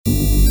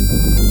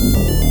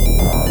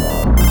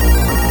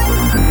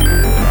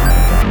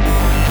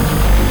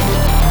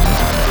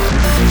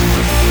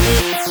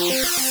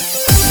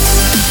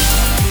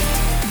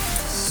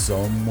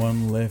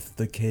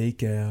the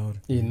cake out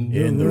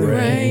In the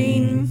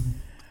rain.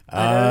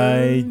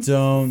 I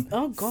don't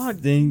Oh,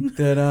 God. think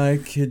that I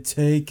could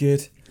take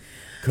it,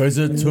 'cause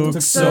it took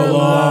so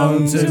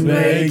long to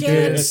make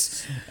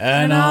it,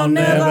 and I'll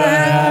never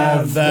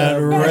have that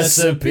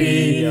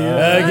recipe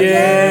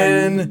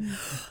again.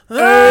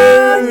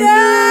 Oh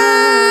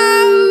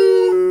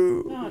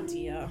no! Oh,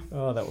 dear.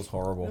 Oh, that was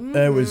horrible.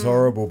 That was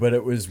horrible, but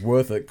it was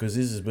worth it, because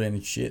this has been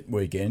a shit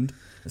weekend.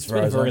 As It's far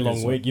been a as very I'm long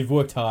concerned. week. You've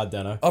worked hard,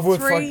 Dano. I've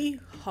worked 3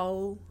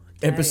 whole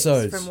days,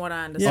 episodes. from what I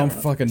I'm understand.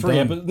 fucking Three,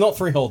 done. not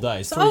 3 whole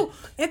days. So,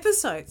 Three,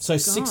 episodes. so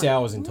 6 God.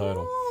 hours in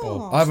total.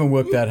 Well, I haven't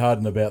worked that hard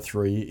in about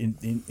in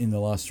the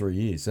last 3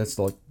 years. That's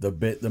like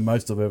the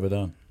most I've ever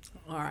done.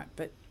 All right,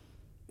 but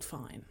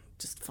fine.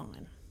 Just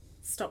fine.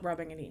 Stop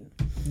rubbing it in.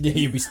 yeah,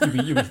 you'll be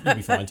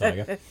fine,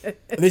 Tiger.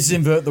 This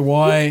invert the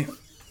Y.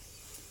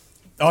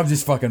 I'm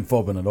just fucking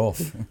fobbing it off.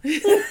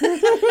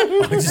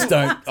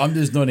 I'm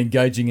just not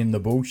engaging in the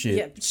bullshit.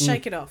 Yeah,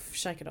 shake it off.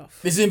 Shake it off.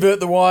 This invert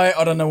the Y.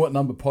 I don't know what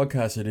number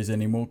podcast it is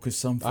anymore,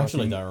 because I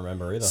actually don't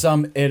remember either.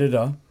 some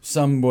editor,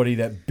 somebody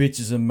that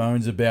bitches and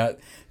moans about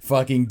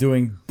fucking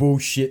doing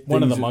bullshit.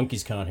 One of the things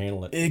monkeys can't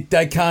handle it.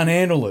 they can't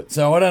handle it.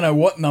 So I don't know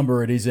what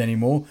number it is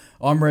anymore.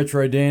 I'm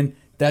Retro Dan.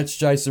 That's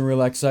Jason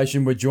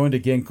Relaxation. We're joined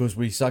again because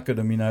we suckered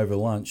them in over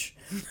lunch.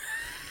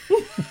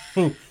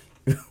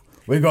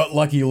 We've got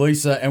Lucky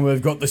Lisa and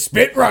we've got the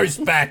spit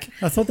roast back.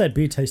 I thought that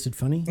beer tasted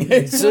funny.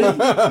 See?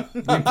 I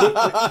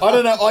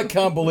don't know. I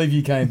can't believe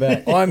you came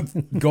back. I'm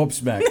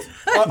gobsmacked.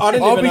 I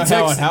didn't even know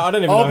how it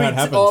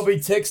happened. I'll be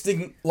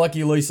texting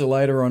Lucky Lisa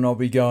later and I'll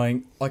be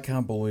going, I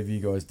can't believe you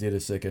guys did a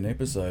second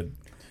episode.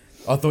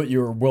 I thought you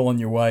were well on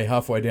your way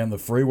halfway down the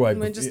freeway.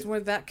 We're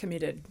that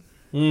committed.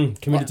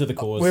 Committed to the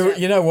cause.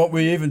 You know what?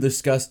 We even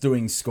discussed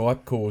doing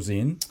Skype calls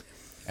in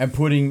and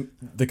putting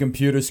the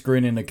computer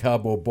screen in a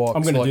cardboard box.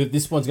 I'm going to do it.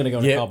 This one's going to go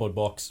in a cardboard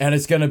box. And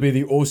it's going to be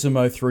the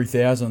Awesome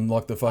 3000,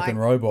 like the fucking I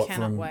robot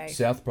cannot from wait.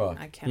 South Park.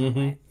 I cannot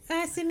wait.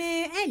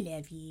 Asimo, I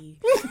love you.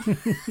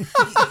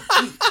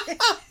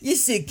 You're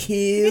so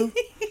cute.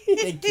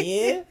 Thank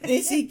you.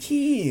 You're so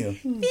cute.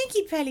 Thank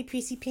you, Polly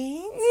Pissy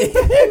Pants.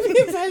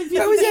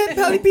 How was that,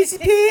 Polly Pissy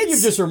Pants?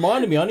 You've just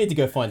reminded me. I need to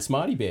go find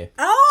Smarty Bear.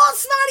 Oh,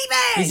 Smarty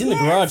Bear! He's in the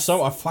garage.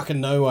 So I fucking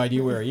no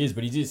idea where he is,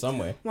 but he's here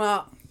somewhere.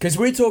 Well, Because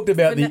we talked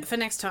about for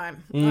next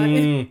time.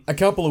 a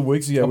couple of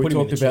weeks ago, I'll we put him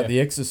in talked the about chair. The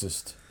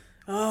Exorcist.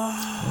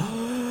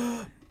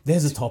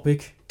 There's a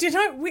topic. Did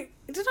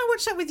I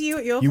watch that with you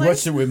at your You place?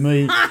 watched it with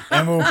me,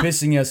 and we were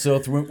pissing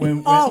ourselves.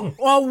 Oh,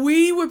 well,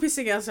 we were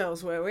pissing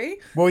ourselves, were we?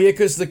 Well, yeah,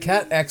 because the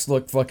cat acts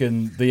like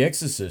fucking The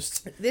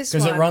Exorcist. This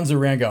Because it one- runs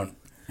around going,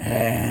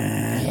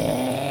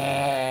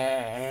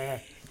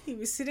 He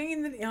was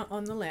sitting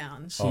on the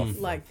lounge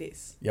like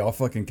this. yeah, I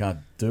fucking can't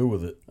deal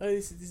with it. Oh,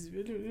 this is,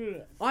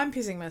 I'm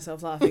pissing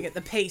myself laughing at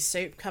the pea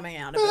soup coming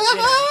out of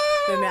it,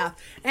 the mouth.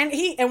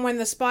 And when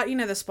the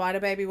spider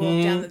baby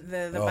walked down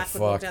the Oh,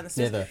 backward walk fuck. down the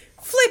stairs, Yeah,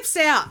 flips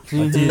out.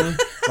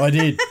 I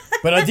did.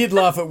 But I did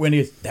laugh at when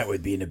he that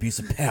would be an abuse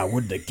of power,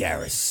 wouldn't it,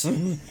 Garrus?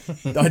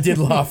 I did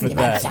laugh at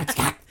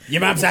that.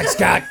 Your mum sucks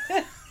cock.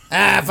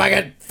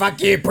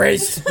 Fuck you,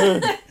 priest.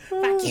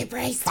 Fuck you,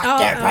 priest.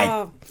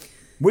 Oh,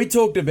 We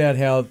talked about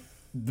how,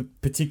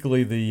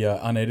 particularly the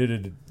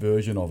unedited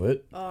version of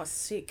it,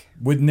 sick.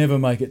 would never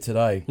make it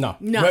today. No.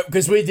 No.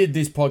 Because we did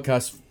this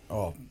podcast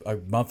a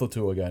month or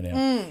two ago now.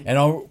 And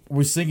I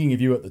was thinking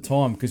of you at the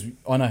time because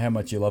I know how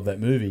much you love that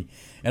movie.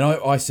 And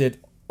I said,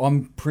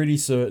 I'm pretty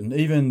certain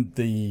even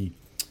the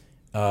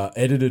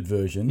edited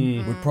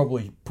version would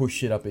probably push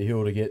shit up a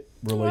hill to get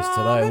released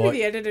today. Maybe Like,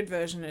 the edited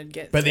version would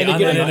get. but the It'd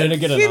get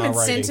unedited... an Human R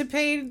rating.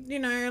 Centipede,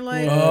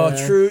 like. Oh,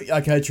 true.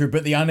 Okay, true.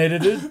 But the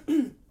unedited,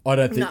 I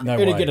don't think... No,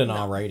 It'd way. get an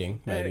R rating,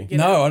 maybe.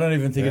 No, I don't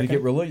even think it'd reckon?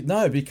 get released.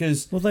 No,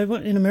 because... Well,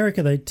 in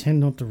America, they tend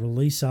not to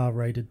release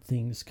R-rated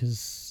things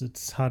because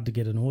it's hard to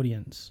get an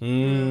audience.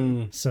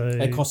 So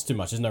It costs too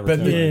much. There's no But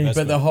return on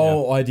investment. but the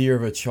whole idea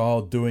of a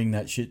child doing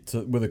that shit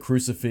with a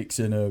crucifix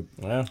and a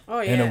Yeah. Oh,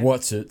 yeah. and a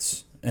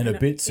whatsits and a In a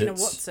bitsits.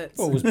 whatsits.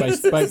 Well, it was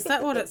Is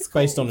that what it's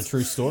called? based on a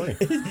true story.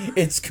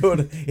 It's called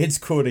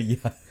a ya.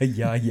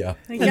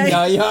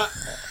 Okay. yeah.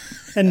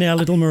 and now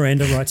little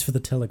Miranda writes for the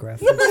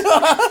Telegraph.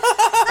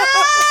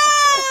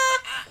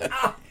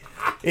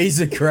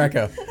 He's a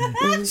cracker.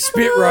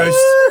 Spit roast.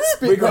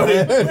 We got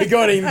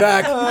him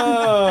back.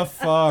 Oh,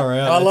 far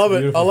out. I That's love it.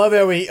 beautiful.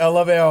 I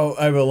love how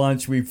over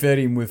lunch we fed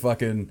him with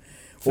fucking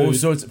all Food.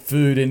 sorts of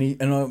food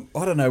and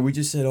I don't know. We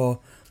just said, "Oh,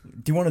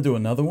 do you want to do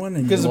another one?"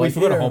 And Because you're we like,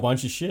 forgot "Yeah." a whole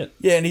bunch of shit.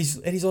 Yeah, and he's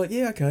like,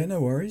 "Yeah, okay, no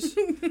worries."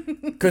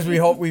 Because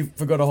we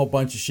forgot a whole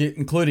bunch of shit,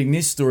 including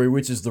this story,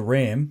 which is the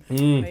ram.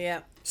 Yeah.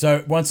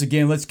 So once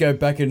again, let's go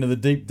back into the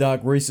deep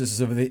dark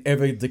recesses of the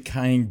ever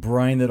decaying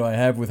brain that I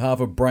have, with half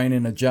a brain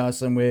in a jar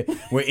somewhere,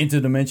 where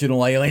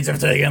interdimensional aliens have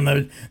taken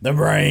the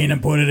brain and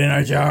put it in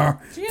a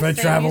jar Do you for have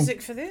theme travel.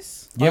 music for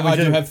this? Yeah, I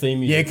do have theme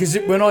music. Yeah, because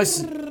when I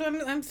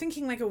I'm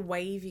thinking like a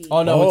wavy.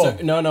 Oh, no,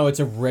 Oh. it's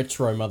a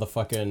retro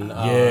motherfucking...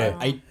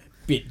 Yeah.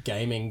 8-bit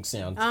gaming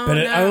sound. Oh, But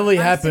it only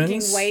I'm happens-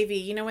 thinking wavy.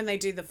 You know when they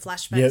do the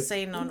flashback Yep.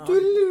 scene on.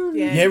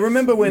 Yeah,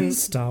 remember when...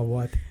 Star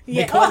wipe.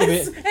 Yeah. kind of Oh,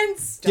 it. and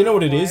Do you know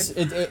what it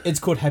Starlight. is? It's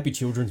called Happy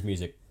Children's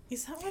Music.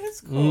 Is that what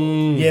it's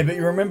called? Yeah, but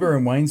you remember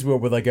in Wayne's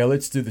World where they go,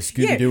 let's do the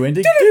Scooby-Doo Yeah.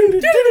 ending?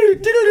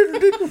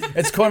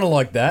 It's kind of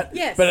like that.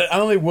 Yes. But it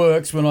only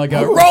works when I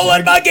go,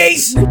 rolling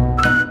buggies!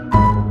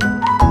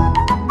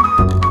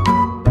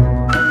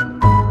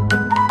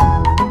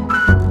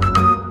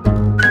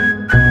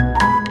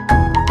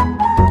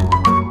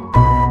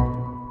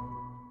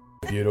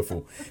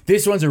 Beautiful.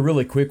 This one's a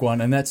really quick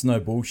one, and that's no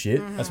bullshit.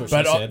 That's what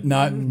But she said.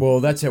 no, well,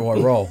 that's how I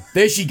roll.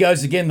 There she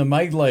goes again, the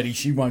maid lady.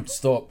 She won't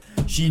stop.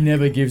 She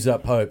never gives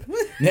up hope.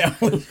 Now,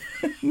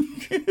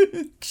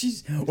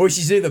 she's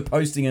either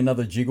posting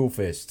another Jiggle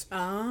Fest.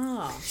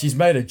 Ah. She's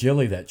made of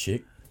jelly, that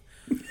chick.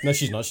 No,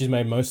 she's not. She's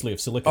made mostly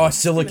of silicon. Oh,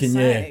 silicon,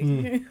 yeah.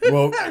 Say.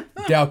 Well,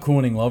 Dow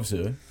Corning loves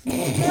her.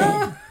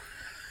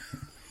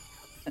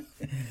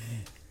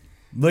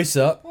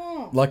 Lisa,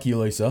 lucky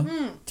Lisa,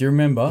 do you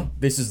remember?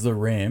 This is the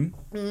Ram.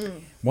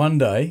 One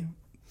day,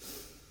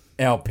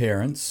 our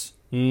parents,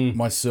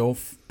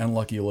 myself, and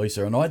lucky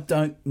Lisa, and I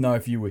don't know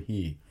if you were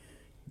here,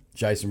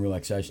 Jason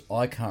Relaxation,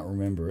 I can't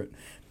remember it,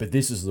 but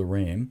this is the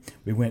Ram.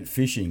 We went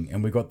fishing,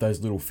 and we got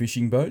those little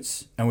fishing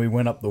boats, and we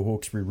went up the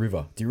Hawkesbury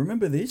River. Do you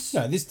remember this?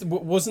 No,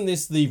 wasn't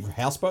this the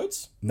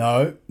houseboats?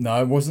 No,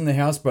 it wasn't the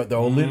houseboat. They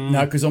were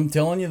no, because I'm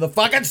telling you the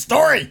fucking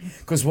story.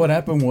 Because what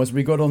happened was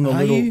we got on the Are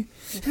little. you?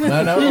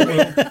 No,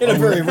 In a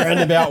very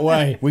roundabout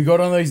way. we got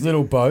on these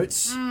little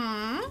boats,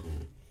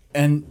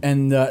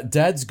 and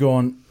Dad's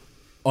gone.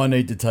 I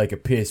need to take a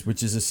piss,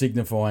 which is a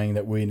signifying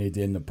that we need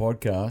to end the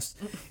podcast.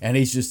 And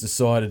he's just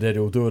decided that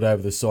he'll do it over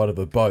the side of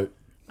a boat.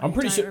 I'm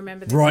pretty I don't sure.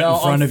 remember this. Right in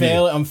front of you.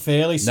 I'm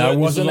fairly certain. it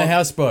wasn't this a was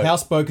houseboat.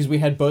 Houseboat because we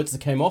had boats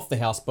that came off the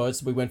houseboats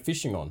that we went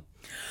fishing on.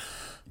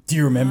 Do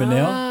you remember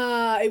now?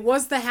 Ah, it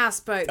was the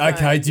houseboat.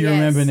 Okay, boat. do you Yes,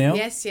 remember now?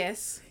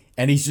 Yes.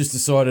 And he's just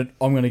decided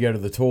I'm going to go to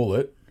the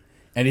toilet,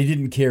 and he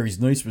didn't care his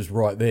niece was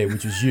right there,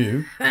 which was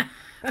you,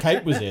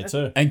 Kate was there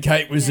too. and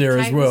Kate was there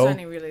Kate as well. was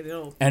only really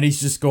little. And he's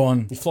just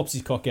gone. He flops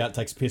his cock out,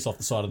 takes a piss off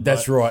the side of the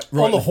That's boat.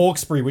 right. On the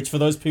Hawkesbury, which for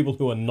those people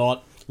who are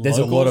not There's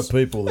a lot of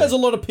people there. There's a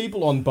lot of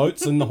people on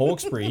boats in the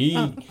Hawkesbury.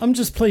 I'm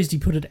just pleased he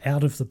put it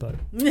out of the boat.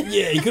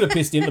 Yeah, he could have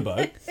pissed in the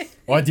boat.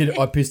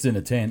 I pissed in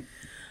a tent.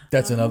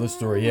 That's another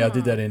story. Yeah, I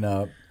did that in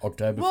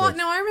October. Well,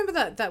 no, I remember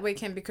that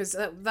weekend because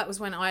that was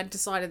when I had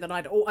decided that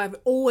I've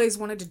always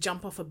wanted to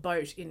jump off a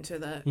boat into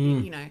the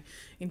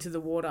into the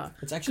water.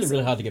 It's actually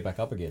really hard to get back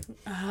up again.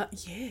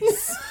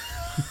 Yes.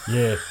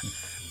 Yeah.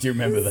 Do you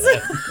remember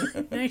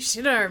that? No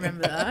shit, I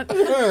remember that.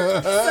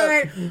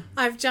 So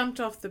I've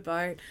jumped off the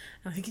boat.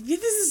 I'm thinking, yeah,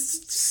 this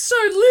is so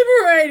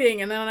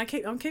liberating, and then I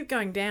keep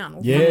going down.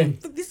 Yeah.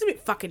 This is a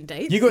bit fucking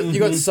deep. You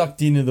got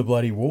sucked into the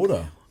bloody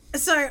water.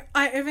 So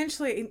I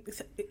eventually,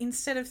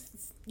 instead of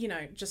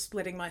just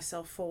letting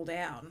myself fall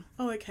down,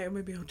 okay,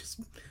 maybe I'll just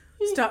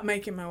start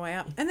making my way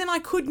up, and then I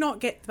could not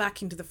get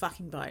back into the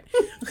fucking boat.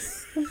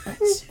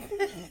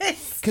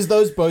 Because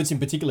those boats in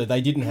particular,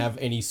 they didn't have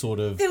any sort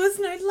of... There was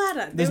no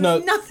ladder. There's There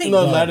was nothing.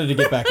 no ladder to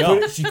get back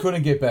up. She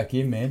couldn't get back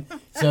in, man.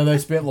 So they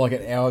spent like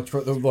an hour,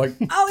 like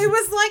Oh, it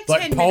was like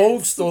 10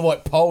 minutes.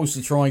 poles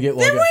to try and get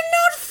like There were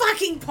not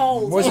fucking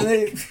poles. wasn't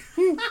it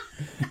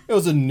It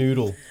was a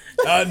noodle.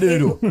 a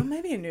noodle? Well,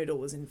 maybe a noodle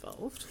was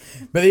involved.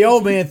 But the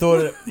old man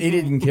thought he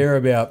didn't care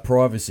about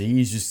privacy.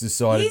 He's just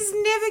decided. He's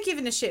never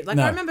given a shit. Like,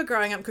 No. I remember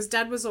growing up, because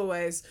Dad was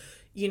always,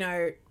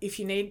 if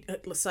you need...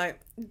 So,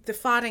 the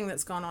farting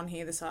that's gone on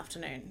here this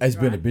afternoon... has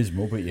been right?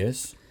 abysmal, but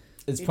yes.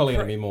 It's probably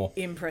going to be more.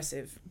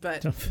 Impressive.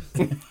 But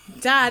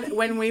Dad,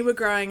 when we were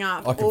growing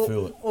up... I can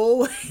feel it.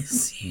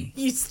 Always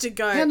used to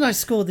go... How did I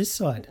score this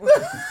side?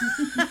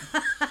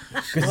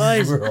 Because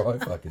this is where I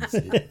fucking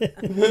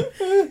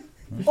sit.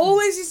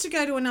 Always used to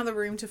go to another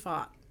room to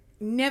fart.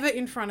 Never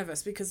in front of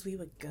us, because we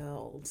were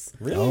girls.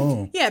 Really?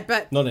 Oh, Yeah,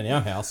 but... Not in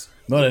our house.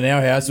 not in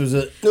our house. It was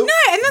a No,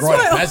 and that's rite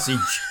of why...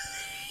 passage.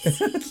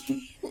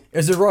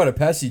 It's a rite of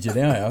passage in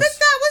our house.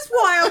 That was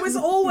why I was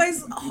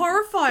always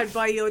horrified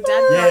by your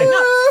dad Yeah. growing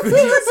up.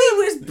 Because he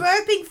was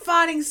burping,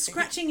 farting,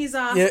 scratching his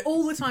ass Yeah.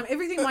 all the time.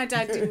 Everything my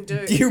dad didn't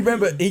do. Do you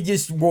remember he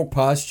just walked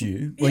past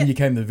you when Yeah. you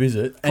came to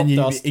visit, and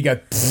dust. you go,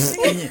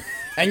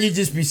 and you'd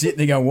just be sitting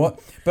there going, "What?"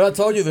 But I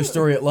told you the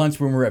story at lunch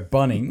when we were at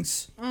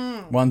Bunnings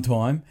one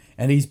time,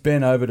 and he's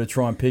bent over to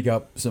try and pick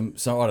up some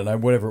I don't know,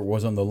 whatever it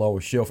was on the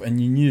lower shelf, and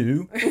you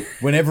knew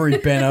whenever he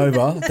bent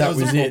over, that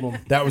was a it.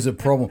 problem. That was a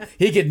problem.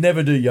 He could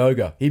never do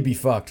yoga. He'd be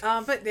fucked.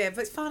 But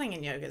farting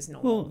and yoga is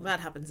normal. That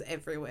happens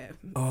everywhere.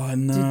 Oh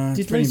no!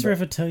 Did Lisa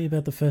ever tell you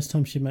about the first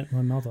time she met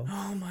my mother?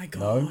 Oh my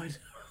god.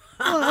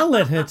 I'll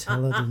let her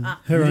tell it in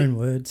her own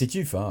words. Did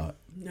you fart?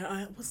 No,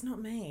 it was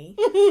not me.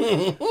 So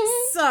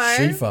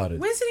She farted.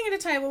 we're sitting at a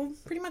table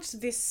pretty much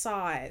this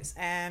size,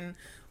 and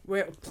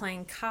we're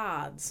playing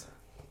cards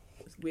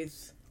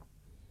with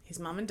his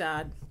mum and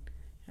dad.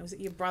 Was it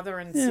your brother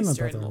and Yeah, my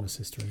sister-in-law? brother and my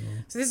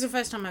sister-in-law. So this is the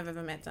first time I've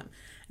ever met them.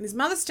 And his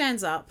mother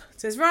stands up,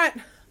 says, "Right,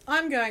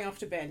 I'm going off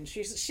to bed."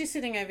 She's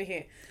sitting over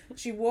here.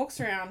 She walks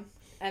around,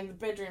 and the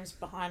bedroom's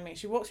behind me.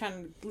 She walks around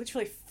and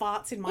literally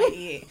farts in my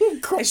ear.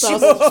 Crop As she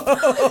dust.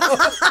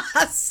 walks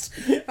past.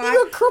 You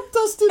got crop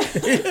dusted.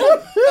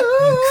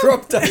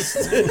 Crop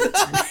dusted.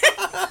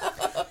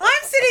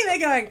 I'm sitting there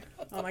going,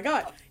 oh my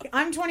God.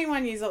 I'm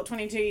 21 years old,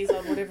 22 years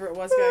old, whatever it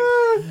was,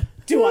 going,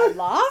 do I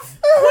laugh?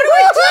 What do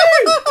I do?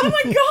 Oh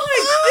my God.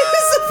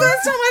 This is the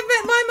first time I've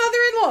met my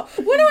mother-in-law.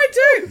 What do I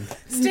do?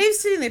 Steve's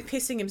sitting there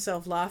pissing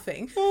himself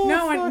laughing.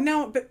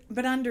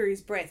 But under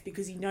his breath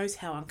because he knows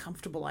how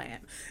uncomfortable I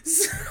am.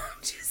 So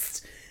I'm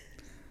just...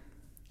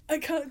 I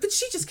can't... But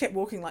she just kept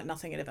walking like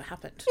nothing had ever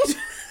happened.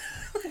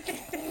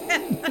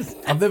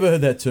 I've never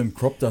heard that term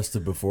crop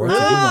dusted before.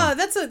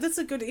 That's a good one. That's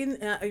a good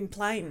in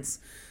planes.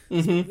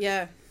 Mm-hmm.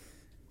 Yeah.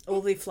 All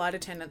the flight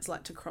attendants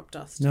like to crop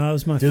dust. No, it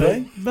was my Do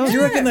they? favorite. Do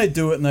you reckon they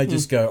do it and they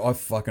just go, I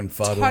fucking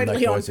farted on that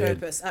Totally on guy's head?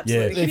 purpose,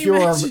 absolutely. Yeah. Can you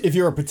imagine? If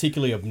you're a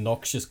particularly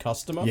obnoxious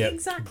customer, Yeah.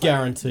 Exactly.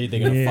 guaranteed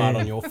they're going to Yeah. fart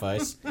on your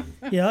face.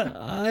 Yeah,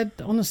 I'm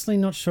honestly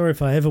not sure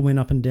if I ever went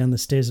up and down the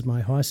stairs at my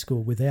high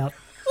school without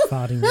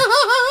farting.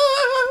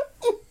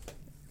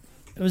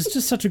 It was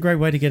just such a great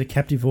way to get a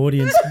captive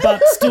audience,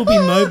 but still be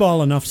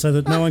mobile enough so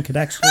that no one could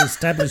actually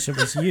establish it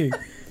was you.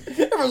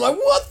 Everyone's like,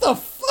 what the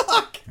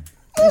fuck?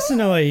 I used to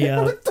know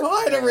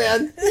Tied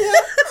around.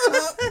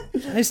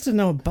 I used to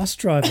know a bus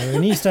driver,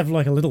 and he used to have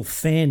like a little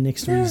fan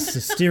next to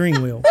his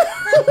steering wheel,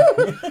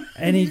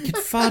 and he could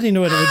fart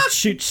into it; it would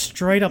shoot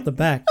straight up the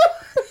back,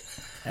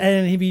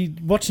 and he'd be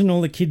watching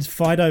all the kids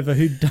fight over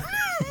who'd done.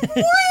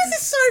 Why is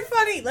this so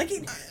funny?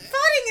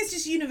 Farting is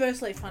just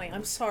universally funny.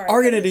 I'm sorry. I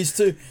reckon it is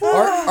too.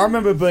 I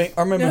remember being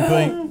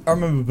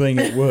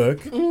at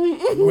work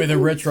with a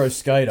retro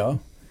skater,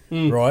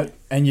 right?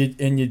 And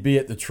you'd be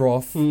at the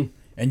trough, and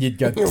you'd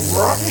go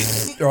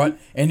right,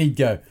 and he'd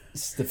go,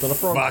 Stepped on a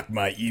frog. "Fuck,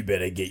 mate, you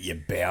better get your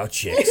bowel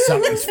checked.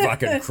 Something's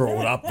fucking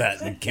crawled up that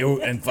and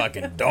killed and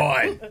fucking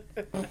died."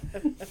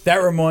 That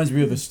reminds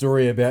me of the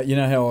story about, you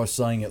know how I was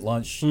saying at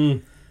lunch,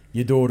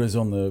 your daughter's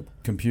on the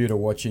computer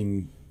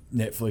watching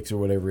Netflix or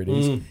whatever it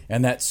is,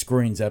 and that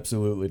screen's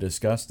absolutely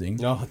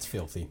disgusting. Oh, it's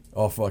filthy.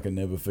 I'll fucking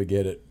never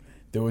forget it.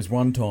 There was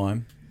one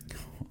time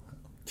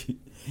we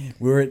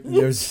were at...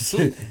 There was,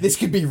 This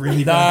could be really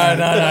no,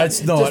 bad.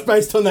 it's not. Just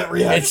based on that It's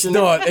reaction.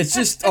 not. It's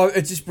just...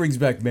 it just brings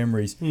back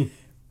memories.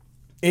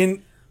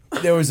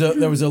 There was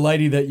a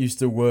lady that used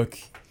to work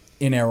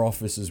in our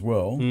office as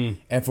well,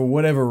 and for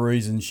whatever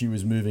reason she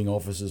was moving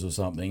offices or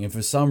something, and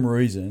for some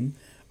reason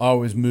I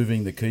was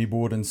moving the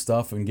keyboard and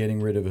stuff and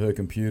getting rid of her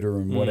computer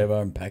and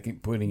whatever and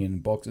putting in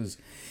boxes,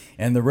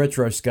 and the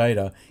retro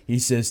skater, he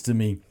says to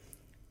me,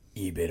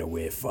 "You better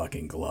wear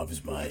fucking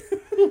gloves, mate."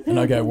 And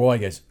I go, "Why?"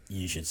 He goes,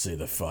 "You should see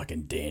the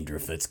fucking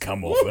dandruff that's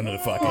come off into the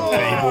fucking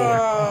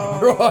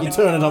keyboard." Right. You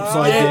turn it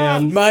upside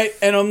down. Mate,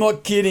 and I'm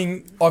not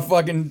kidding. I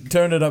fucking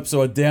turned it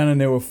upside down and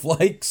there were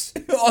flakes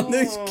on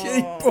this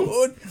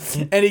keyboard.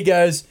 And he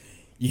goes,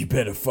 "You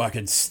better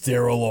fucking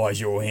sterilise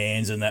your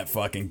hands and that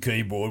fucking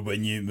keyboard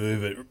when you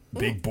move it,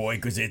 big boy,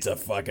 because it's a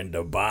fucking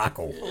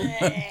debacle."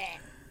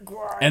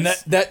 And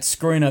that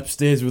screen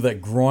upstairs with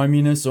that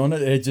griminess on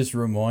it, it just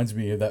reminds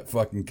me of that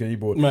fucking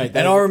keyboard. Mate,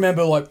 and I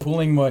remember like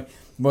pulling my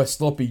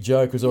sloppy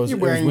Joe because I was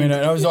wearing- wearing it.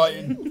 And I was like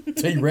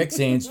T-Rex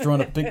hands trying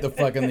to pick the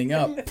fucking thing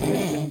up.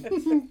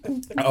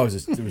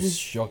 It was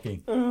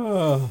shocking.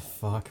 Oh,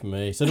 fuck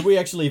me. So do we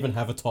actually even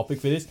have a topic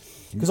for this?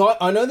 Because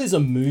I know there's a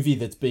movie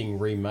that's being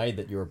remade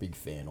that you're a big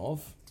fan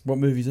of. What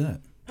movie's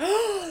that?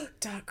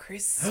 Dark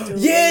Crystal.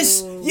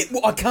 Yes! Yeah,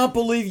 well, I can't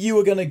believe you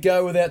were going to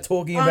go without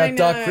talking about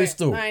Dark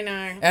Crystal. I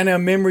know. And our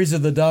memories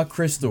of the Dark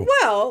Crystal.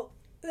 Well,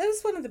 that was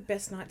one of the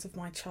best nights of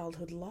my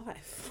childhood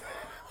life.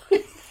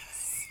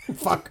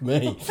 Fuck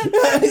me.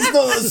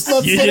 it's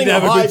not You setting didn't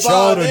have a high good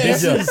bar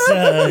childhood,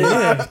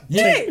 there.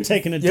 did you?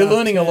 Taking a You're dark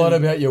learning a turn. lot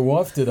about your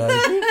wife today.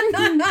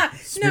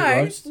 Spit No,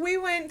 roast. we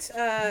went.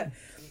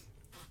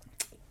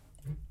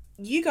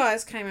 You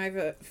guys came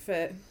over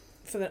for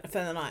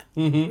the night.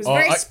 It was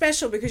very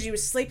special because you were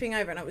sleeping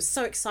over, and it was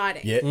so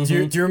exciting. Yeah.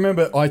 Do you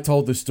remember I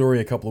told the story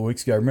a couple of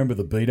weeks ago? Remember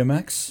the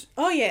Betamax?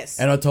 Oh yes.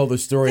 And I told the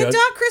story. The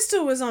Dark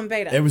Crystal was on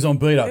beta. It was on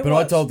beta, It but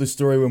I was. told the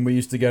story when we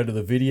used to go to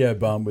the video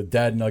barn with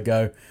Dad, and I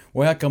go,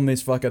 "Well, how come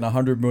there's fucking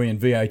 100 million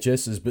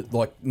VHSs, but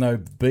like no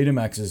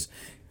Betamaxes?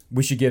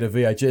 We should get a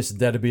VHS." And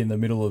Dad would be in the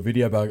middle of the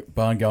video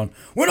barn going,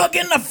 "We're not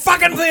getting a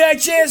fucking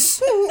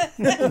VHS."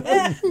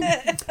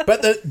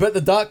 but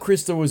the Dark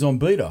Crystal was on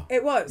beta.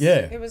 It was.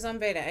 Yeah. It was on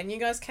beta, and you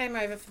guys came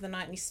over for the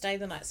night, and you stayed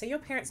the night. So your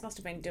parents must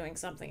have been doing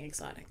something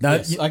exciting. No,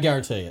 Yes, I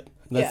guarantee it.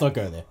 Let's Yeah. not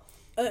go there.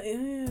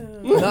 Ew.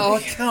 no,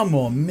 come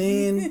on,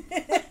 man.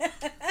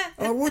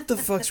 Oh, what the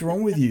fuck's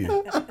wrong with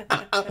you?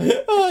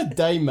 Oh,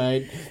 day,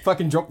 mate.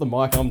 Fucking drop the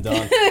mic. I'm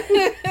done.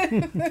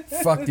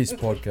 Fuck this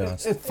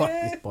podcast. Fuck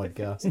this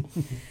podcast.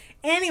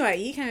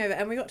 Anyway, you came over,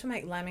 and we got to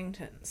make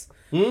lamingtons.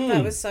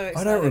 That was so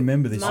exciting. I don't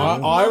remember this.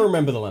 I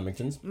remember the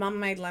Lamingtons. Mum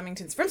made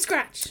lamingtons from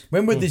scratch.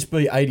 When would this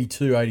be?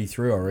 82,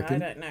 83, I I reckon.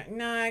 don't know.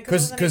 No,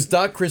 Because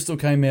Dark Crystal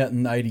came out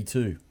in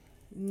 82.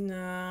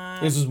 No.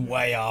 This was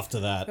way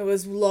after that. It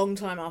was a long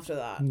time after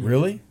that.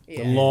 Really?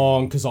 Yeah.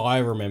 Long, because I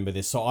remember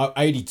this. So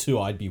 82,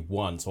 I'd be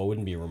 1, so I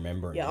wouldn't be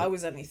remembering. Yeah, it. I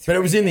was only 3. But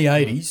it was in the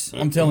 80s.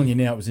 I'm telling you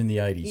now, it was in the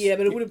 80s. Yeah,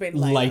 but it would have been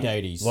later. late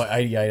 80s. Like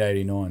 88,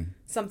 89.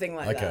 Something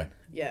like Okay. that.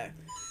 Yeah.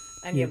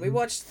 And yeah, we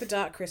watched The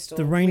Dark Crystal.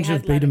 The range We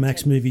of had Betamax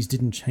Lamington. movies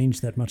didn't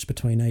change that much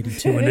between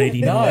 82 and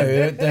 89.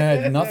 No, they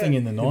had nothing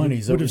in the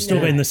 90s. Would have still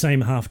No. been the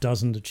same half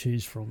dozen to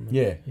choose from.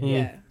 Yeah.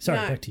 Yeah. Sorry,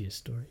 No. back to your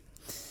story.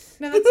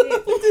 No, that's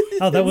it.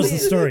 Oh, that was the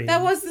story.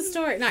 That was the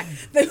story. No,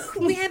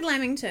 we had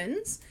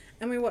Lamingtons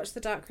and we watched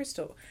The Dark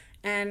Crystal.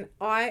 And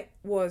I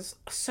was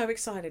so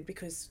excited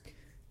because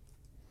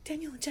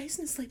Daniel and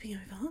Jason are sleeping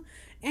over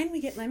and we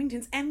get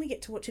Lamingtons and we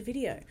get to watch a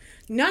video.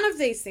 None of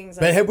these things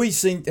But had you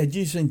seen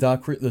the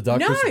Dark Crystal before?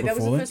 No, that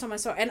was the then? first time I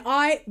saw it. And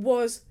I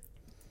was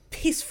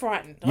piss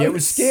frightened. Yeah, it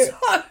was scary.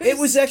 so It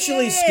was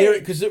actually scared. scary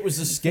because it was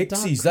the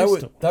Skeksis. Dark They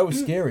Crystal. were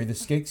scary. The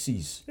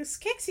Skeksis. The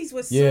Skeksis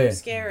was Yeah. so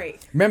scary.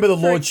 Remember the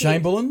For a Lord kid.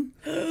 Chamberlain?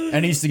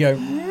 And he used to go.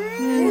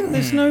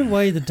 There's no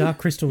way the Dark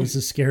Crystal was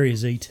as scary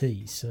as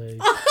E.T., so...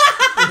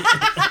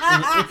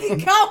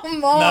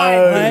 Come on.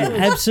 I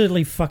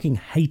absolutely fucking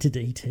hated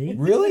E.T.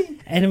 Really?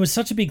 And it was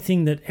such a big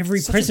thing that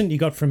every present you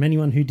got from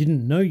anyone who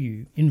didn't know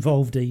you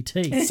involved E.T.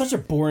 It's such a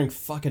boring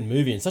fucking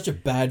movie and such a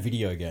bad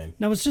video game.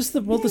 No, it's just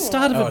the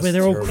start of Oh, it it's where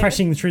they're all terrible.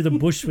 crashing through the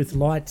bush with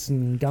lights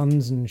and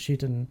guns and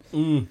shit and...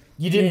 You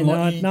Yeah, didn't no,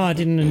 like. I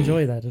didn't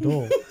enjoy that at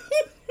all.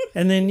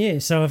 And then, yeah,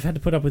 so I've had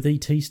to put up with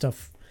E.T.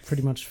 stuff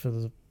pretty much for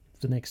the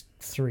next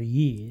 3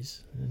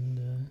 years.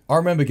 And I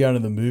remember going to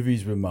the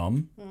movies with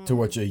Mum to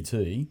watch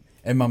E.T.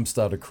 and Mum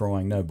started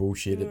crying, no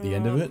bullshit, at the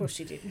end of Of it. course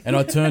she did. And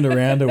I turned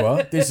around to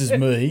her. This is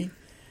me,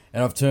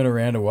 and I've turned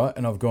around to her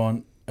and I've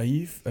gone, "Are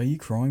you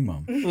crying,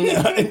 Mum?"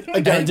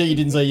 I guarantee you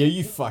didn't say, "Yeah,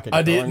 you fucking."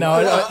 I did. crying."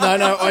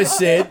 No. I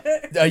said,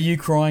 "Are you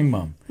crying,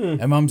 Mum?"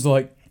 And Mum's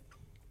like,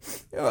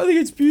 "I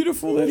think it's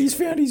beautiful that he's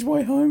found his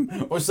way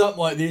home," or something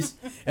like this.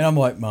 And I'm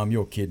like, "Mum,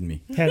 you're kidding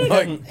me."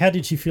 how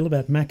did she feel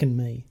about Mac and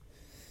Me?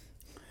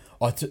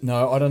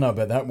 No, I don't know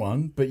about that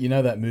one, but you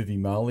know that movie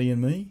Marley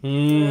and Me?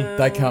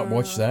 They can't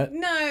watch that.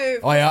 No.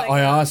 I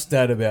asked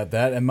Dad about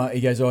that, and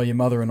he goes, "Oh, your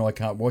mother and I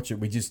can't watch it.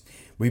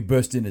 We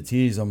burst into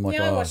tears." I'm like,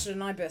 Yeah, I "Oh, watched it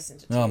and I burst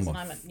into tears. Oh, And my-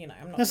 I'm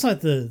not. That's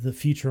like the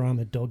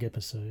Futurama dog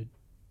episode.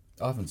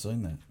 I haven't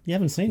seen that." You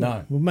haven't seen No.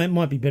 it? Well, it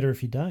might be better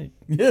if you don't.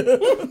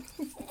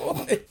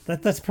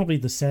 That's probably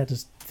the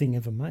saddest thing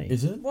ever made.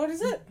 Is it? What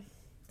is it?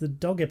 The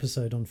dog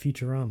episode on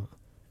Futurama.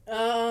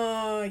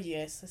 Oh,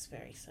 yes, that's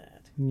very sad.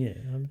 Yeah,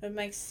 It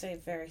makes Steve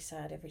very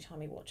sad every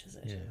time he watches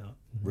it. yeah. I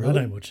Really?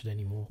 don't watch it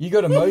anymore. You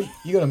got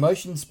a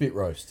motion spit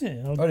roast.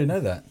 Yeah, I didn't know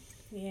that.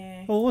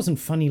 Yeah. well, it wasn't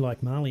funny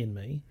like Marley and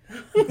Me.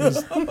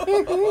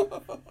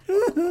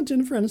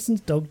 Jennifer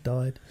Aniston's dog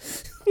died.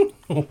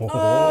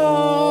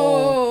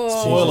 Oh.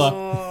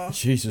 Spoiler.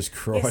 Jesus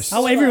Christ!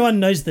 Oh, everyone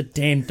knows the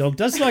damn dog.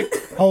 That's like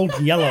Old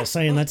Yeller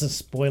saying that's a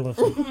spoiler.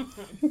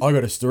 I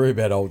got a story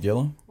about Old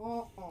Yeller.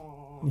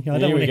 I don't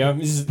Here we wanna- go.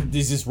 Is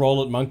this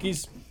Roll It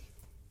Monkeys?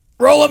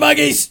 Roll it,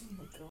 monkeys!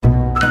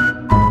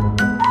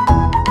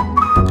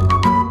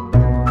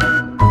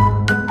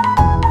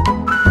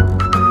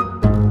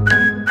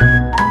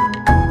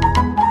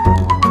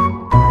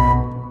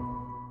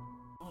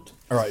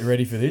 All right, you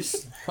ready for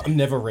this? I'm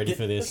never ready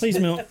for this. Please,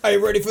 Mel, Are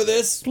you ready for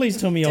this? please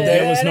tell me Old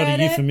Yeller's not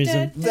a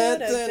euphemism.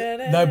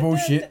 No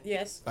bullshit.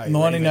 Yes.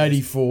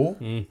 1984.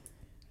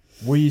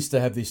 We used to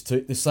have the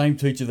same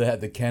teacher that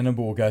had the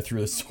cannonball go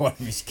through the side of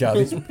his car.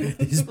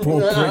 This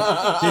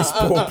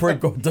poor prick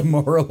got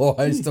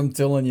demoralised. I'm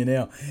telling you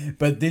now.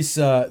 But this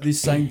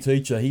same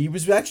teacher, he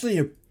was actually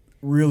a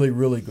really,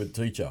 really good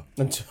teacher.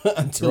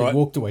 Until Right. he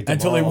walked away.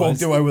 Until he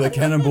walked away with a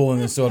cannonball in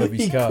the side of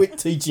his He car. quit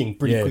teaching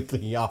pretty Yeah.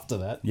 quickly after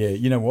that. Yeah,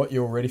 you know what?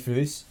 You're ready for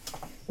this?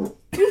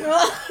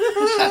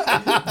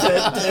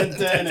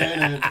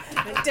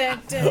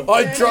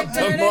 I dropped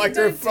the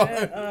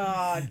microphone.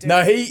 Oh, dude.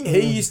 No, he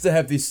used to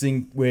have this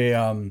thing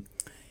where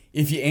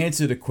if you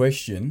answered a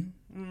question,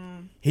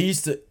 he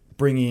used to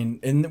bring in,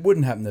 and it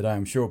wouldn't happen today,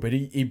 I'm sure, but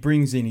he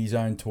brings in his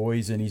own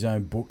toys and his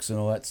own books and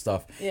all that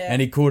stuff. Yeah.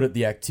 And he called it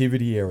the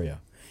activity area.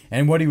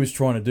 And what he was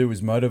trying to do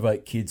was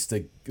motivate kids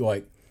to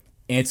like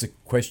answer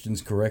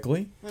questions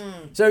correctly.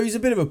 So he's a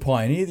bit of a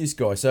pioneer, this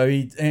guy. So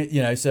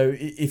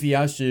if he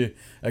asked you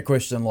a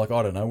question like,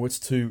 I don't know, what's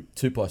 2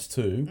 plus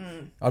 2?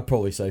 I'd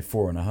probably say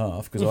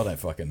 4.5 because I don't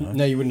fucking know.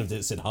 No, you wouldn't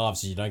have said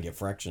halves, so you don't get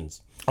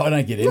fractions. I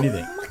don't get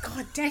anything. Oh my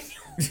God, Daniel.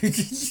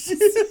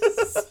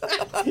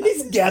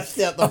 He's gassed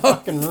out the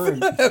fucking room.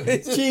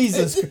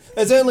 Jesus,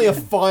 there's only a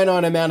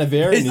finite amount of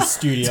air in this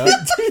studio.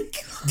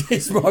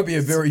 This might be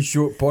a very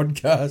short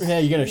podcast. How are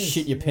you going to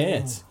shit your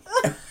pants?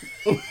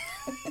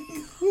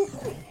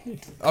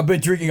 I've been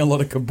drinking a lot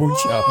of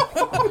kombucha.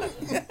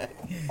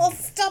 Oh,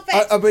 stop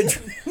it. I've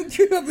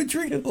been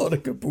drinking a lot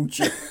of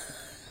kombucha.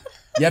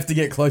 You have to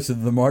get closer to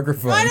the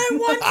microphone. I don't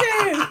want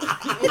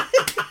to.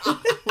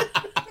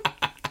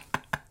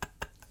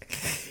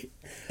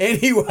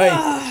 Anyway,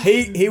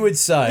 he would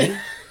say,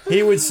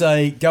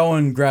 go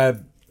and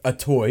grab a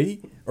toy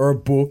or a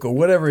book or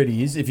whatever it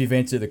is if you've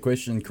answered the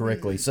question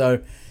correctly.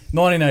 So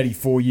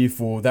 1984, year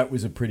 4, that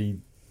was a pretty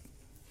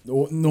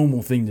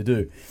normal thing to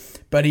do.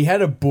 But he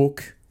had a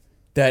book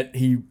that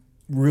he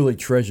really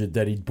treasured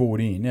that he'd bought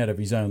in out of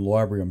his own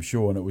library, I'm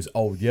sure, and it was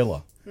Old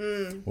Yeller.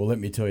 Well, let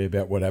me tell you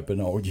about what happened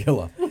to Old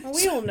Yeller. Well,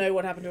 we all know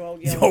what happened to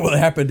Old Yeller. What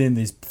happened in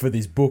this for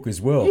this book as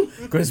well?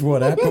 Because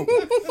what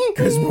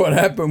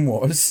happened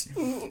was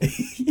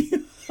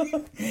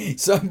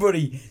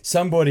somebody.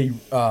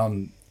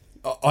 I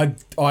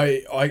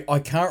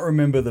can't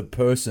remember the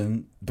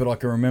person, but I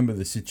can remember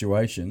the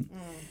situation.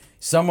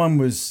 Someone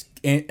was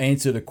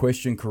answered a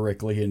question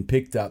correctly and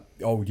picked up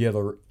Old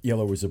Yeller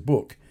was a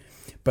book,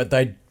 but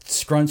they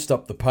scrunched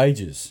up the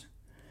pages.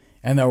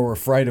 And they were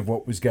afraid of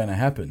what was going to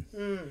happen.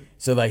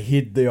 So they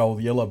hid the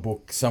Old Yeller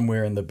book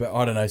somewhere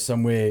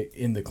somewhere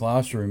in the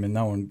classroom,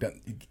 and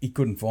he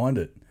couldn't find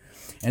it.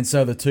 And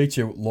so the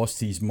teacher lost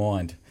his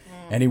mind.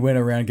 And he went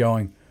around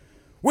going,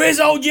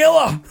 "Where's Old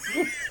Yeller?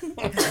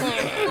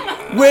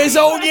 Where's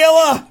Old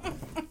Yeller?"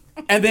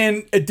 And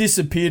then it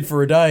disappeared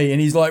for a day.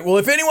 And he's like, "Well,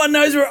 if anyone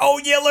knows where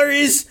Old Yeller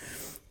is,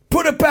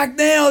 put it back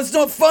now. It's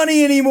not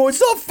funny anymore. It's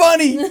not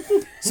funny."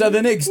 So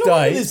the next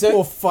day, This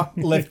poor fuck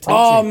left teaching.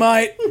 oh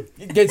mate,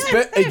 it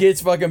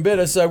gets fucking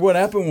better. So what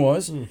happened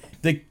was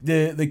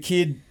the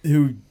kid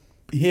who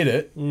hit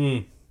it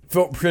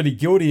felt pretty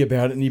guilty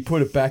about it, and he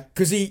put it back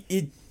because he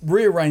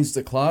rearranged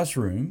the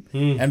classroom,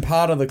 and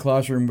part of the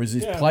classroom was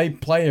his play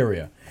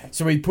area.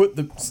 So he put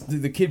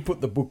the kid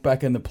put the book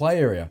back in the play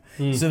area.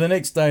 So the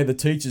next day, the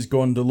teacher's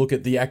gone to look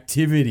at the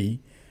activity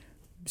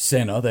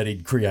center that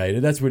he'd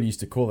created. That's what he used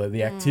to call it,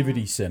 the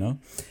activity center.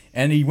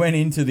 And he went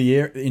into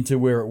into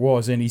where it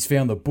was, and he's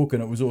found the book,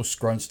 and it was all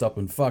scrunched up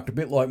and fucked. A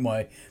bit like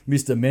my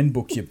Mr. Men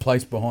books you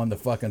placed behind the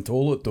fucking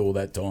toilet door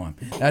that time.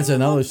 That's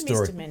another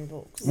story. Mr. Men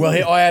books.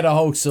 Well, I had a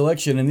whole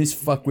selection, and this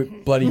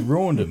fuckwit bloody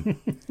ruined them.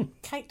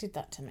 Kate did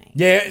that to me.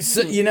 Yeah,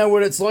 so you know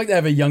what it's like to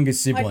have a younger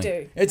sibling. I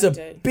do. It's I a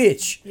do.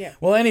 bitch. Yeah.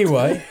 Well,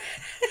 anyway.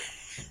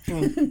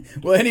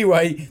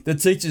 The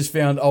teachers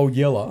found Old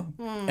Yeller,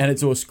 and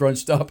it's all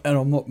scrunched up, and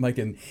I'm not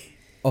making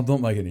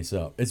this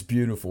up. It's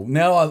beautiful.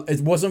 Now,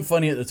 it wasn't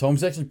funny at the time.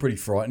 It's actually pretty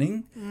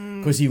frightening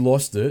because he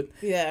lost it.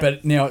 Yeah.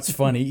 But now it's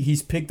funny.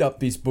 He's picked up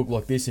this book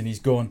like this, and he's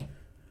gone,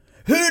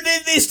 "Who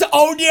did this to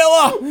Old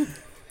Yeller?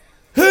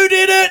 Who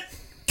did it?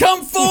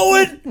 Come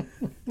forward.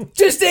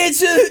 Just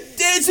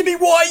answer me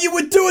why you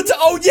would do it to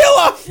Old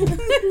Yeller.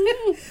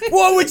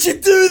 Why would you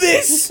do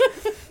this?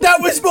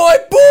 That was my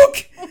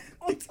book.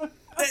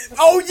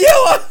 Old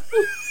Yeller."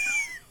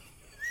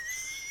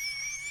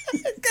 I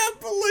can't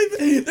believe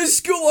it. The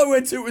school I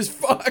went to was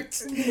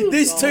fucked.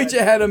 This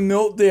teacher had a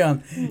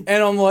meltdown,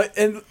 and I'm like,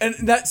 and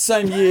that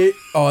same year,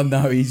 oh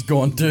no, he's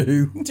gone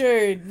too.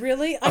 Dude,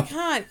 really? I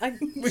can't.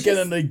 We're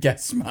gonna need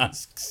gas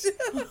masks.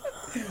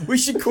 We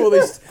should call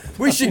this.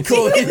 We should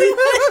call it.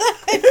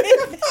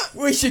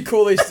 We should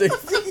call this.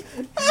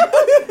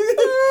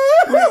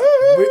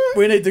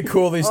 We need to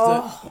call this.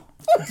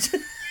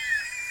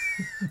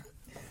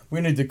 We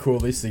need to call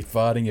this the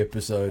farting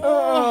episode.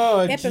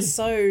 Oh,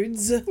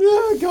 Episodes.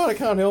 Oh, God, I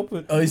can't help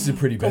it. Oh, this is a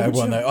pretty bad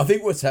one, though. I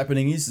think what's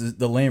happening is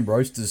the lamb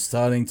roast is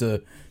starting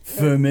to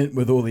ferment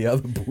with all the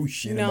other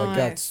bullshit in my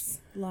guts.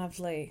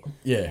 Lovely.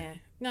 Yeah.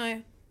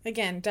 No.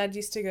 Again, Dad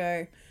used to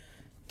go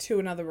to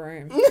another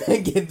room.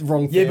 Get the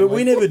wrong Yeah, but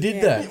we family. never did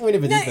Yeah. that. We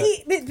never No,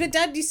 did that. but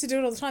Dad used to do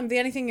it all the time. The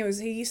only thing was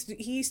he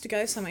used to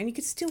go somewhere and you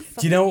could still fucking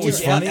Do you know what was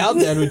hear it. funny? Our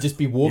dad would just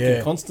be walking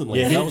Yeah.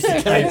 constantly. Yeah. That was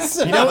the case.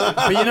 You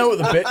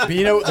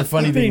know what the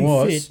funny thing Being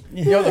was? fit.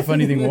 You know what the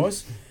funny thing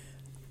was?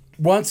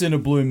 Once in a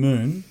blue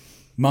moon,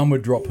 Mum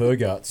would drop her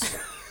guts,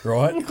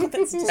 right?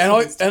 That's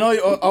And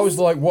I was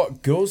like,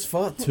 "What, girls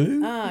fart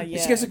too?" Ah,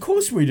 yeah. She goes, "Of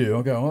course we do."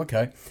 I go,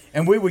 "Okay."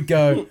 And we would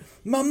go,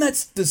 "Mum,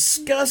 that's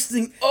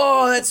disgusting.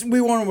 Oh, we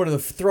wanted her to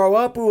throw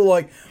up." We were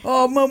like,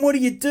 "Oh, Mum, what are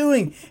you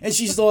doing?" And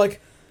she's like,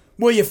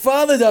 "Well, your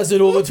father does it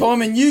all the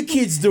time, and you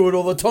kids do it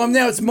all the time.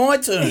 Now it's my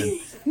turn."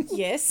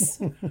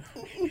 Yes.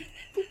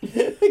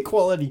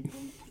 Equality.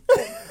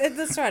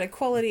 That's right,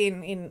 equality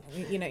in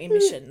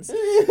emissions.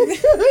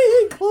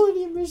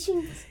 Equality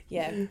emissions.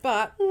 Yeah,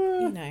 but,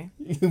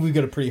 We've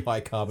got a pretty high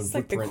carbon it's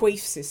like the footprint. Queef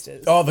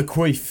sisters. Oh, the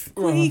queef.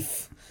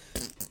 Queef.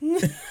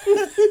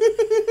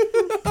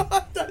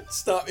 Don't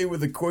start me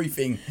with the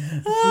queefing.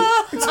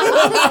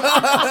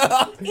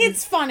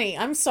 It's funny.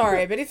 I'm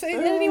sorry, but if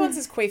anyone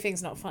says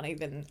queefing's not funny,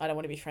 then I don't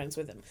want to be friends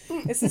with them.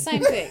 It's the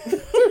same thing.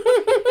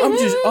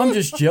 I'm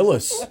just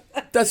jealous.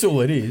 That's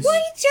all it is. What are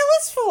you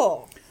jealous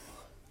for?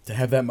 To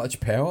have that much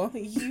power.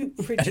 You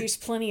produce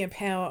plenty of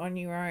power on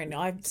your own.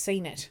 I've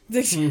seen it.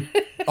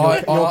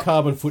 Your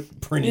carbon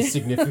footprint is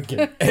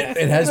significant.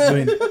 It has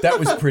been. That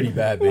was pretty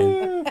bad,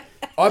 man.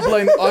 I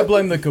blame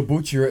the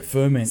kombucha at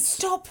ferments.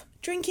 Stop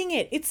drinking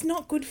it. It's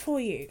not good for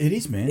you. It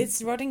is, man.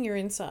 It's rotting your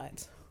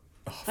insides.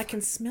 I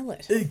can smell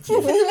it. Who gives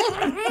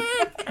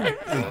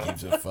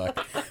a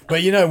fuck?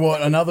 But you know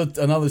what?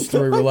 Another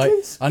story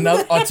relates. I'll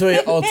tell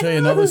you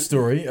another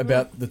story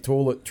about the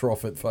toilet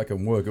trough at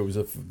fucking work. It was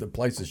the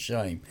place of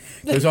shame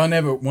because I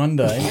never one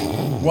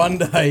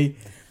day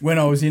when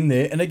I was in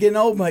there, and again,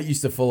 old mate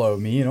used to follow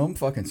me, and I'm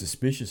fucking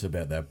suspicious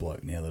about that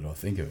bloke now that I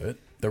think of it,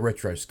 the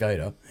retro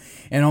skater.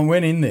 And I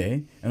went in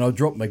there, and I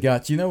dropped my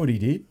guts. You know what he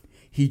did?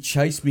 He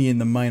chased me in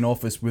the main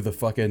office with a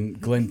fucking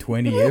Glen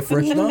 20 air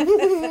freshener,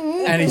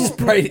 and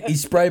he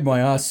sprayed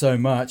my ass so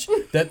much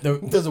that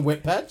There's a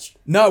wet patch.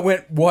 No, it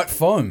went white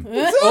foam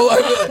all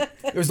over.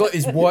 It was like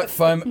this white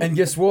foam, and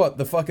guess what?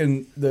 The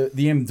fucking the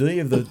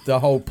MD of the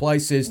whole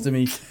place says to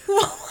me,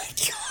 Oh my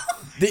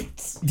god.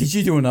 Did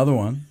you do another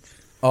one?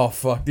 Oh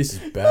fuck, this is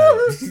bad.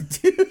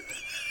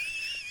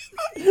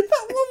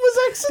 That one was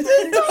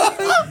accidental.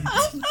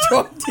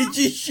 John, did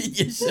you shit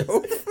yourself?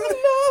 No.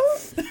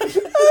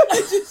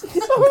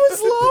 I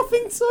was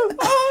laughing so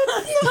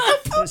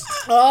hard.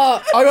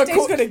 Oh, I got Dave's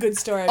caught. got a good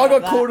story I about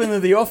got that. caught into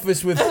the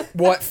office with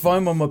white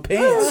foam on my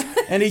pants,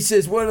 and he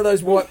says, "What are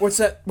those white? What's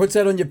that? What's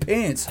that on your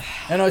pants?"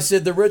 And I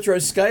said, "The retro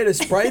skater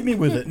sprayed me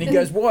with it." And he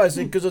goes, "Why?" I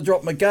said, "Because I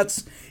dropped my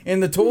guts in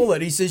the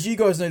toilet." He says, "You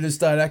guys need to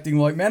start acting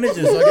like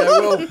managers."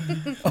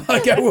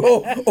 I go,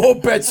 "Well, all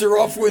bets are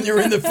off when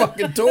you're in the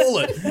fucking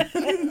toilet.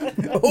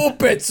 All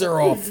bets are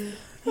off."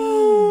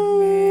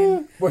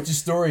 Man. What's your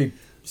story?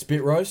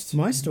 Spit roast?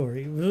 My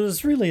story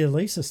was really a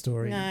Lisa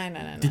story.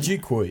 No. Did you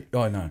quit?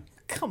 Oh no.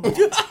 Come on.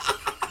 Please.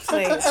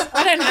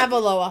 I don't have a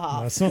lower No,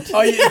 half. it's not.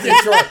 Oh,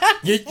 that's right.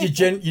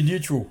 You're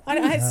neutral.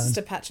 It's just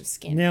a patch of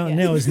skin. Now, yeah.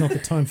 now is not the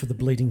time for the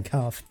bleeding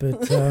calf.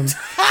 But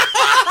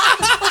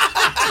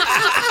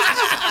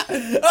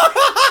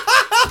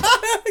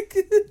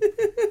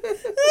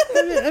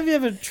have you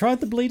ever tried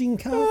the bleeding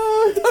calf?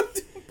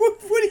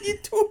 What are you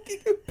talking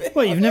about?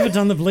 Well, you've never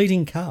done the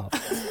bleeding calf.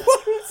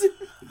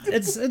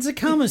 It's a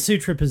Kama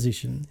Sutra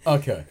position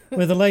Okay.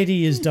 where the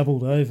lady is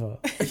doubled over,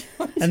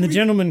 and the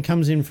gentleman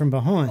comes in from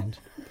behind,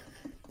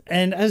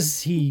 and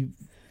as he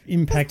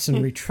impacts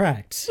and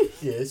retracts,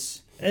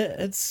 Yes.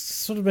 it's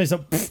sort of makes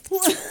up.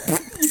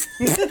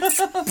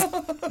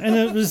 And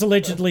it was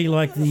allegedly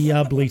like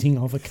the bleating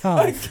of a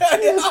calf.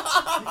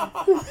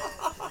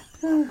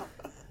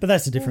 But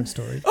that's a different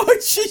story Oh,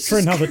 Jesus. for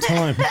another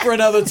time. For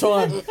another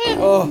time.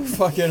 Oh,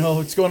 fucking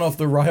hell. It's gone off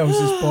the rails,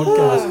 this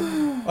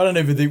podcast. I don't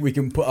even think we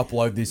can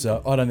upload this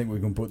up. I don't think we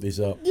can put this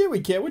up. Yeah, we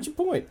can. What's your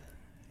point?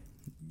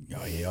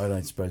 Oh, yeah, I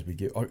don't suppose we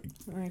get...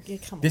 Okay,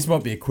 come on. This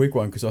might be a quick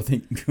one because I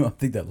think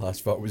that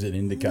last part was an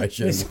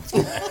indication of what's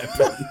going to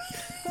happen.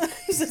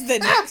 This is the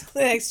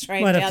next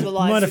train Might down have the to,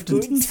 line. might have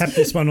to tap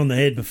this one on the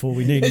head before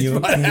we need you.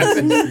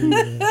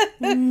 The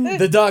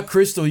Dark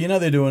Crystal, you know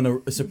they're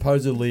doing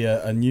supposedly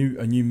a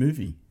new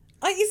movie.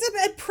 Is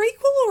it a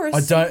prequel or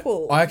a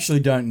sequel? I actually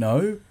don't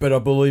know, but I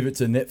believe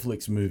it's a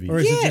Netflix movie. Or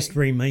is it Yeah. just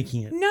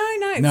remaking it? No.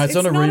 No, it's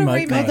not a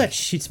remake, no. What that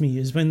shits me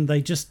is when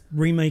they just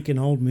remake an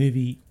old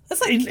movie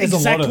It's like There's a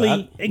lot of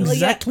that.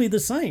 exactly the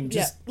same. Yeah,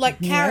 Just like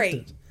new Carrie.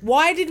 actors.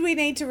 Why did we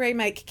need to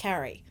remake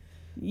Carrie?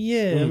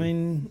 Yeah, I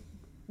mean,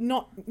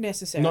 Not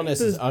necessarily. Not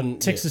there's necessarily.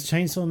 Texas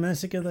Chainsaw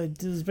Massacre.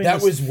 There's been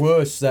That this- was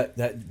worse. That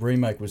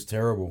remake was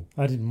terrible.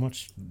 I didn't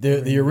watch.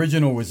 The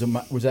original was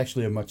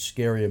actually a much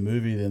scarier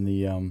movie than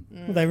the Well,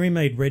 they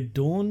remade Red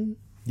Dawn.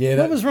 yeah.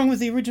 What was wrong with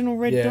the original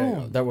Red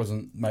Dawn?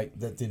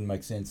 That didn't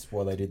make sense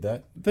why they did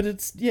that. But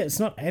it's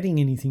not adding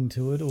anything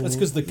to it. Or That's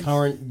because the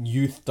current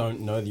youth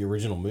don't know the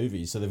original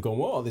movies, so they've gone,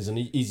 "Well, there's an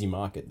easy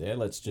market there.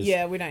 Let's just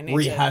Yeah, we don't need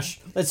rehash.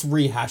 Let's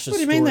rehash a What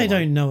do you mean they storyline."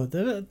 don't know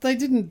it? They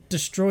didn't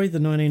destroy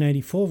the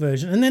 1984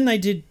 version, and then they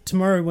did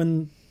Tomorrow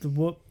When the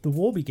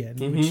War Began,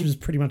 which was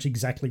pretty much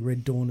exactly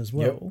Red Dawn as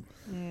well,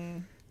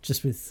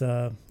 just with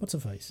what's her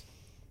face?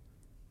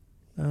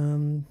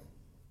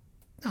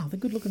 The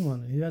good-looking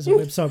one who has a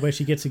website where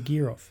she gets her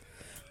gear off.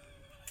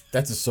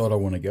 That's a site I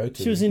want to go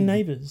to. She was in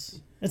Neighbours.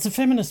 It's a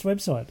feminist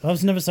website. I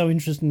was never so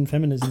interested in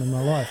feminism in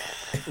my life.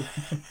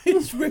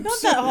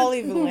 Not that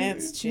Holly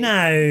Valance chick.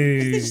 No,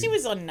 She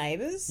was on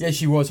Neighbours. Yeah,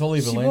 she was.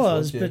 Holly she Valance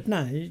was, yeah. but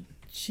no,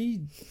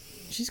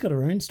 she's got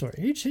her own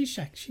story. She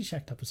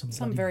shacked up with some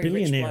bloody very rich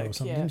billionaire or bloke,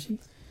 something, yeah. didn't she?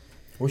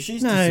 Well,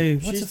 she's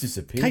What's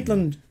disappeared.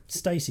 Caitlin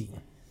Stacey.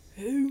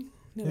 Who?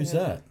 Who's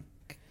that?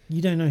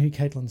 You don't know who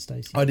Caitlin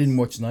Stacey? I didn't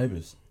watch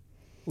Neighbours.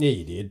 Yeah,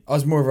 you did. I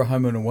was more of a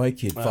Home and Away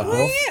kid. Fuck Oh,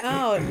 off.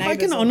 yeah. Oh, Neighbours. I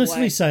can all the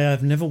honestly way. say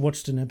I've never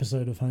watched an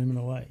episode of Home and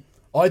Away.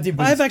 I did.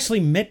 With, I've actually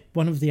met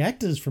one of the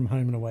actors from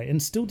Home and Away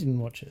and still didn't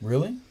watch it.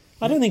 really?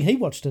 I don't think he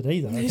watched it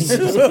either.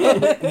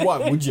 I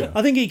Why would you?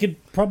 think he could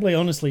probably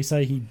honestly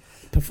say he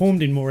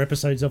performed in more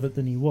episodes of it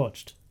than he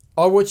watched.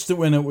 I watched it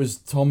when it was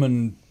Tom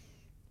and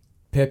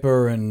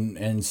Pepper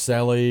and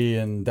Sally,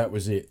 and that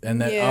was it. And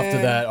that after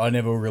Yeah. that, I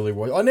never really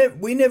watched.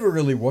 We never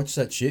really watched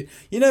that shit.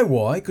 You know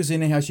why? Because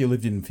in the house you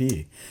lived in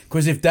fear.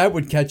 Because if Dad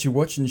would catch you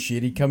watching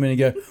shit, he'd come in and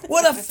go,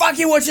 "What the fuck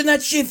you watching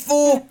that shit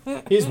for?"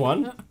 Here's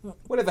one.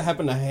 Whatever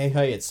happened to Hey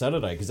Hey It's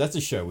Saturday? Because that's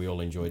a show we all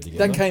enjoyed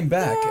together. That came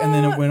back, and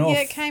then it went off.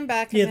 Yeah, it came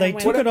back. Yeah, and they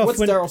then took went it off What's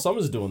when Daryl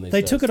Summers doing these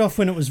they days? took it off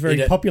when it was very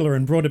Did it- popular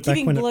and brought it back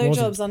giving when it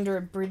wasn't. blowjobs under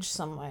a bridge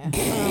somewhere.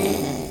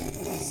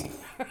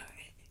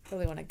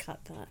 Really want to cut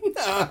that.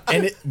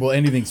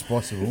 Anything's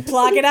possible.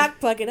 Plug it up,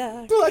 plug it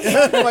up.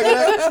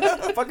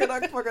 Fuck a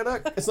duck, fuck a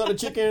duck. It's not a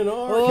chicken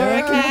or Or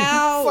a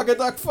cow. Fuck a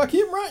duck, fuck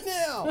him right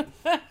now.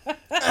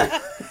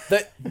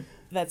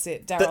 That's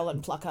it. Daryl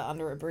and Plucker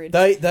under a bridge.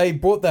 They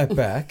brought that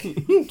back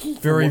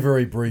very,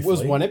 very briefly. It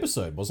was one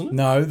episode, wasn't it?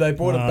 No, they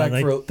brought it back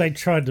they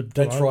tried to.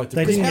 They tried to-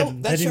 They Because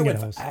didn't That get. They show didn't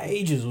get went for hours.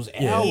 ages. It was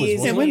Yeah. hours, years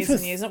wasn't and it? years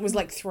and years. It was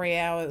like 3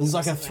 hours. It was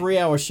like a or something.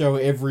 3-hour show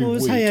every Well, it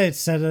was week. Hey Hey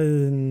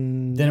Saturday,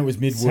 and Then it was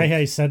midweek. Hey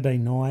Hey Saturday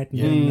night,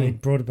 and then they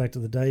brought it back to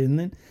the day, and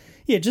then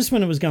just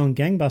when it was going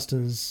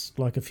gangbusters,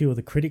 like a few of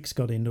the critics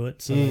got into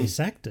it, so they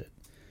sacked it,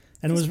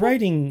 and it was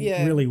rating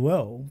really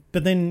well.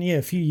 But then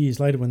a few years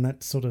later, when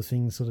that sort of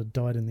thing sort of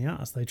died in the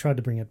arse, they tried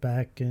to bring it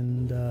back,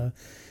 and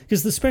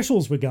because the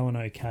specials were going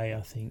okay,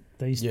 I think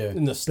these, Yeah.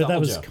 Nostalgia. but that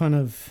was kind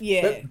of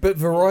But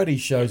variety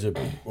shows are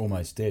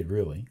almost dead,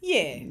 really.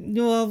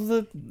 well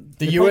the.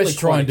 The They're US probably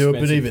try quite and do it, but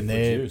expensive even to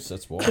there, produce,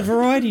 that's why. The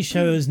variety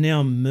show is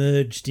now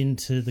merged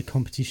into the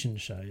competition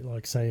show,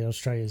 like say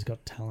Australia's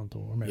Got Talent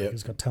or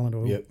America's Got Talent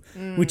or Yep.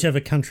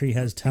 whichever country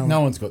has talent. no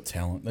one's got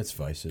talent. Let's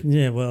face it.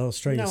 Yeah, well,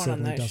 Australia No one on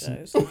certainly those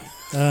doesn't.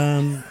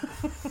 shows.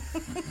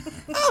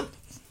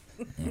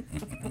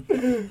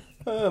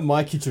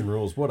 My Kitchen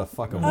Rules. What a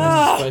fucking waste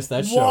of space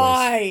that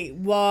show is.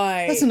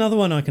 Why? That's another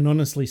one I can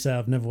honestly say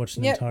I've never watched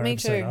an Yep, entire me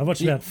episode. too. I've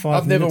watched about 5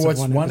 I've never minutes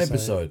watched of one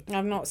episode.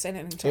 I've not seen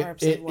an entire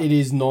episode. It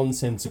is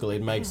nonsensical.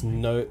 It makes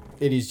no.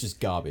 It is just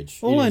garbage.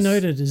 All It I is-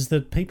 noted is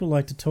that people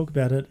like to talk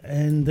about it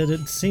and that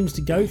it seems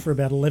to go for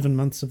about 11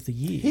 months of the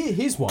year.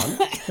 Here's one.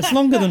 It's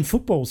longer than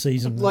football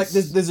season. Like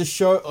there's a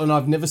show, and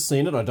I've never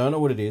seen it. I don't know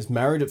what it is.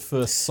 Married at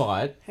First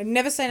Sight. I've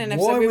never seen an Why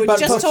episode. We would were you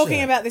just watch talking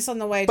that? about this on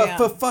the way But down.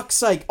 for fuck's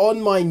sake, on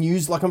my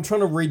news, like I'm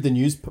trying to read the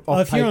news Oh,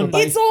 off if you're paper. on-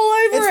 base. It's all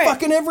over It's it.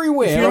 fucking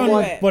everywhere. if you're I'm on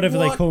like, whatever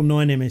they what? call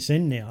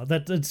 9MSN now,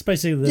 that it's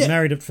basically the Yeah.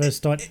 Married at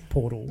First Sight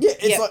portal. Yeah,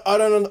 it's Yeah. like I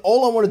don't know.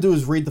 All I want to do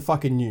is read the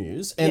fucking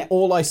news, and Yeah.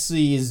 all I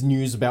see is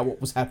news about what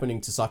was happening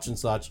to such and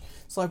such.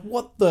 It's like,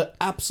 what the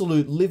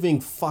absolute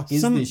living fuck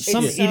is Some this It's shit?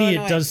 so idiot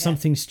annoying, does yeah.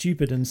 something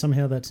stupid and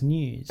somehow that's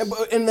news.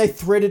 And they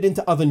thread it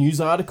into other news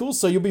articles,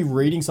 so you'll be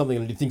reading something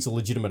that you think's a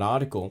legitimate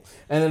article,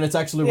 and then it's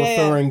actually Yeah,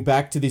 yeah. referring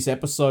back to this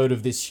episode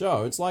of this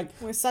show. It's like,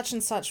 Where such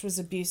and such was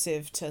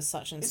abusive to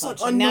such and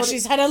such, like, and now not-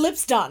 she's had her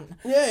lips done.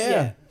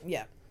 yeah.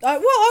 Yeah. Well,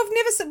 I've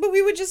never said, but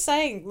we were just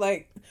saying,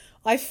 like,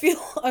 I feel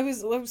I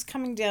was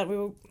coming down. We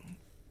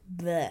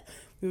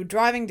were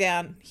driving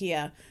down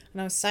here,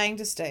 and I was saying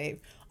to Steve,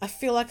 I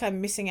feel like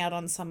I'm missing out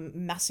on some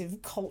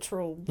massive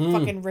cultural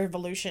fucking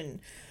revolution.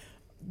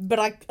 But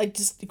I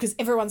just, because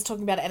everyone's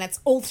talking about it, and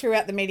it's all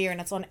throughout the media, and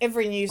it's on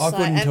every news I site,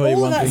 couldn't and tell you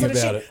all one that thing sort of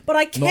about shit. it. But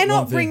I Not cannot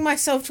one thing. bring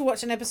myself to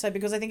watch an episode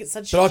because I think it's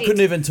such But shit. I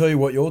couldn't even tell you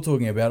what you're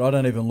talking about. I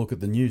don't even look at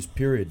the news,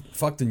 period.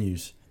 Fuck the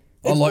news.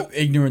 I like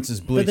ignorance is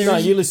bliss. No,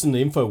 you listen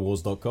to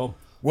Infowars.com.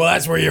 Well,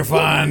 that's where you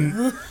find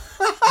the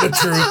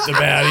truth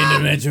about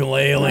interdimensional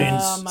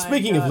aliens. Oh my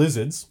Speaking God. of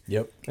lizards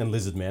Yep, and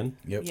lizard man,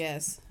 yep.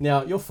 Yes.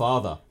 now your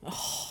father.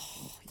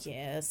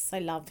 Yes. I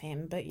love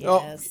him, but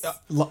Oh, yes.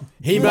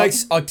 He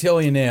makes, I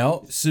tell you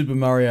now, Super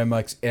Mario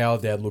makes our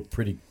dad look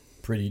pretty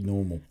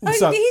normal.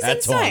 So- he's at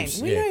insane.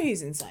 times, We yeah. know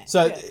he's insane.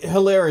 So Yeah.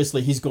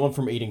 hilariously, he's gone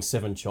from eating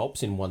 7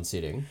 chops in one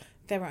sitting.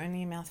 They were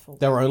only a mouthful.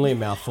 They were only a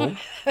mouthful.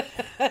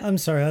 I'm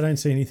sorry, I don't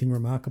see anything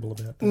remarkable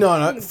about that.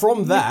 No,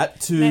 from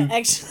that No, to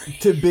actually,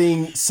 to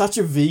being such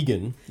a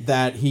vegan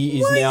that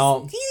he is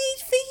now. he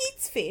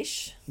eats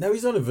fish. No,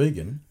 he's not a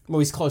vegan. Well,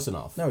 he's close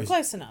enough. No, he's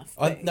Close enough.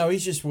 no,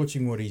 he's just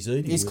watching what he's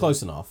eating. He's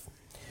close enough.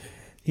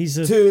 He's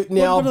a To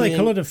now what do they being-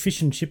 call it? A fish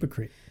and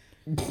hypocrite.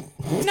 No,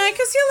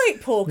 because he'll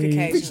eat pork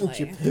occasionally.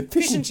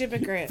 Fish and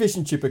chip grit. Fish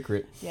and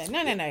hypocrite. Yeah,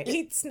 no.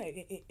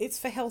 It's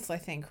for health, I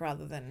think,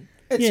 rather than.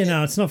 Yeah,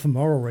 no, it's not for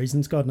moral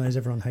reasons. God knows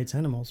everyone hates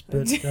animals,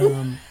 but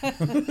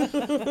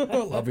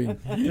I love him.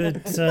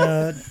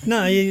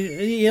 no,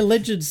 he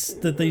alleges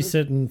that these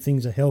certain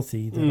things are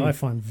healthy that I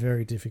find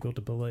very difficult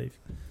to believe.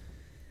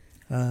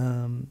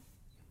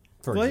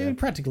 For Well, he example.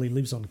 practically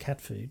lives on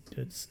cat food.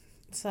 It's.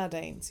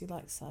 Sardines. He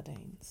likes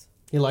sardines.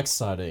 He likes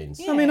sardines.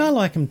 Yeah. I mean, I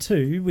like them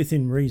too,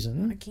 within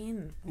reason.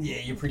 Again. Yeah,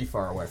 you're pretty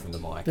far away from the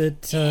mic.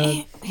 But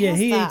yeah, How's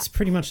he that? eats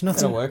pretty much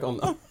That'll nothing. work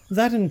on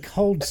That and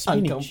cold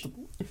spinach.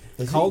 uncomfortable.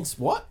 Cold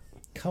what?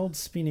 Cold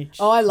spinach.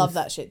 Oh, I love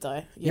that shit,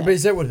 though. Yeah, but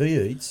is that what he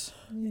eats?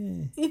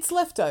 It's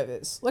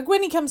leftovers. Like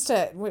when he comes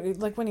to,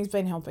 like when he's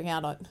been helping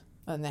out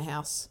on the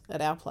house at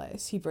our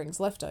place, he brings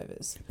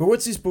leftovers. But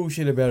what's this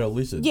bullshit about a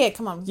lizard? Yeah,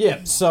 come on.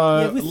 Yeah,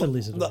 so Yeah, with the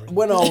lizard already.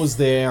 when I was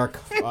there,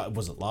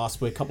 was it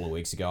last week? A couple of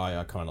weeks ago,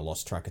 I kind of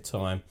lost track of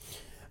time.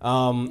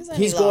 only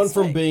He's gone last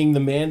from week. being the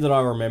man that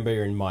I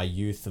remember in my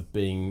youth of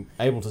being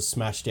able to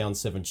smash down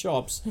 7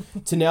 chops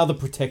to now the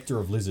protector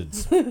of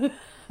lizards.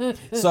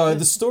 So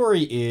the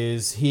story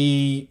is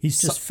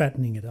He's just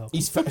fattening it up.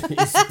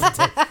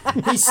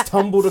 he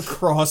stumbled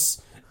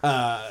across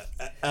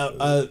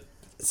a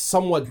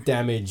somewhat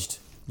damaged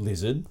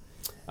lizard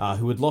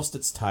who had lost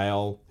its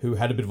tail, who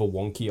had a bit of a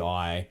wonky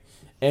eye,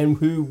 and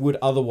who would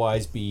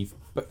otherwise be,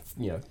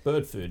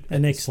 bird food. at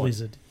An this point.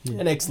 ex-lizard. Yeah.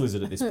 An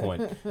ex-lizard at this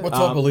point. What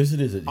type of lizard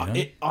is it? You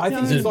know? I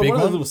think Is it it's a like big one of one?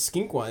 those little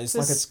skink ones. It's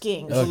It's a like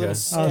skink. it's a Okay. little Oh,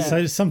 skink. so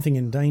it's something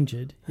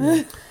endangered.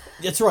 Yeah.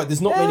 That's right.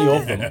 There's not many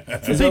of them.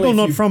 There's only People a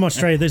not few- from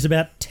Australia, there's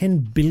about 10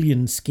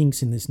 billion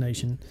skinks in this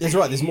nation. That's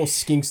right. There's more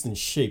skinks than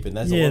sheep, and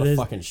that's a lot of there's-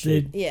 fucking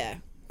sheep. Yeah.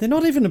 They're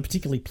not even a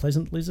particularly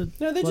pleasant lizard.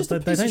 No, they're Like, just a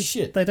they piece of don't,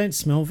 shit. They don't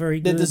smell very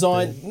They're good.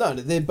 designed. No,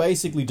 they're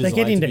basically They designed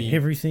get into to be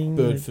everything.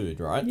 bird food,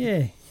 right?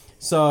 Yeah.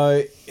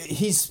 So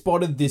he's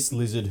spotted this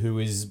lizard who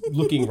is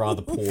looking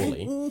rather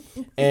poorly,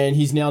 and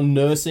he's now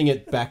nursing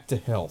it back to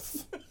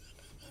health.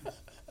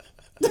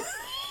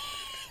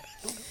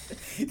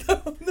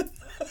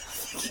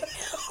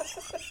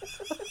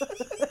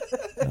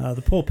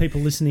 The poor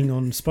people listening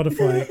on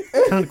Spotify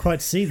can't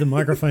quite see the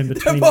microphone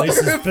between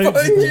Lisa's boobs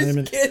at the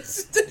moment.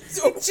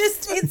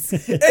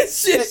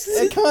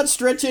 It can't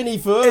stretch any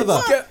further.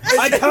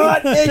 I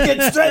can't make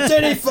it stretch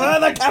any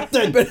further,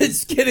 Captain. But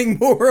it's getting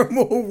more and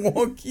more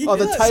wonky. Oh,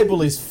 the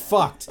table is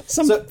fucked.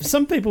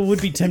 Some people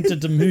would be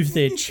tempted to move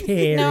their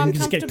chair No, I'm and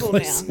just get comfortable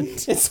closer. now.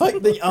 It's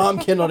like the arm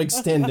cannot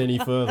extend any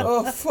further.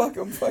 Oh fuck!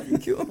 I'm fucking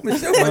killing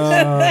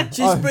myself.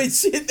 She's been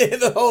sitting there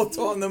the whole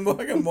time. The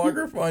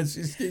microphone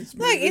just keeps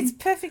Look, moving. it's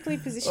perfectly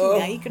positioned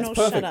now. You can all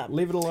Perfect. shut up.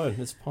 Leave it alone.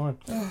 It's fine.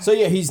 So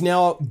yeah, he's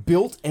now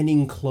built an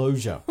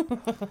enclosure.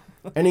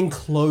 An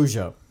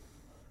enclosure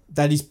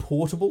that is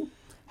portable,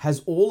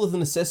 has all of the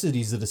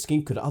necessities that a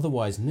skink could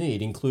otherwise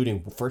need,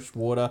 including fresh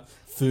water,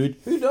 food.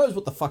 Who knows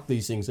what the fuck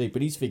these things eat,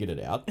 but he's figured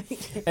it out.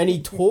 And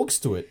he talks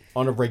to it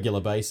on a regular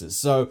basis.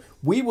 So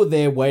we were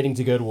there waiting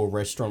to go to a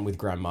restaurant with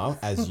Grandma,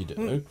 as you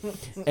do.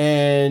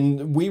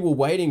 And we were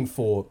waiting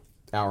for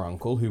our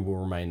uncle, who will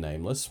remain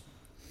nameless.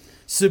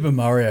 Super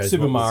Mario.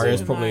 Super Mario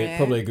is Super probably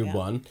Mario, a good yeah.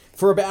 one.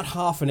 For about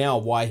half an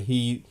hour, why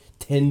he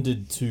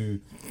tended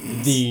to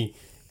the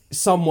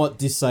somewhat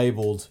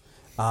disabled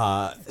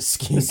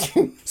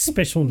skink.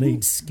 Special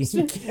needs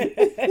skink.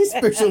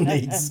 Special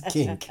needs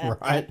skink,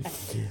 right?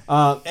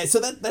 So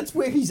that's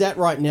where he's at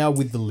right now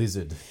with the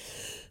lizard.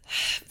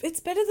 It's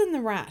better than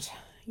the rat.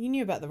 You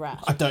knew about the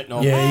rat. I don't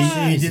know.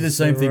 Yeah, he did the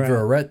same thing for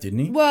rat. a rat, didn't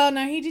he? Well,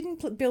 no, he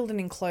didn't build an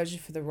enclosure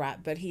for the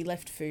rat, but he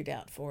left food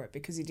out for it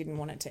because he didn't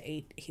want it to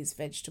eat his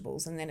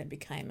vegetables, and then it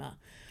became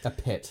A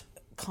pet.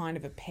 kind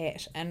of a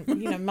pet. And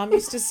Mum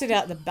used to sit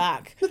out the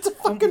back. It's a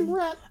fucking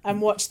rat.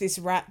 And watch this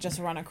rat just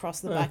run across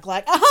the back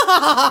like,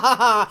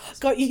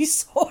 got you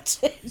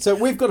sorted. So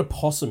we've got a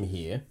possum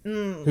here,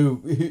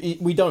 who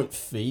we don't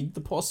feed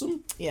the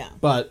possum, Yeah.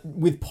 but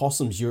with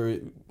possums,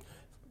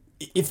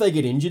 if they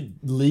get injured,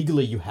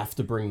 legally you have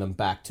to bring them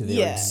back to their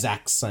Yeah.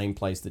 exact same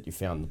place that you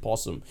found the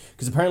possum.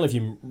 Because apparently if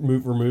you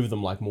remove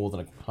them like more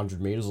than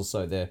 100 metres or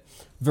so, they're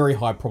very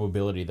high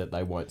probability that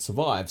they won't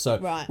survive. So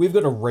Right. we've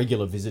got a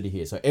regular visitor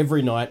here. So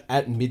every night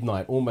at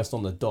midnight, almost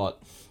on the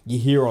dot, you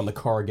hear on the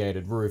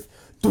corrugated roof,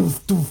 doof,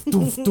 doof,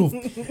 doof,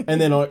 doof.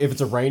 And then if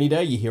it's a rainy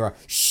day, you hear a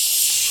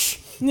shh.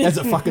 As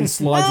it fucking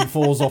slides and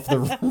falls off the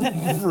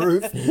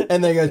roof,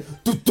 and then goes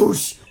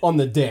doosh on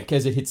the deck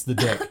as it hits the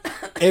deck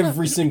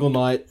every single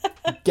night,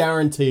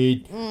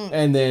 guaranteed.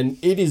 And then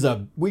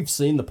we've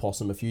seen the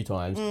possum a few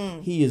times.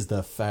 He is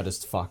the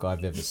fattest fuck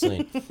I've ever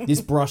seen.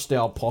 This brushed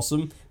out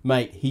possum,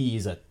 mate, he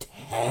is a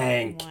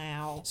tank.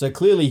 Wow. So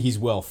clearly he's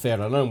well fed.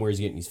 I don't know where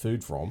he's getting his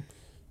food from.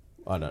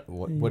 I don't.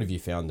 What have you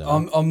found,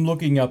 Dan? I'm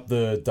looking up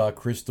the Dark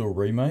Crystal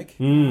remake.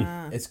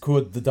 It's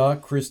called The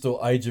Dark Crystal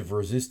Age of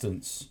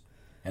Resistance.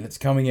 And it's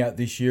coming out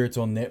this year. It's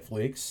on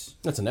Netflix.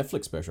 That's a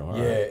Netflix special. All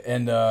right. Yeah,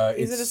 and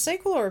Is it's it a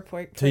sequel or a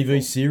prequel?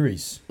 TV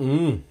series.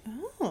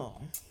 Oh.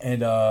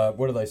 And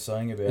what are they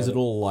saying about it? Is it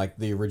all like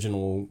the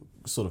original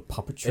sort of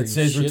puppetry? It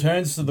says shit?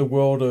 returns to the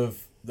world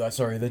of...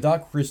 the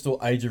Dark Crystal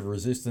Age of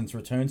Resistance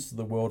returns to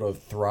the world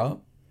of Thra.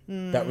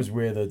 That was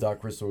where the Dark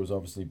Crystal was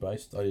obviously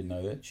based. I didn't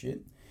know that shit.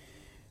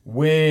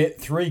 Where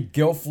three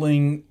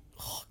Gelflings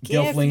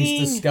Gelfling.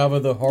 discover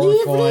the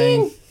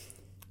horrifying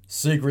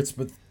secrets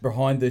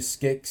behind the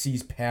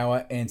Skeksis'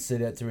 power and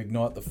set out to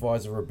ignite the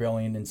fires of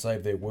rebellion and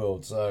save their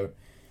world. So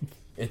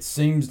it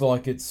seems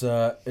like it's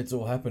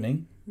all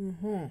happening.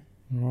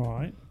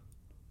 Right.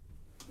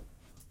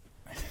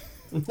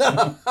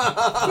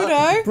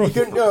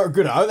 Goodo.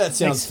 Good. Oh, that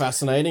sounds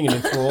fascinating and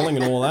enthralling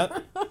and all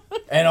that.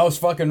 And I was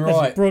fucking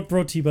right.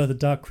 Brought to you by the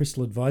Dark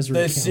Crystal Advisory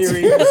The Council.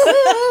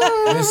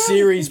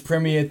 series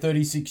premiered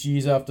 36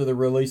 years after the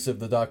release of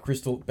the Dark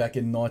Crystal back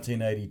in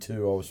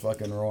 1982. I was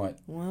fucking right.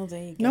 Well,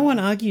 there you go. No one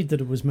argued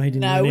that it was made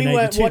in No, we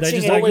weren't 1982. They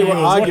watching just it. What we argued were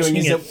it was arguing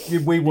watching is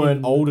that we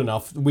weren't old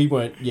enough. We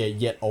weren't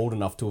yet old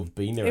enough to have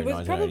been there It in was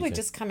 1982. probably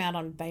just come out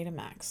on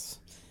Betamax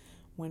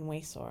when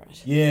we saw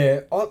it.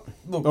 Yeah. Look,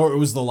 Or it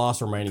was the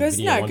last remaining Because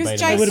video on Betamax. Would've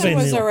Jason been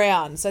was nil.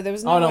 around, so there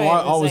was no Oh no, way it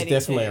I was 82.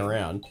 definitely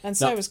around. And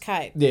so No, was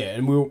Kate. Yeah,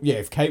 and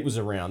if Kate was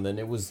around, then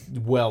it was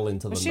well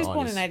into the Well, she was 90s.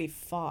 born in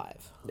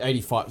 85.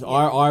 85.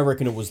 I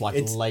reckon it was like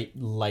It's- late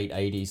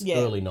 80s, Yeah.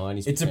 early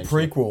 90s. it's a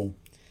potentially. prequel.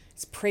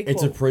 It's prequel.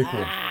 It's a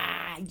prequel.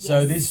 Ah, yes.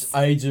 So this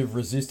Age of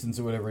Resistance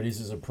or whatever it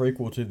is a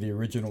prequel to the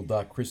original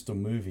Dark Crystal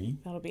movie.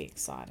 That'll be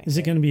exciting. Is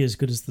it going to be as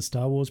good as the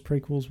Star Wars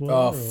prequels were?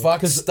 Oh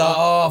fuck!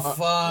 Fuck!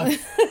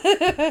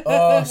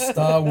 Oh,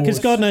 Star Wars. Because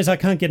God knows I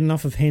can't get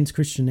enough of Hans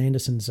Christian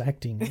Andersen's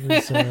acting. It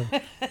was,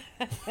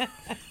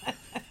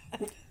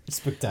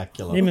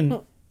 Spectacular. him and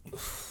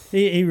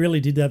He really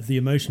did have the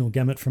emotional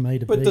gamut from A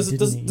to But B. does it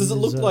didn't does he? it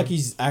look He was, like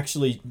he's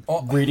actually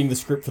reading the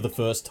script for the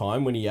first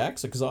time when he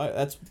acts? Because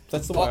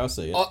that's the way I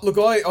see it. Look,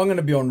 I'm going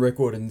to be on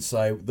record and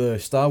say the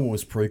Star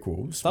Wars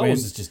prequels. Star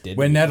Wars is just dead.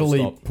 When Full Natalie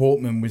stop.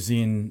 Portman was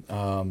in.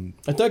 And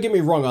don't get me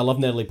wrong, I love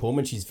Natalie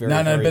Portman. She's very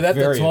No, very, but at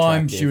the very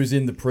time attractive. she was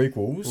in the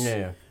prequels.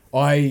 Yeah.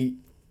 I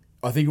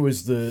think it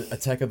was the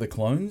Attack of the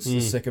Clones,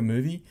 the second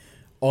movie.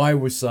 I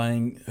was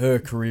saying her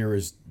career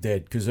is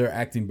dead because her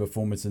acting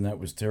performance in that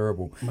was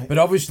terrible. But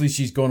obviously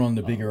she's gone on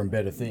to bigger and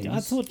better things. I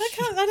thought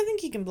I don't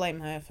think you can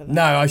blame her for that.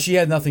 No, she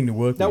had nothing to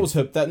work That with.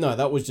 was her.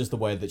 That was just the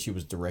way that she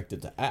was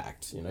directed to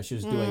act. You know, she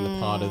was doing the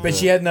part of. But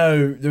she had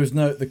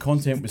the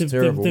content was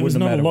terrible. there was Wouldn't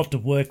not a matter. lot to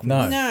work with.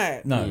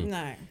 No.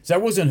 No. So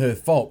that wasn't her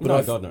fault. But No,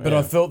 I, God, no, but yeah.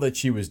 I felt that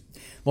she was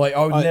like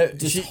I would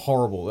just she,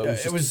 horrible. That was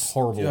it just was-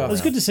 horrible. yeah. It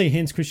was good to see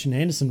Hans Christian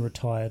Andersen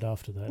retired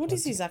after that. What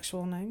is his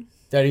actual name?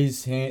 that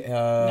is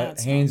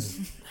it's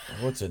hands.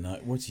 What's her name?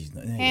 What's his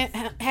name?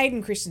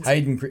 Hayden Christensen.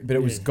 Hayden, but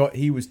it was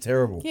he was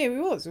terrible. Yeah, he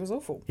was. It was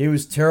awful. He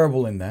was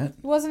terrible in that.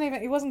 He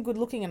wasn't good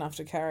looking enough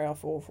to carry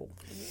off awful.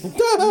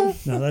 No,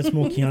 that's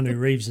more Keanu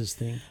Reeves'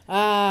 thing.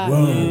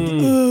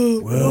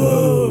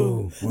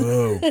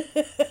 Whoa.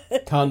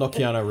 Can't knock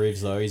Keanu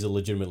Reeves though. He's a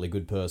legitimately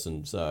good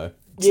person. So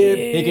Yeah,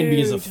 he can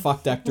be as a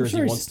fucked actor as sure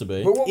he he's- wants to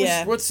be. but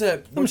Yeah. what's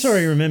that? I'm sure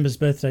he remembers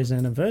birthdays and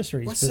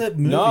anniversaries. What's but that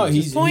movie? No,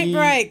 he's Point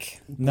Break.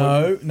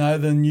 No,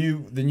 the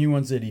new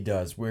ones that he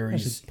does where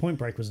Actually, he's Point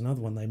Break was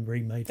another one they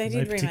remade. They for no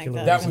did remake particular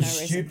that. that for was no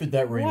reason. stupid.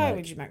 That remake. Why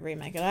would you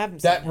remake it? I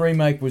haven't That seen it.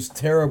 remake was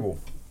terrible.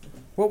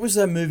 What was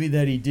that movie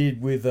that he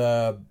did with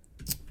the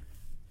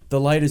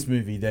latest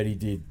movie that he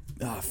did?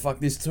 Ah, fuck!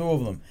 There's two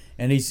of them,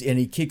 and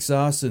he kicks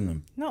ass in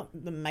them. Not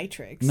The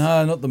Matrix.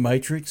 No, not the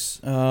Matrix.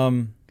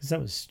 Because that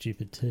was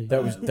stupid too.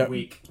 That was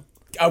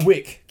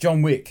Wick.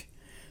 John Wick.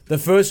 The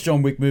first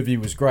John Wick movie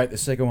was great. The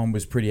second one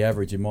was pretty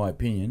average in my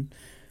opinion.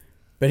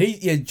 But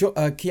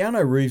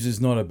Keanu Reeves is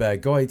not a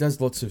bad guy. He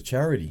does lots of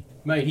charity.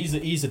 Mate,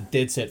 he's a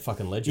dead set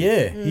fucking legend.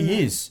 Yeah,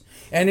 he is.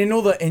 And in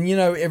all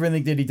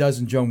everything that he does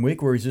in John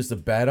Wick, where he's just a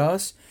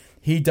badass,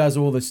 he does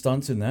all the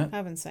stunts in that. I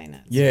haven't seen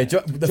it. Yeah,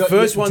 the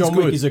first one's John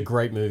good. Wick is a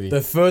great movie. The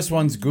first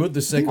one's good.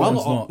 The second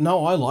one's not.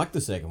 No, I like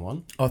the second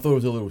one. I thought it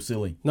was a little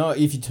silly. No,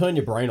 if you turn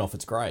your brain off,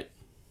 it's great.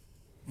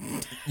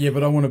 Yeah,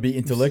 but I want to be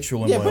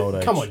intellectual in Yeah, my but old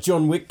age. come on,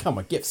 John Wick, come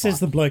on, get Says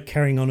fucked. the bloke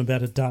carrying on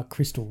about a dark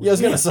crystal. Yeah, I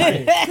was gonna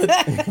say,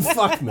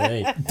 fuck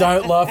me.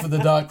 Don't laugh at the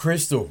Dark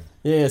Crystal.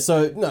 Yeah,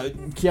 so no,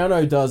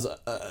 Keanu does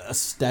a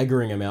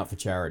staggering amount for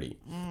charity,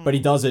 but he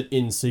does it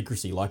in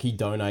secrecy. Like he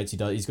donates,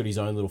 he's got his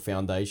own little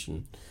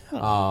foundation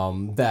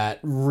that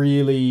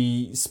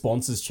really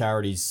sponsors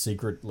charities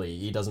secretly.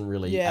 He doesn't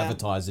really Yeah.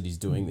 advertise that he's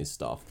doing this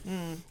stuff.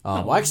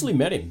 I actually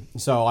met him,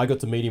 so I got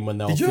to meet him when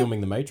they were Did you?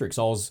 filming The Matrix.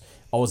 I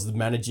was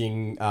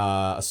managing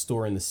a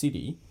store in the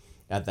city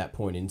at that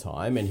point in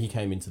time, and he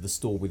came into the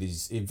store with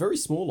his very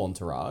small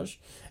entourage,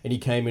 and he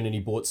came in and he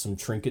bought some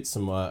trinkets,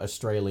 some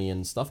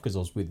Australian stuff, because I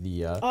was with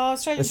the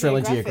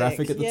Australian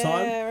Geographic at the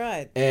time. Yeah,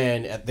 right.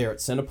 And there at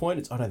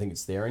Centrepoint, I don't think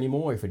it's there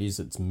anymore. If it is,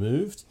 it's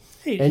moved.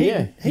 He'd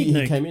He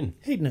know, came in,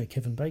 He'd know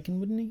Kevin Bacon,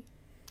 wouldn't he?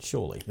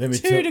 surely. Let me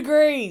 2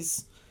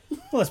 degrees.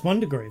 Well, that's 1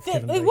 degree of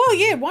Kevin Bacon. Well,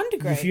 yeah, 1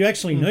 degree. If you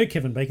actually know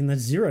Kevin Bacon,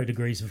 that's 0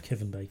 degrees of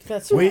Kevin Bacon.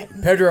 That's We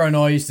right. Pedro and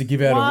I used to give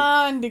out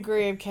 1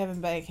 degree of Kevin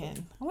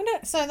Bacon. I wonder.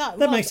 So that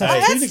makes oh,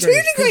 us 2 that's degrees.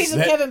 2 degrees of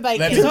Let- Kevin let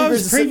Bacon. me- So I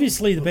was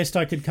previously the best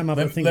I could come up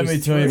with. let me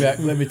tell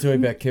you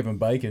about Kevin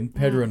Bacon.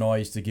 Pedro and I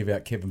used to give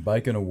out Kevin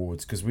Bacon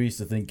awards because we used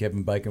to think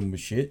Kevin Bacon was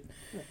shit,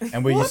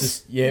 and we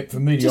used to for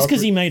mediocrity. Just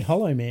because he made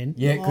Hollow Man.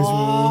 Yeah,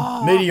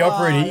 because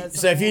mediocrity.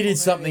 that's So if you did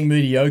something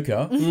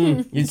mediocre,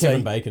 you'd say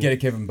Kevin Bacon. get a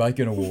Kevin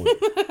Bacon award.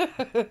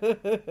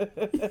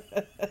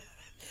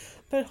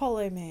 But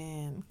Hollow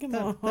Man, come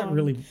on. That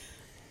really.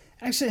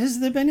 Actually, has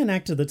there been an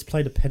actor that's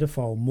played a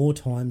pedophile more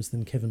times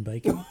than Kevin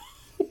Bacon?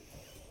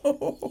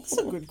 That's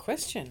a good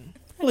question.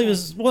 Well, he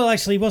was. Well,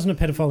 actually, he wasn't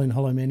a pedophile in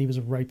Hollow Man. He was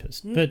a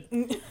rapist. But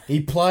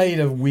He played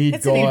a weird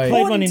That's an guy, played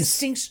one important in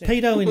distinction.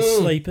 pedo in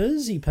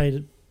Sleepers. He played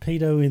a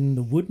pedo in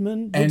The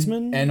Woodsman.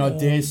 and I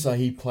dare say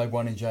he played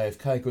one in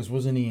JFK because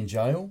wasn't he in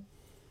jail?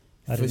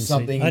 I for didn't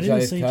something see, I in didn't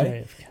JFK. see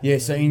JFK. Yeah,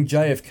 so in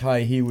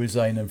JFK he was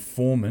an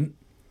informant,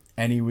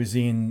 and he was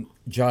in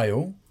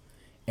jail,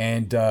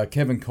 and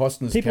Kevin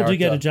Costner's People character. do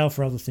go to jail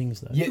for other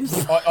things, though. Yeah,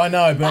 I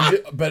know,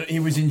 but he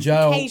was in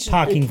jail. Occasionally.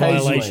 Parking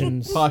Occasionally.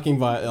 violations.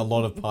 A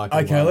lot of parking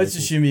Okay, let's violations.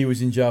 assume he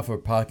was in jail for a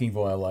parking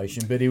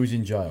violation, but he was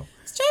in jail.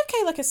 Is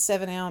JFK like a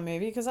 7-hour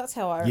movie? Because that's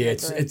how I remember Yeah,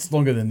 it. it's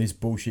longer than this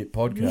bullshit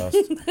podcast,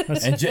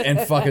 and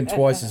fucking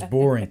twice as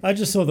boring. I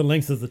just saw the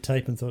length of the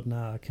tape and thought,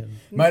 nah, I can.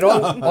 Mate,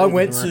 I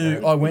went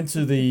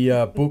to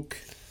the book.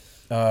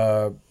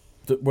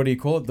 What do you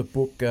call it? The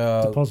book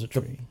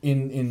Depository.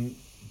 in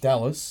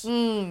Dallas,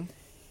 and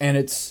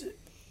it's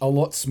a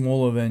lot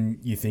smaller than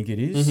you think it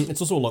is.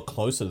 It's also a lot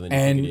closer than you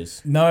And think it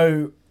is.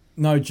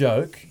 no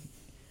joke,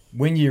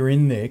 when you're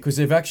in there, because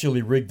they've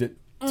actually rigged it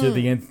to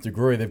the nth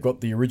degree. They've got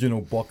the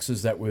original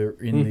boxes that were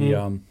in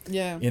the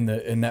Yeah. in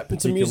that It's a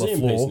particular museum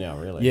floor. piece now,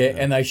 really. Yeah,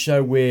 and they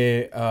show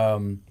where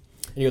And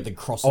you got the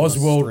cross on the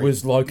Oswald street.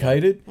 was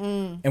located,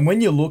 and when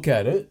you look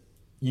at it,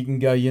 you can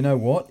go, you know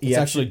what? It's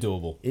actually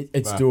doable.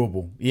 It's Right.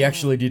 doable. He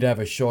actually did have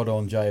a shot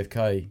on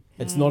JFK.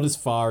 It's not as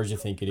far as you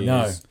think it is.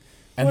 No.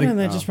 And Why the- don't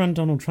they just run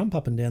Donald Trump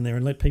up and down there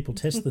and let people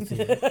test the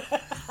thing?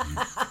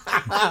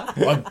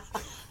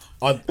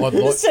 I'd like,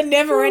 It's a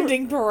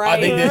never-ending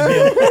parade.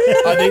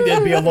 I think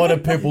there'd be a lot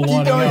of people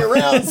lining up.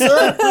 around,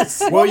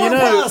 sir. Well, you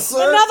know,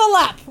 Another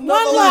lap.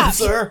 One lap.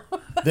 sir.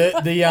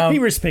 the He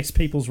respects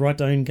people's right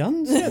to own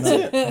guns.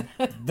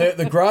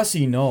 the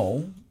grassy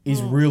knoll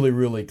is really,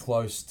 really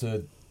close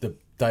to the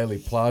Daily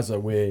Plaza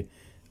where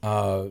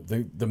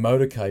the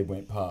motorcade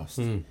went past,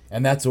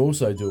 and that's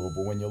also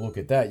doable. When you look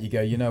at that, you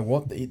go, you know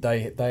what? They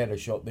had a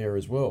shot there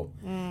as well,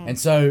 and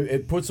so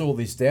it puts all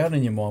this down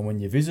in your mind when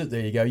you visit there.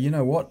 You go, you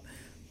know what?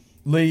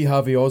 Lee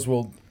Harvey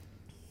Oswald,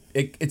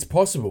 it's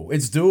possible,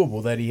 it's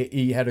doable that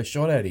he had a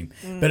shot at him,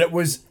 but it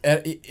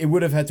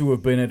would have had to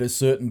have been at a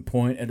certain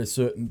point at a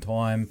certain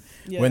time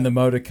when the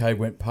motorcade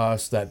went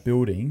past that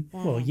building.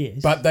 Well, yes.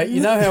 But they, you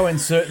know how in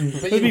certain,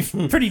 but, It'd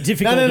be pretty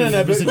difficult No, if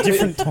it was a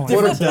different time.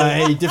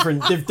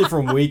 Different day,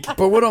 different week.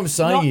 but what I'm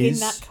saying Not in is,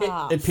 that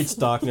car. At pitch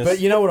darkness. but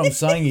you know what I'm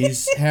saying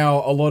is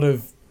how a lot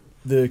of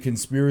the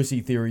conspiracy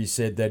theories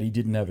said that he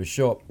didn't have a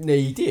shot, No,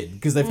 he did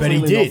because they've but he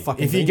clearly not did.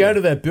 fucking If you been go there.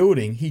 to that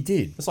building, he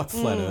did. It's like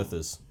flat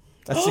earthers.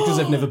 That's because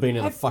they've never been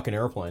in a fucking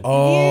airplane.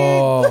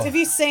 Oh Have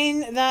you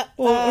seen that?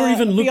 Or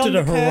even looked Beyond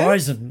at a the Curve?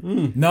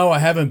 horizon. no, I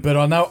haven't, but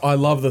I know I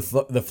love the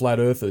flat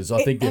earthers.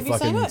 I think they're have you seen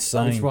fucking it?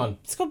 insane. Which one?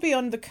 It's called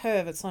Beyond the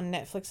Curve. It's on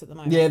Netflix at the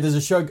moment. Yeah, there's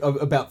a show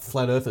about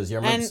flat earthers. Yeah, I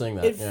remember and seeing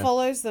that. it Yeah.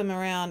 follows them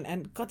around.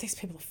 And God, these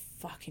people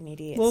are fucking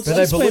idiots. Well, it's But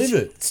they just where- believe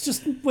it. It's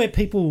just where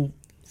people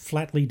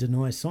flatly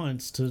deny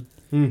science to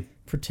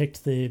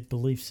protect their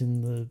beliefs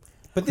in the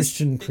But this-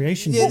 Christian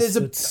creation. yeah, myth. there's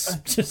a-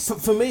 It's just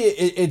For me,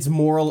 it's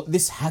more.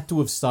 This had to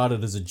have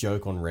started as a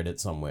joke on Reddit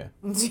somewhere,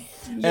 and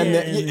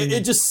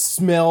it just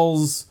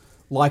smells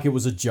like it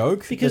was a joke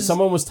because Because-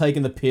 someone was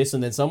taking the piss,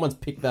 and then someone's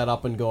picked that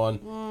up and gone,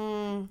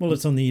 well,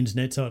 it's on the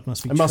internet, so it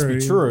must be "It true. must be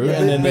true,"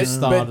 and then they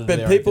started. but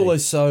their people own are thing.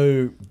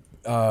 so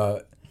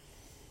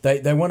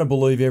they want to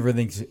believe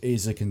everything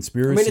is a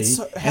conspiracy. I mean, it's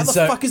how and the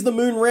fuck is the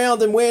moon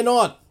round and we're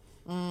not?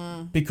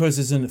 because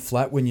isn't it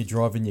flat when you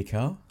drive in your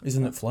car?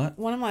 Isn't it flat?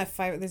 One of my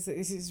favorite. This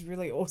is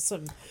really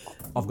awesome.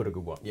 I've got a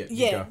good one. Yeah,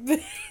 you Yeah, go.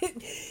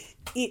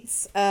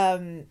 it's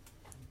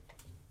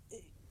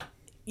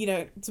you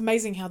know, it's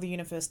amazing how the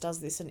universe does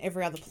this, and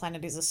every other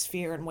planet is a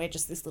sphere, and we're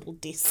just this little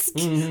disc.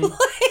 Like,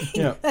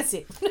 Yeah. that's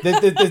it.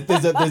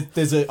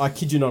 There's a I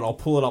kid you not, I'll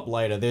pull it up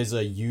later. There's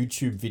a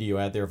YouTube video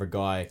out there of a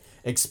guy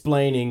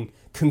explaining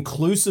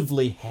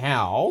conclusively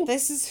how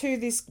This is who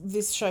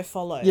this show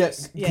follows.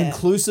 yes,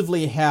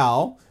 conclusively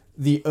how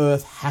the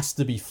Earth has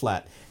to be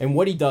flat. And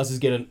what he does is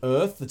get an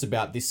Earth that's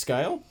about this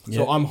scale. So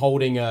Yeah. I'm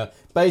holding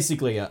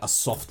basically a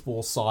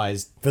softball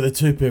sized For the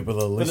two people that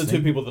are for listening. the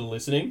two people that are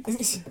listening.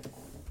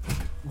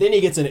 Then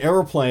he gets an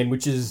aeroplane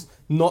which is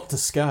not to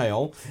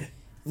scale,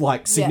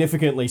 like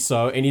significantly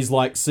so, and he's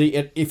like, see,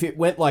 if it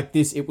went like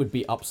this, it would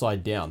be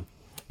upside down.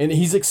 And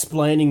he's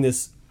explaining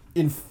this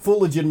in full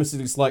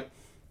legitimacy. It's like,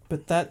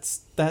 but that.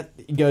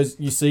 He goes,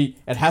 you see,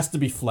 it has to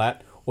be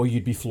flat, or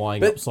you'd be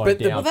flying upside but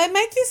down. They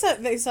make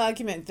this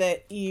argument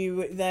that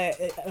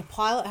a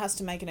pilot has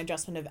to make an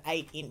adjustment of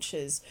 8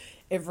 inches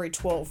every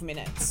 12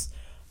 minutes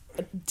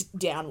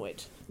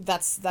downward.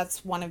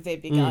 That's one of their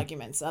big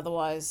arguments.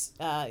 Otherwise,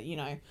 you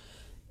know,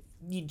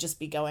 you'd just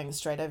be going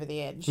straight over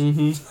the edge.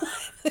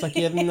 It's like,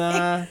 yeah,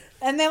 nah.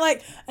 And they're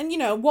like, and you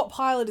know, what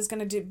pilot is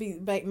going to be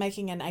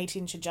making an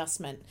 8-inch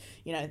adjustment?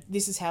 You know,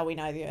 this is how we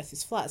know the Earth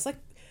is flat. It's like,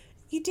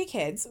 you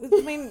dickheads.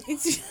 I mean,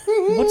 it's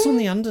What's on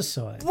the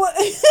underside? what.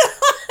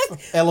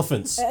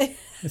 Elephants.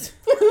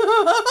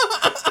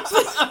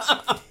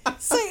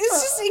 So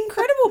it's just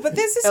incredible. But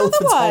there's this Elephants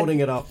other one. holding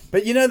it up.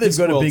 But you know they've This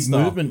got a world big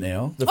star. movement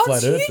now. The Oh, flat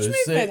it's a earthers.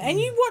 huge movement, and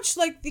you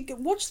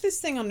watch this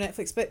thing on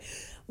Netflix. But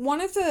one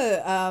of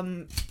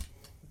the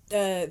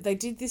they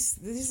did this.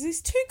 There's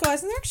these two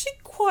guys, and they're actually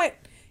quite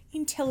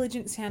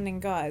intelligent sounding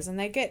guys, and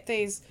they get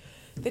these.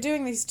 They're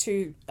doing these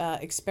two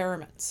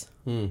experiments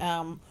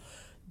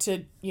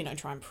to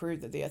try and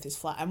prove that the Earth is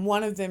flat. And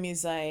one of them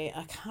is I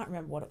can't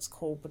remember what it's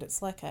called, but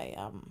it's like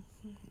a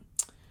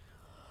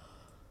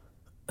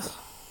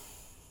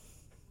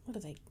what are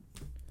they?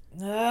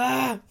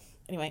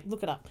 Anyway,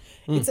 look it up.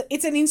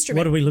 It's an instrument.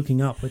 What are we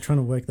looking up? We're trying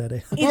to work that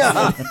out.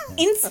 It's an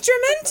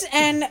instrument,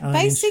 and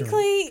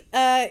basically,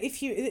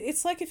 instrument.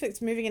 it's like if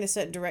it's moving in a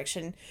certain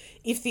direction.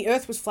 If the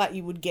Earth was flat,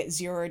 you would get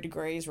 0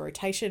 degrees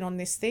rotation on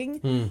this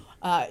thing.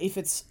 If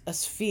it's a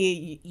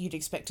sphere, you'd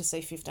expect to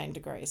see 15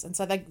 degrees. And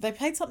so they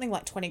paid something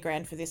like 20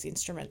 grand for this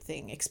instrument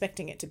thing,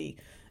 expecting it to be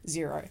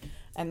 0,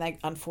 and they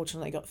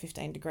unfortunately got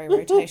 15-degree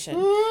rotation.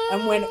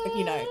 And when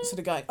sort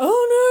of going,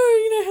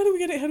 oh no, how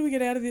do we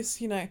get out of this?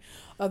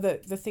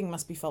 The thing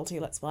must be faulty.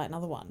 Let's buy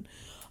another one.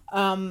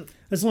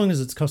 As long as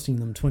it's costing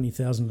them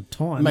 $20,000 a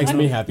time. Makes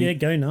me happy. Yeah,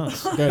 go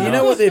nuts. You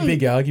know what their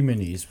big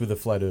argument is with the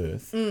flat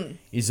Earth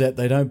is that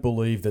they don't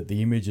believe that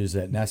the images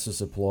that NASA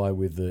supply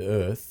with the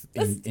Earth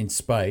in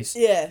space.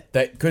 Yeah.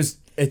 That because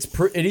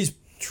it is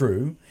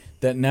true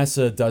that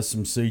NASA does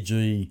some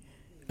CG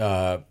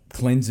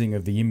cleansing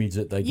of the image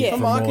that they get Yeah. For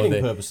from all marketing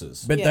their.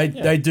 purposes. But Yeah.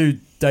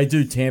 they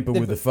do tamper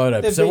with the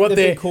photo. they've So been- what they've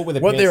their been caught with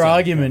their what pants their down.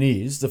 argument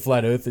is, the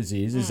flat earthers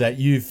is that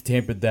you've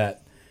tampered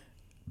that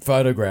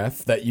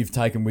photograph that you've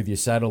taken with your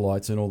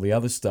satellites and all the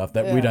other stuff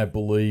that we Yeah. don't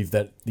believe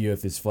that the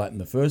Earth is flat in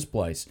the first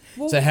place.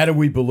 So how do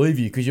we believe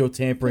you? Because you're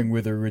tampering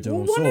with the original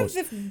Well, one source.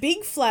 of the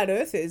big flat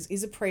earthers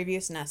is a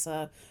previous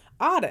NASA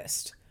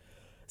artist.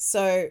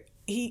 So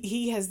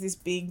he has this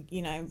big,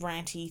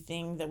 ranty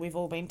thing that we've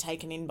all been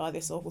taken in by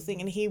this awful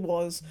thing. And he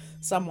was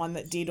someone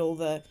that did all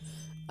the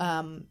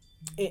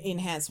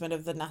enhancement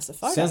of the NASA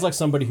photo. Sounds like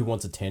somebody who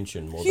wants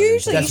attention more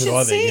hugely. than You That's should what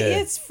I see think, it. yeah.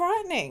 It's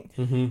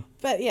frightening.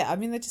 But yeah, I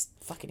mean, they're just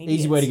fucking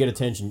idiots. Easy way to get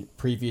attention.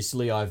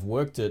 Previously, I've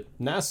worked at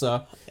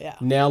NASA. Yeah.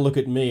 Now look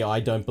at me. I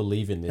don't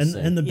believe in this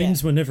thing. And the Yeah.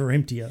 bins were never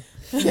emptier.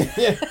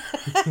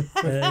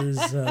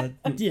 There's,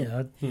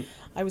 yeah,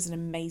 I was an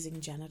amazing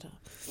janitor.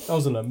 That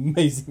was an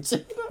amazing.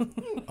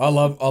 I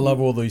love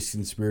all these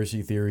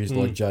conspiracy theories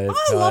like JFK.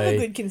 I love a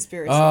good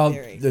conspiracy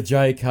theory. The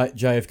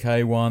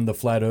JFK one, the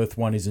flat Earth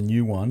one is a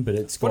new one, but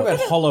it's What got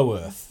about Hollow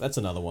Earth? That's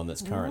another one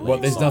that's currently.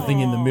 what? There's nothing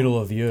in the middle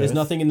of the Earth. There's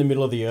nothing in the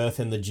middle of the Earth,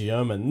 and the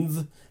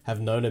Germans have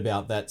known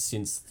about that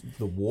since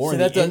the war. So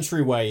and that the don't-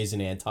 entryway is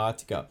in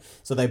Antarctica,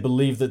 so they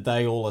believe that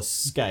they all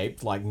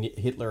escaped, like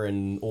Hitler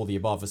and all the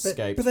above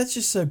escaped. But that's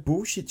just so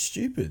bullshit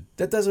stupid.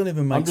 That doesn't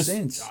even make I'm just,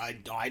 sense. I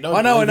don't. I know,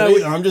 believe I it know.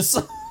 either.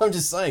 I'm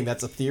just saying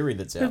that's a theory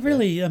that's out but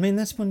really, I mean,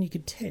 that's one you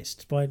could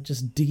test by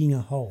just digging a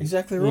hole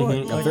Exactly there.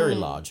 right. A very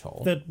large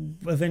hole. that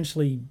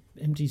eventually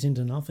empties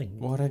into nothing.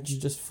 Why don't you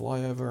just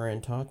fly over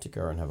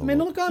Antarctica and have a I mean,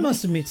 look? look, I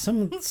must admit,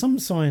 some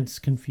science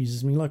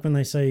confuses me. Like when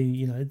they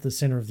say, the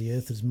center of the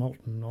Earth is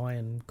molten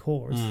iron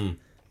cores.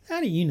 How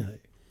do you know?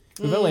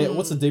 We've only,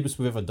 what's the deepest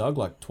we've ever dug?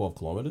 Like 12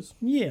 kilometers.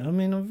 Yeah, I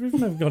mean, we've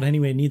never got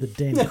anywhere near the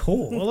damn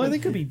core. Although there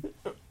could be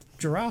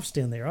giraffes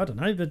down there. I don't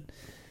know, but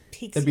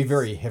They'd be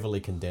very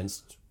heavily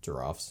condensed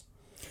giraffes.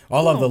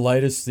 I love the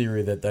latest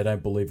theory that they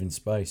don't believe in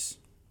space.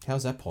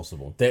 How's that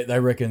possible? They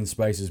reckon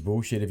space is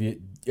bullshit.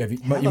 You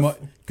might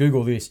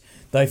Google this.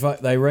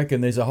 They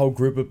reckon there's a whole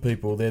group of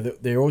people.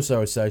 They're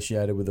also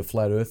associated with the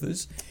flat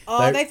earthers.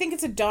 Oh, they think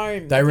it's a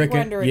dome. They think we're reckon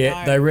under a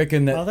dome. they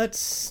reckon that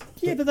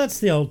but that's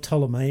the old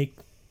Ptolemaic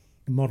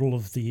model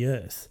of the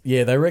Earth.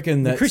 they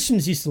reckon The that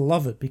Christians used to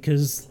love it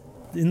because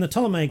in the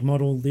Ptolemaic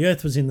model, the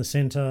Earth was in the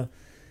center.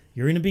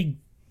 You're in a big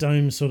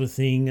dome sort of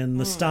thing, and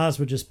the stars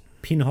were just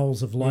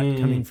pinholes of light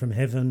coming from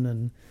heaven.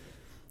 And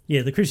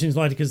yeah, the Christians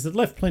liked it because it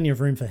left plenty of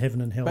room for heaven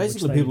and hell.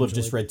 Basically, which they people have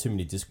just enjoyed. read too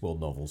many Discworld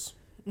novels.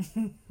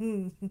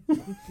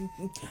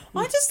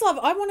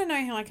 I want to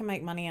know how I can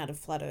make money out of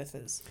flat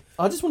earthers.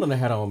 I just want to know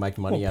how to make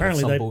money out of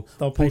Apparently some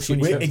they'll pay bullshit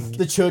 20 church. cents.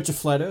 The Church of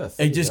Flat Earth.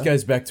 it just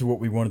goes back to what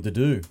we wanted to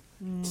do: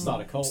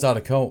 Start a cult. start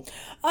a cult.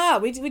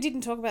 We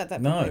didn't talk about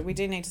that. No. Properly. We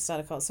do need to start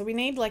a cult. So we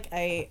need like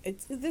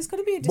there's got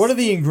to be a What are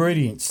the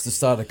ingredients to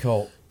start a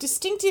cult?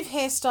 distinctive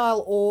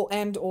hairstyle or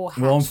hat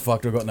Well, I'm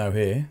fucked. I've got no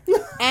hair.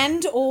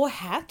 and or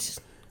hat.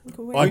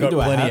 I got do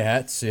a plenty hat. of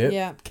hats. Yep.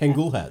 Yeah.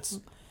 Kangol hats.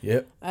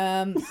 Yep.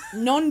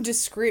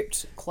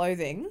 Nondescript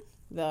clothing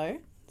though.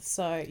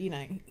 So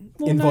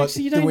Well, no,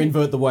 actually, Do we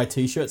invert the white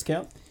t-shirts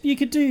count? you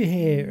could do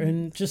hair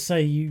and just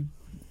say you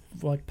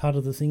like part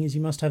of the thing is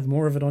you must have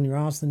more of it on your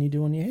ass than you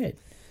do on your head.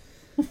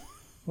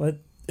 Like,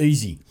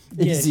 Easy.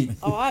 yeah. Easy.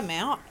 Oh, I'm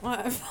out.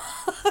 I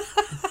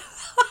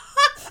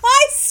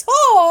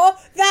saw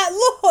that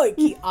look,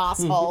 you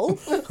asshole.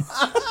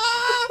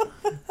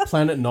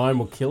 Planet 9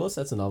 will kill us.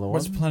 That's another one.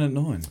 What's Planet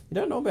 9? You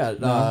don't know about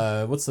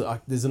it. What's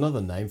the? There's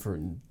another name for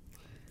it.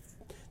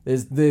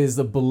 There's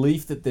a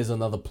belief that there's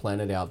another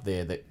planet out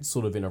there that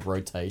sort of in a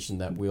rotation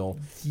that will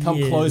come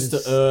Yeah, close to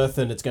there's- Earth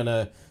and it's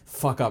gonna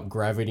fuck up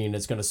gravity and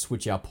it's gonna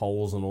switch our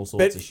poles and all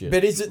sorts of shit.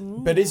 But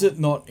is it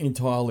not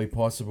entirely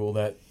possible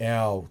that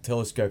our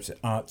telescopes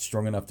aren't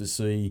strong enough to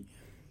see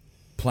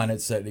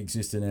planets that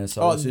exist in our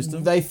solar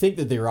system? They think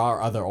that there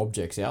are other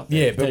objects out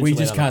there. Yeah, but we potentially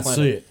just another can't planet,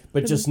 see it.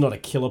 But just not a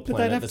killer But they'd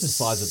planet have that's to the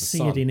size of the see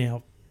sun. it in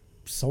our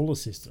solar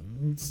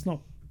system. It's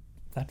not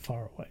that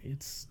far away.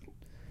 It's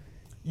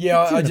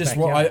Yeah, It's in I the just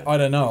backyard. I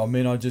don't know. I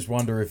mean, I just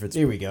wonder if it's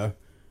Here we go.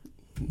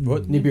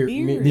 what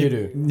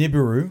Nibiru.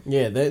 Nibiru.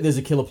 Yeah, there's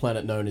a killer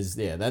planet known as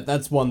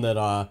that's one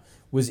that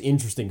was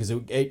interesting because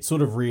it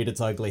sort of reared its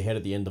ugly head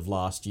at the end of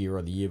last year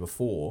or the year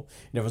before,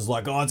 and everyone's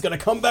like, "Oh, it's gonna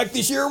come back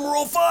this year and we're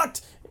all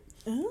fucked."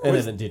 And then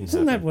it didn't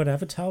isn't that happen. what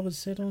Avatar was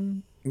set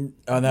on?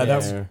 Oh no,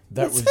 Yeah.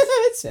 that was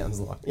it sounds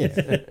like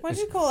What did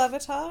you call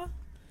Avatar?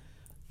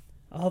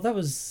 Oh, that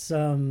was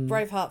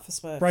Braveheart for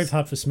Smurfs.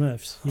 Braveheart for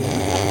Smurfs.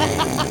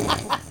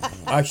 Yeah.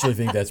 I actually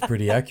think that's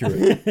pretty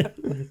accurate.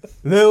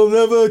 They'll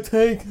never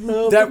take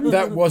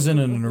that wasn't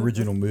an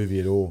original movie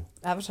at all.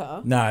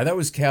 Avatar. No, that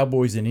was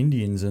cowboys and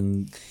Indians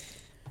and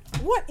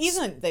What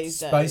isn't these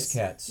days? space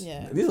cats.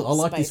 Yeah. I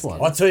like this Space one.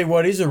 cat. I'll tell you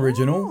what is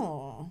original: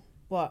 Oh.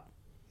 What?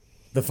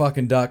 the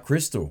fucking Dark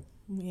Crystal.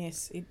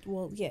 Yes. Yeah.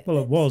 Well,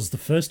 it was the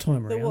first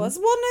time around. There was.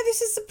 Well, no,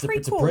 this is a prequel.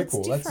 It's a prequel.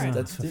 It's different.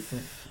 That's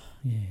different.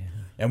 Yeah.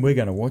 And we're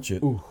going to watch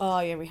it. Oh,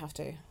 yeah, we have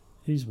to.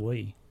 Who's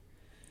we?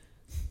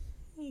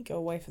 You go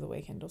away for the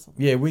weekend or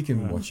something. Yeah, we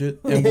can watch it.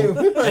 And, and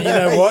you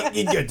know what?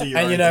 You go do your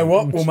And own you know thing.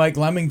 what? We'll make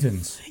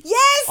lamingtons.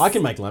 Yes! I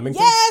can make lamingtons.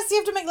 Yes, you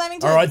have to make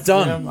lamingtons. All right, Yeah,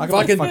 done. I can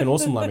make fucking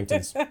awesome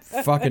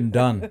lamingtons. Fucking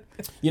done.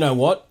 You know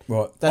what?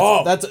 What?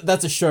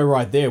 That's a show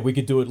right there. We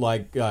could do it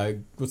like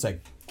what's that?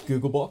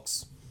 Google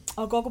Box.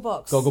 Oh,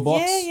 Gogglebox.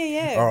 Gogglebox?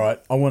 Yeah. All right,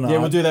 I want to. Yeah,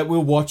 we'll do that.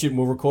 We'll watch it and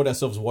we'll record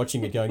ourselves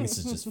watching it going, this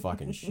is just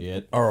fucking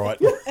shit. All right.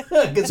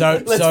 Let's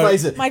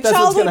face it. My that's what's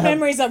childhood gonna happen.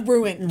 memories are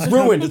ruined. It's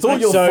ruined. It's all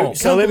your fault.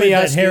 So let me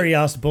that ask you.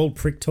 hairy-assed bald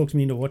prick talked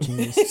me into watching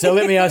this. So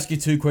let me ask you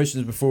 2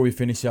 questions before we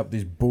finish up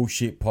this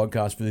bullshit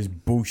podcast for this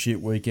bullshit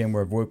weekend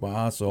where I've worked my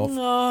ass off.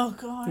 Oh,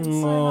 God, it's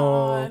so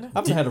hard. I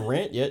haven't had a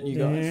rant yet, you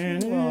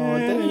guys. Oh,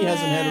 Danny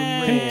hasn't had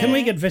a rant. Can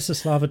we get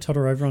Veseslava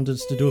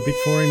Todorovanovich to do a bit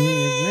for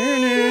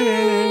him?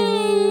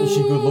 Is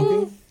she good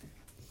looking?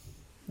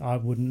 I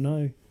wouldn't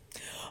know.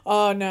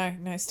 Oh, no,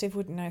 Steve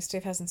wouldn't know.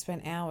 Steve hasn't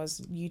spent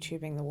hours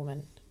YouTubing the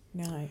woman.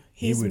 No,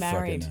 he's he would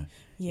married. Fucking know.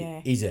 Yeah.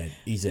 He's had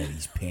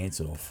his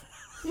pants off.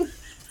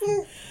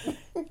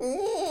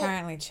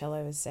 Apparently,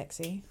 cello is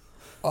sexy.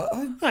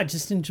 I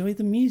just enjoy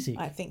the music.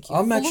 I think you're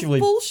I'm full actually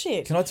of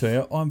bullshit. Can I tell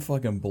you? I'm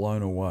fucking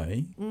blown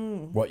away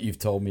what you've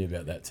told me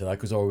about that today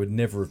because I would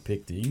never have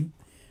picked him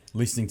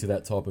listening to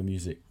that type of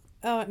music.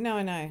 Oh, no,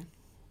 I know.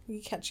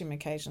 You catch him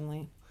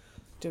occasionally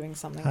doing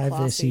something Hi,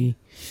 classy.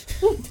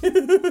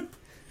 Vessi.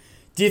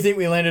 Do you think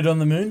we landed on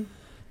the moon?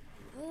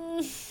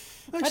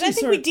 I don't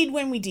think we did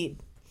when we did.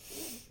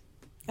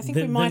 I think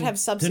we might have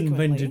subsequently.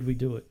 Then when did we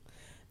do it?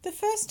 The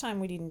first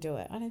time we didn't do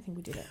it. I don't think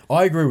we did it.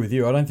 I agree with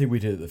you. I don't think we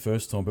did it the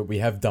first time, but we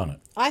have done it.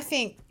 I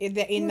think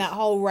in that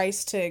whole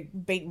race to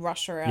beat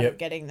Russia out Yep. of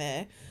getting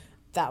there,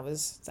 that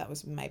was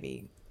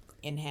maybe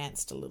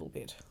enhanced a little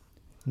bit.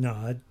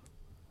 No,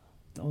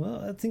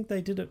 I think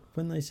they did it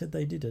when they said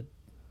they did it.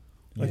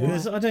 Like, Yeah.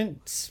 there's- I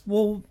don't.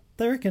 Well,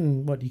 they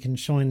reckon what you can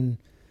shine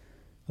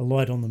a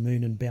light on the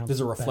moon and bounce.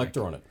 There's a it back.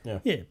 reflector on it. Yeah.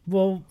 Yeah.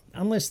 Well,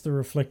 unless the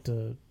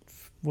reflector,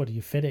 what do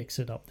you FedEx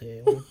it up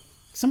there? Or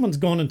someone's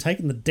gone and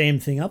taken the damn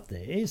thing up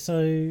there,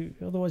 so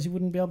otherwise you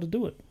wouldn't be able to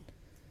do it.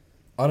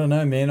 I don't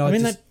know, man. I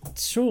mean, just, that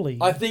surely.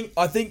 I think.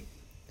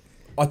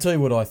 I'll tell you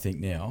what I think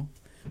now.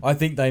 I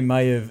think they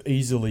may have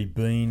easily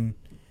been,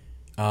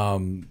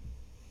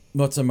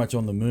 not so much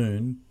on the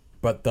moon,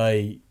 but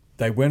they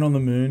went on the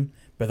moon,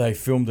 but they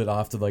filmed it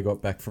after they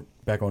got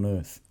back on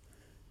Earth,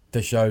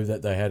 to show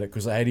that they had it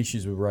because they had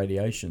issues with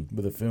radiation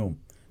with the film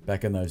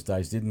back in those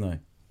days, didn't they?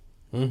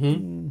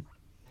 Mm-hmm.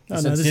 Oh,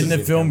 no, Didn't the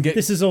film get?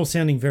 This is all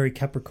sounding very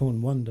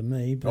Capricorn 1 to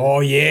me. But Oh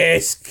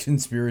yes,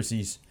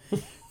 conspiracies.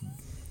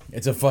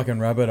 It's a fucking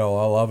rabbit hole.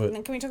 I love it.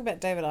 Now, can we talk about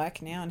David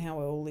Icke now and how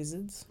we're all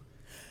lizards?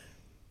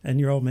 And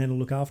your old man will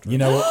look after You it.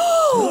 know what?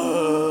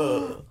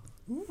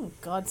 Oh,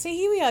 God. See,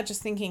 here we are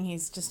just thinking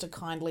he's just a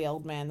kindly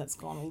old man that's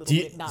gone a little Do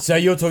you- bit nuts. so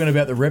you're talking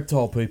about the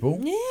reptile people?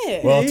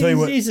 Yeah. Well, I'll tell you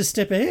what. He's a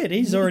step ahead.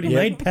 He's already Yeah.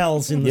 made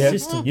pals in the Yeah.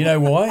 system. You know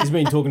why? He's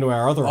been talking to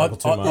our other I'll, uncle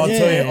too I'll, much. I'll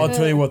tell you. Yeah. I'll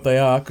tell you what they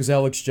are because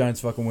Alex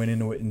Jones fucking went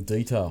into it in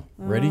detail.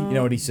 Ready? You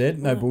know what he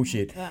said? No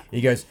bullshit.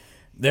 He goes,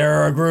 "There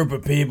are a group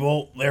of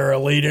people. They're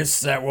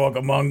elitists that walk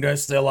among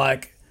us. They're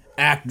like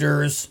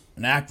actors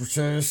and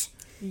actresses.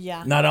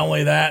 Yeah. Not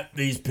only that,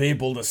 these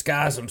people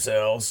disguise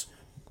themselves,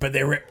 but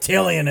they're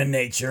reptilian in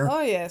nature. Oh,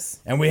 yes.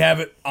 And we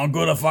have it on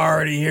good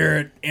authority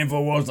here at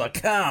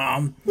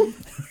Infowars.com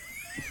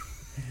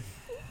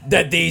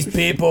that these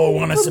people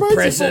want to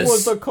suppress us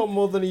Infowars.com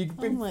more than he's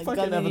Oh, been my fucking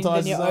God, than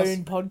advertising your us.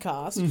 own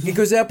podcast.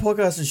 because our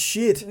podcast is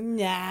shit.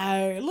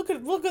 No. Look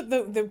at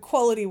the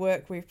quality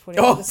work we've put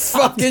Oh, into this.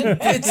 fucking,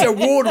 it's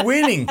award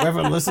winning. We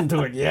haven't listened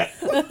to it yet.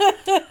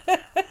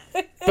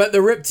 But the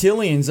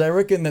reptilians, they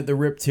reckon that the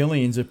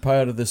reptilians are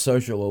part of the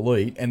social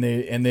elite, and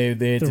they're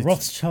there The to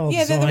Rothschilds.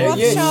 Yeah, they're the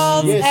Zionists. Yes,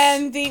 Rothschilds yes.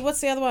 and the...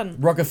 What's the other one?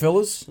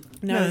 Rockefellers.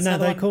 No, there's no,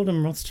 another they one. called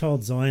them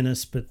Rothschild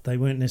Zionists, but they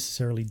weren't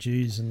necessarily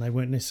Jews, and they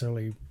weren't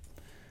necessarily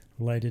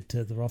related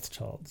to the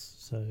Rothschilds.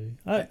 So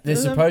They're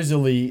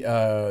supposedly.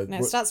 No,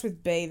 it starts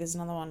with B. There's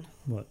another one.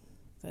 what?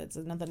 It's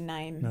another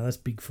name. No, that's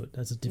Bigfoot.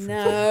 That's a different.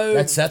 No.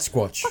 That's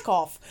Sasquatch. Fuck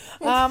off.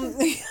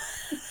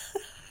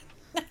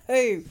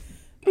 No.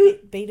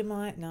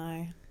 Betamite?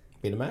 No.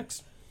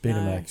 Betamax?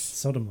 Betamax.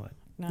 Sodomite.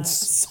 No.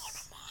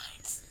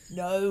 Sodomites.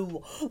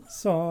 No.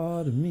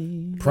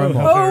 Sodomy. Promo.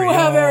 Oh,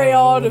 how very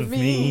odd of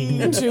me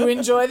to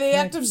enjoy the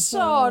act of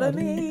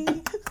sodomy. I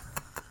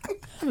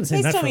haven't seen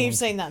Please that tell for me a you've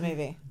seen that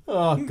movie.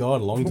 Oh,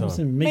 God, a long long time.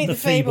 time. Meet the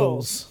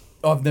Feebles.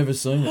 I've never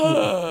seen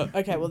it.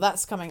 Okay, well,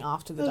 that's coming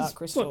after The Dark That's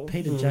Crystal. what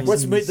Peter Jackson's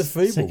What's Meet the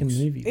Feebles? second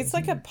movie. It's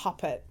like a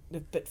puppet,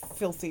 but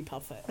filthy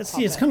puppet. That's,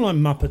 yeah, it's kind of like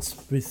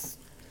Muppets with.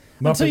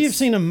 Until you've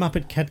seen a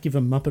Muppet cat give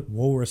a Muppet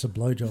walrus a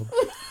blowjob.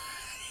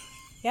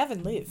 You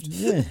haven't lived.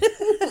 Yeah.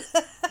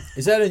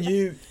 Is that a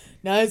new?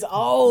 No, it's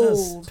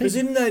old. Because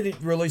didn't they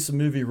release a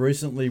movie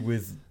recently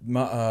with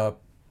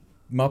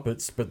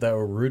Muppets, but they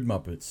were rude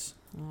Muppets?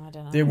 Oh, I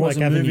don't know. There was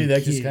Like a movie Avenue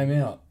that just Q. came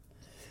out.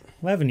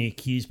 Well, Avenue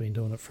Q's been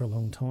doing it for a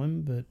long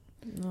time, but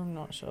I'm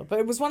not sure. But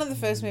it was one of the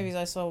first movies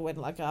I saw when,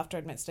 like, after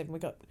I'd met Stephen, we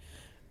got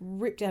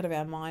ripped out of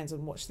our minds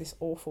and watched this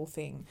awful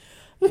thing.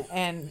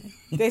 And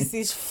there's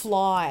this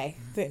fly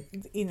that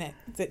in it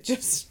that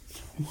just...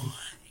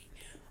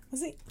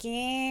 Was it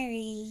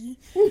Gary?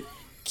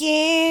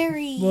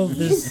 Gary. Well,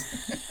 there's...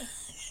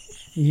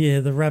 Yeah,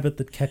 the rabbit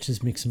that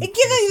catches Mix and Give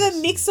it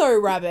the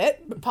Mixo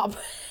rabbit pup.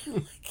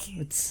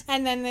 It's,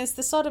 And then there's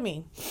the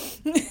sodomy.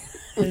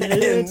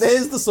 And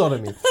there's the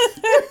sodomy.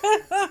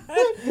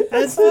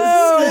 it's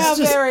How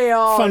just very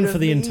odd fun of for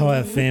the me.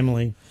 entire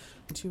family.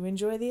 To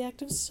enjoy the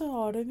act of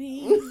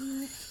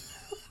sodomy.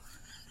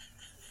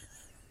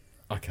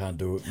 I can't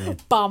do it, man.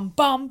 Bum,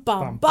 bum,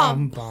 bum,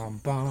 bum.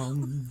 bum,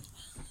 bum.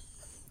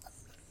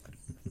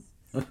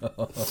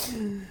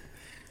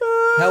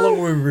 How long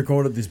have we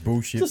recorded this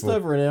bullshit Just for?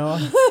 over an hour.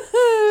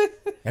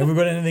 Have we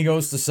got anything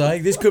else to say?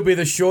 This could be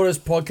the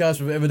shortest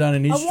podcast we've ever done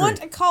in I history.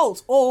 want a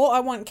cult, or I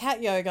want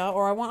cat yoga,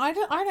 or I want... I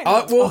don't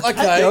know. Well, okay.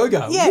 Cat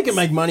yoga. Yes. We can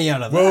make money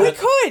out of that. Well, We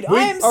could.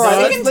 I am All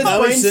right, sick and let's,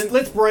 tired. listen.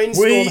 let's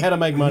brainstorm how to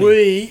make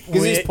money.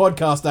 Because this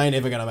podcast ain't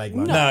ever going to make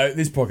money. No,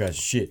 this podcast is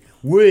shit.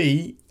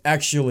 We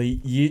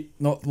actually,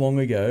 not long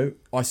ago,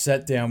 I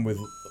sat down with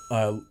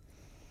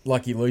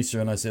Lucky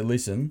Lisa and I said,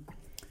 listen,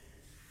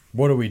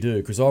 what do we do?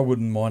 Because I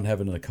wouldn't mind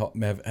having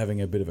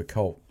a bit of a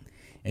cult.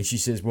 And she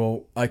says,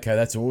 well, okay,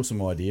 that's an awesome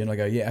idea. And I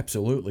go, yeah,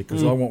 absolutely,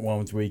 because I want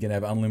ones where you can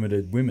have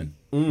unlimited women.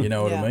 You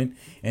know what I Yeah. mean?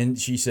 And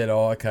she said,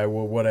 oh, okay,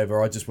 well,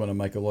 whatever. I just want to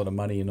make a lot of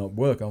money and not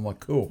work. I'm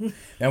like, cool.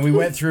 And we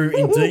went through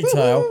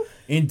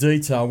in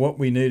detail what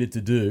we needed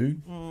to do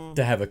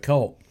to have a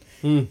cult.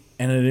 And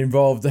it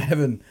involved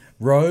having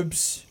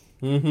robes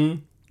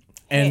and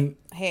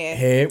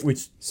Hair.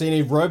 which, So you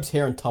need robes,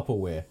 hair, and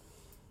Tupperware.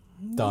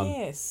 Done.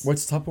 Yes.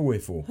 what's Tupperware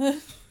for?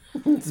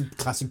 It's a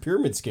classic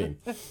pyramid scheme.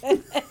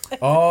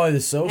 Oh, the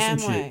some shit.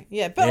 Amway.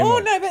 Yeah, but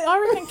Amway. but I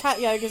reckon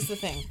cat yoga's the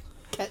thing.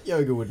 Cat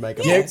yoga would make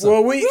a Yeah, sponsor.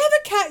 well, We we... have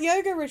a cat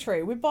yoga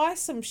retreat. We buy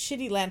some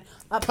shitty land.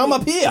 Come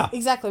up here.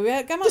 Exactly. We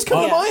come Just up come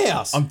here. to my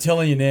house. I'm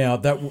telling you now,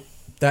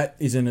 that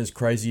isn't as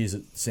crazy as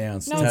it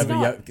sounds. No, to it's have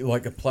not.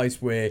 like a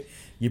place where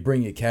you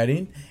bring your cat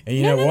in, and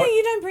you No, know no, what? no,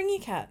 you don't bring your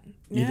cat.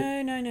 You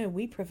No.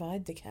 We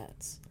provide the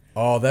cats.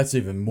 Oh, that's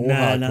even more No,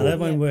 hardcore. no, that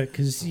won't work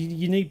because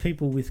you need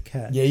people with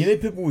cats. Yeah, you need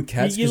people with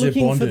cats You're because they're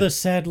looking bonded. for the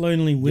sad,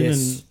 lonely women.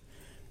 Yes.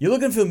 You're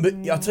looking for.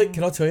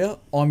 Can I tell you?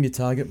 I'm your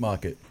target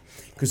market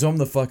because I'm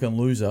the fucking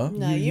loser.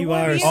 No, You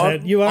won't are a be-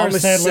 sad, you are I'm a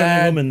sad,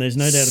 lonely woman. There's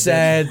no doubt about it.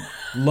 sad,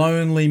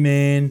 lonely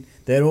man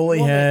that all he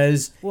Woman.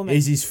 has Woman.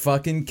 is his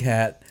fucking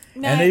cat.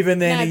 No, and even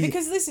then, no,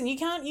 because listen, you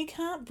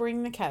can't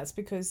bring the cats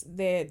because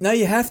they're no,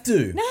 you have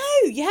to. no,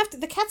 you have to.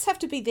 The cats have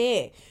to be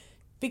there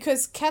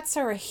because cats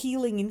are a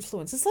healing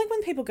influence. It's like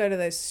when people go to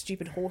those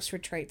stupid horse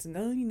retreats and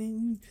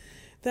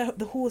the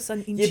horse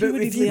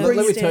intuitively if you bring-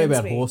 Let me understands tell you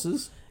about me.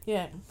 horses.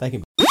 Yeah. They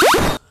can.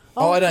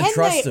 Oh, I don't can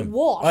trust they them.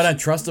 What? I don't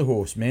trust a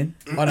horse, man.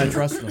 I don't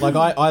trust them. Like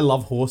I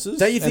love horses,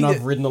 Don't you think and I've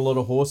that- ridden a lot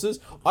of horses.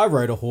 I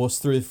rode a horse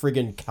through the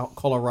friggin'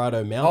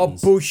 Colorado Oh,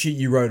 mountains. bullshit!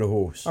 You rode a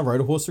horse. I rode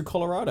a horse through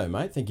Colorado,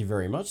 mate. Thank you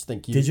very much.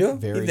 Thank you. Did you?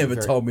 Very, You've never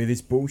very- told me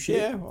this bullshit.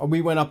 Yeah,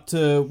 we went up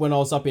to when I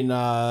was up in.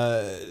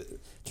 Trying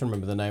to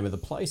remember the name of the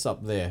place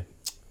up there,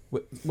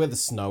 where the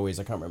snow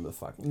is. I can't remember the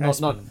fuck.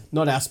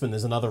 Not Aspen.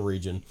 There's another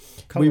region.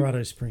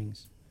 Colorado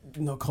Springs.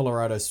 Not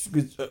Colorado.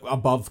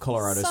 Above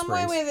Colorado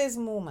Somewhere Springs. where there's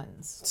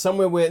Mormons.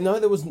 Somewhere where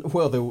there was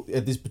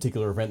at this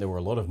particular event there were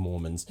a lot of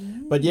Mormons,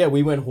 but yeah,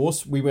 we went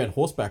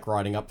horseback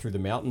riding up through the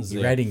mountains.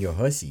 You're there. riding your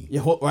hussy.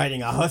 Yeah,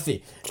 riding a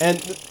hussy, and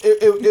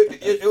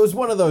it was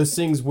one of those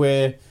things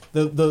where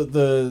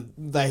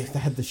they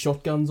had the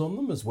shotguns on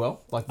them as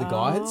well, like the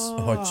guides,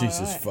 Oh,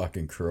 Jesus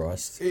fucking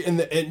Christ.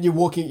 and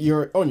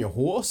you're on your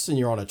horse and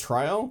you're on a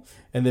trail,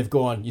 and they've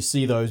gone. You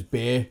see those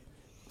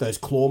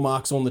claw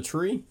marks on the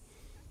tree.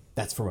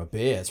 That's from a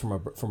bear. It's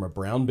from a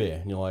brown bear,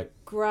 and you're like,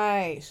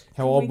 Great.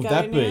 how Can old we would go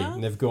that be? now?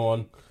 And they've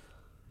gone,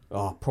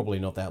 oh, probably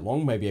not that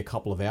long, maybe a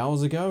couple of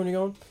hours ago. And you're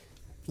going,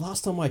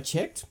 last time I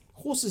checked,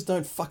 horses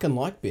don't fucking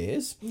like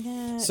bears.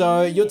 Yeah,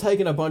 So you're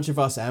taking a bunch of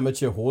us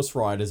amateur horse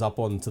riders up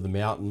onto the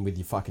mountain with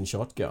your fucking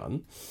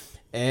shotgun,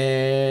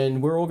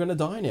 and we're all going to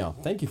die now.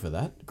 Thank you for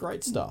that.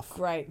 Great stuff.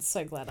 Great.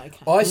 So glad I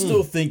came. I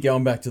still think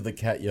going back to the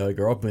cat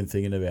yoga, I've been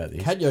thinking about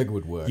this. Cat yoga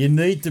would work. You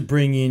need to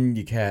bring in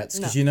your cats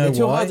because No. you know They're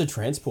too why? hard to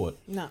transport.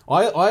 No.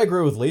 I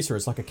agree with Lisa.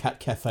 It's like a cat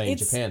cafe in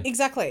It's Japan.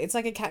 exactly. It's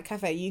like a cat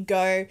cafe. You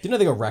go. Do you know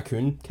they got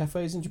raccoon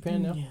cafes in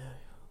Japan now?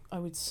 I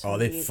would. Oh,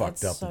 they're swear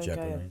fucked that's up, the so good.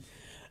 Japanese.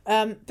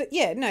 But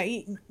yeah, no,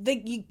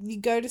 you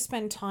go to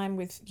spend time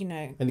with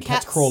And the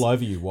cats crawl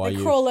over you while They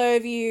you. crawl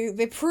over you.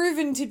 They're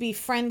proven to be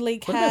friendly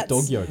What about cats.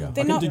 dog yoga?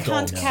 They're I can not do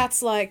cunt dog.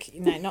 cats like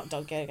not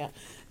dog yoga.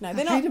 No,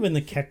 they're I hate not. it when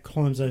the cat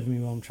climbs over me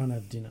while I'm trying to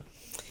have dinner.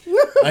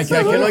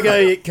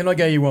 Okay, can I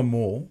go you one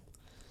more?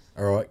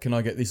 All right, can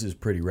I get this? Is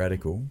pretty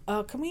radical.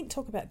 Can we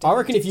talk about? I Danny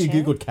reckon if you Dick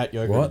Chair? googled cat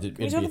yoga, What? it'd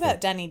Can we be talk a about thing.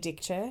 Danny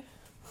Dick Chair?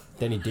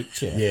 Danny Dick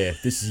Chair. Yeah,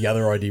 this is the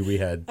other idea we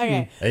had.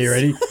 Okay. Are you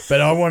ready?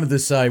 But I wanted to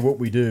say what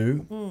we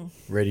do.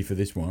 Ready for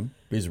this one?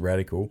 Is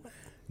radical.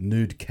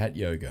 Nude cat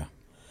yoga.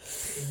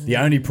 The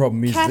only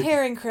problem is Cat that,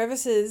 hair in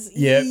crevices.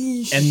 yeah,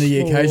 Yeesh. and the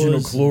occasional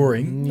Claws.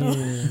 clawing.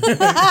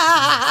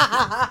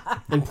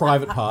 In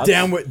private parts.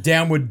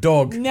 Downward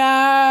dog.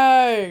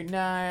 No.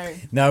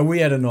 No, we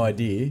had an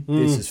idea.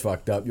 This is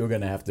fucked up. You're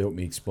going to have to help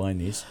me explain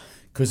this.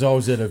 Because I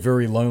was at a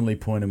very lonely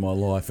point in my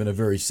life and a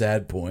very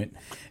sad point,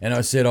 and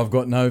I said I've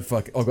got no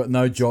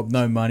job,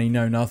 no money,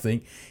 no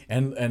nothing,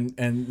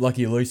 and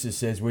Lucky Lisa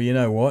says, well, you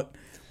know what?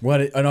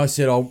 And I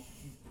said,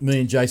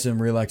 me and Jason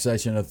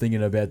Relaxation are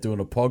thinking about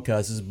doing a podcast.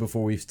 This is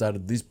before we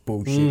started this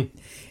bullshit,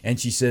 and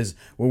she says,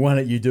 well, why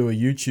don't you do a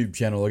YouTube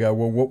channel? I go,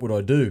 well, what would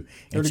I do?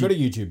 You already got a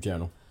YouTube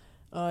channel.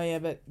 Oh yeah,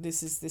 but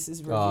this is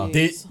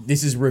reviews.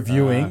 This is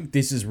reviewing.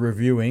 This is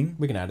reviewing.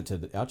 We can add it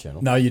to our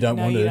channel. No, you don't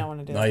No, want you to. don't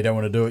wanna do No, it. you don't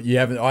want to do it. You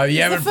haven't. You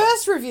The haven't.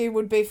 first review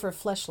would be for a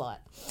fleshlight.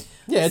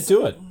 Yeah,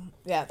 do it.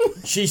 Yeah.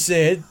 She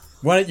said,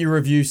 why don't you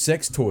review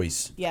sex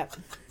toys? Yep.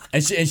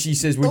 And she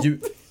says, would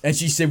you? And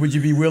she said, would you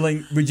be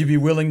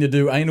willing to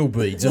do anal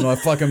beads? And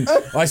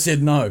I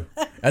said no.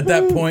 At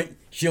that point,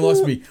 she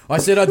lost me. I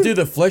said I'd do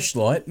the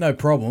fleshlight, no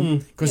problem,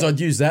 because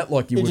I'd use that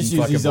like you He wouldn't just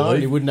use fucking his own. believe.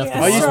 He wouldn't have to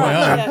I use buy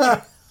my one. own.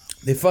 Yeah.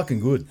 They're fucking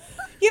good.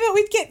 Yeah, but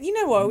we'd get, you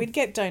know what, we'd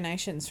get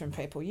donations from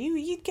people.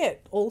 You'd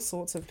get all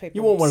sorts of people.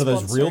 You want one of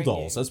those real sponsoring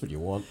dolls. you. That's what you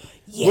want.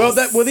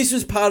 Yes. Well, this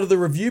was part of the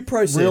review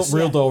process.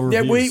 Real doll Yeah,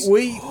 reviews.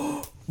 we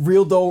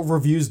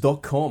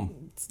RealDollReviews.com.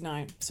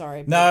 No,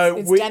 sorry. no,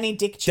 it's we, Danny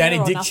Dickchair. Danny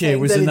or Dickchair nothing.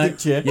 was Danny the name.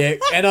 Dickchair.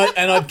 Yeah,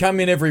 and I'd come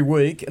in every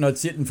week and I'd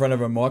sit in front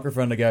of a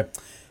microphone and go,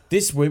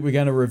 this week we're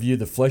going to review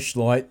the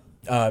Fleshlight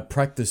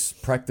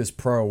Practice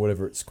Pro or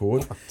whatever it's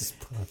called.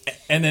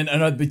 And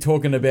I'd be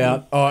talking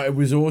about, it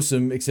was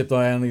awesome, except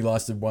I only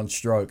lasted one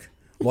stroke.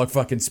 Like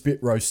fucking Spit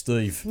Roast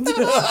Steve.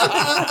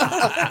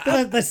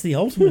 But that's the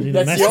ultimate in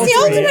That's a the It's the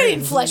ultimate. ultimate in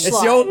It's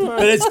fleshlight. the old,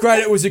 but it's great.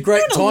 It was a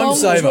great Not a time long,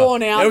 saver.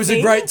 drawn-out It was a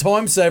thing. great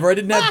time saver. I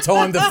didn't have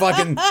time to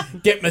fucking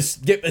get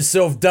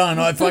myself done.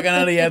 I fucking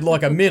only had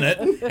like a minute,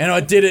 and I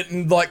did it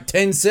in like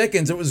 10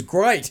 seconds. It was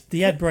great.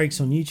 The ad breaks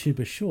on YouTube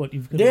are short.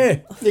 You've got Yeah.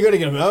 You got to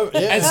get them out.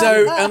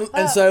 Yeah.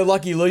 And so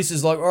Lucky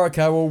Lisa's like, oh,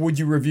 okay, well, would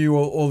you review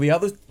all the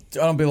other?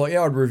 And I'll be like,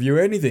 yeah, I'd review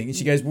anything. And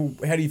she goes, well,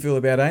 how do you feel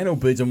about anal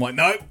beads? I'm like,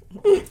 no,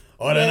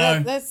 I don't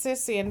know. That's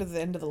the end of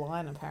the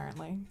line,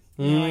 apparently.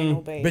 No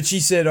anal beads. But she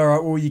said, all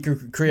right, well, you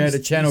could create a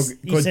channel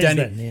he called says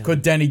that now.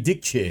 Danny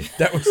Dickchair.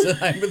 That was the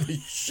name of the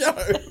show.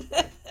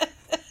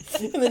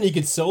 And then you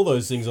could sell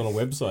those things on a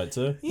website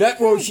too.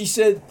 She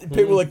said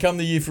people that come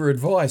to you for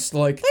advice,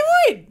 like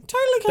They would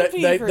totally come to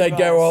you for they advice.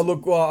 go, oh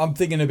look, well, I'm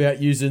thinking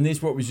about using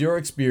this. What was your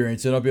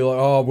experience? And I'd be like,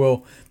 oh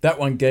well, that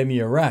one gave me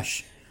a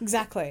rash.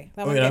 Exactly.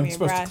 That Oh, one yeah, gave I'm me a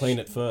Supposed rash. to clean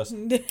it first.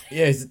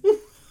 Yes,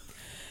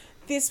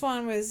 This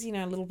one was, a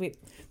little bit.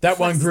 that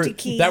one grew.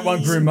 Plasticky. That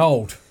one grew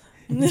mold.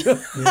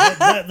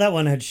 that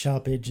one had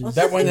sharp edges.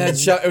 That one had.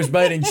 It was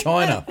made in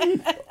China.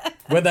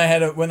 When they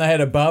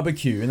had a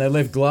barbecue and they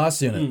left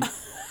glass in it.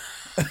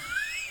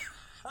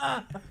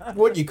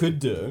 What you could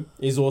do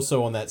is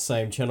also on that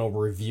same channel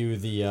review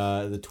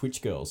the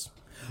Twitch girls.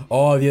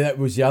 Oh yeah, that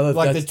was the other.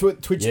 Like the that's-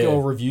 Twitch yeah.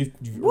 girl review.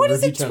 What is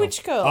review a channel.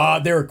 Twitch girl?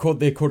 they're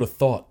called a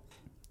thought.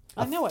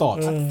 I know thought.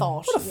 it. A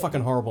thought. What a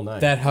fucking horrible name.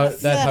 That hoe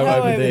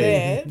over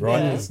there, right?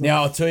 yeah.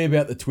 Now I'll tell you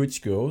about the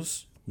Twitch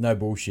girls. No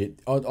bullshit.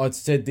 I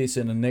said this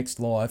in the next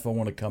life. I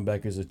want to come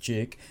back as a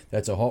chick.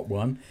 That's a hot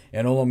one.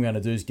 And all I'm going to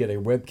do is get a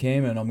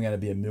webcam, and I'm going to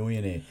be a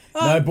millionaire.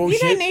 No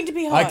bullshit. You don't need to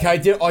be hot.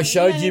 Okay, I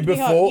showed don't you need to be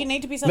hot. before. You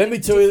need to be Let me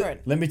something tell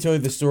different. you. Let me tell you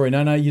the story.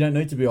 No, you don't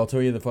need to be. I'll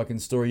tell you the fucking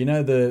story. You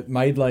know the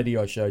maid lady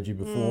I showed you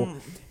before.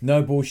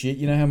 No bullshit.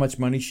 You know how much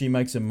money she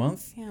makes a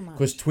month? How much?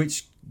 Because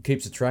Twitch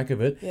keeps a track of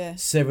it. Yeah.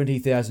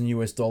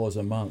 $70,000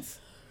 a month.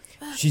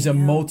 She's a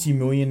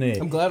multi-millionaire.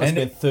 I'm glad I And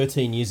spent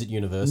 13 years at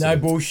university. no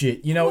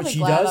bullshit. You know what Really she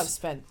glad I've does?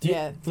 spent. Do you-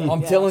 Yeah.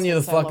 I'm Yeah, telling you I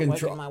was the gonna say, fucking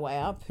working tr- my way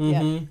up. Yeah.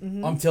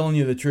 I'm telling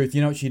you the truth.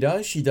 You know what she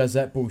does? She does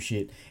that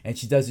bullshit, and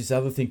she does this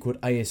other thing called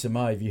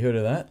ASMR. Have you heard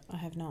of that? I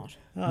have not.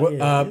 Oh, What,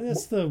 yeah,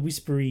 that's the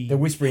whispery. The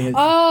whispering.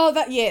 Oh,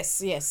 that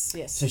yes.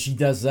 So she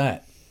does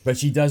that, but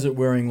she does it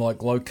wearing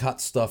like low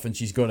cut stuff, and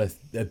she's got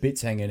a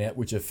bits hanging out,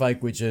 which are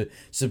fake, which her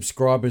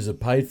subscribers are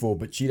paid for,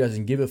 but she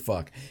doesn't give a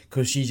fuck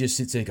because she just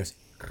sits there and goes.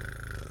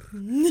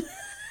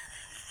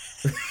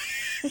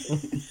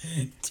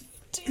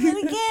 Do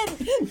it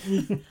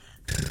again.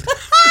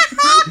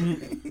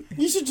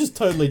 You should just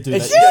totally do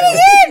It's-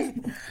 that.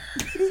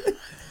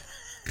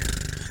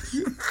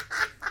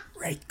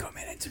 Rate,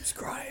 comment, and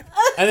subscribe.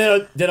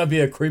 And then I'd be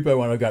a creepo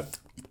one. I'd go.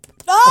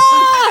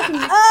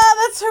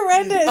 That's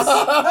horrendous.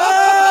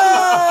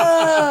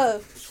 Ah.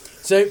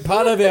 So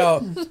part of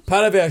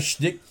our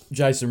shtick,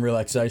 Jason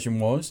Relaxation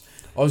was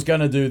I was going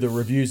to do the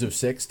reviews of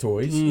sex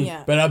toys,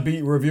 Yeah. but I'd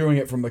be reviewing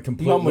it from a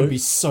complete. Mum would loop. be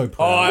so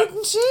proud.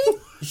 Wouldn't she?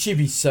 She'd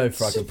be so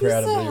fucking She'd be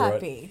proud so of me, right?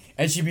 happy.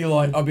 And she'd be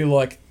like, I'd be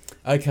like,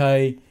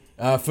 okay,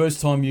 first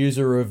time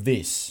user of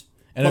this,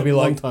 and I'd be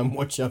long like, time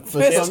watcher.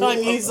 First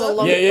time user.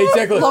 Long, yeah,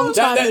 exactly. Long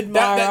time that,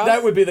 admirer.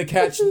 that would be the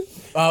catch.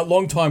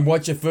 Long time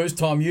watcher, first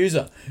time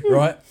user,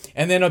 right?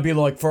 And then I'd be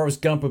like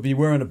Forrest Gump. I'd be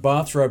wearing a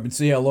bathrobe and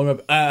see how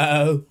long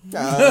I've.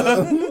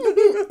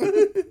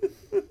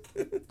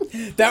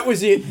 That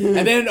was it.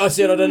 And then I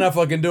said, I don't know if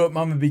I can do it.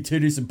 Mum would be too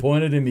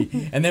disappointed in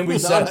me. And then we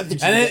sat. don't think And,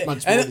 she'd then, get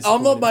much more and I'm not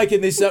disappointed.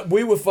 making this up.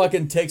 We were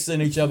fucking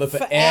texting each other for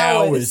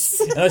hours. hours.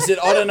 And I said,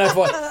 I don't know if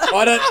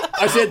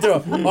I said to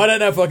her, I don't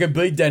know if I can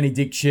beat Danny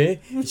Dick Chair.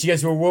 She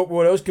goes, well,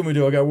 what else can we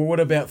do? I go, well, what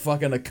about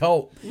fucking a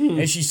cult?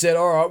 And she said,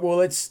 all right, well,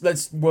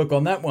 let's work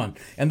on that one.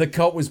 And the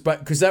cult was back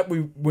because That's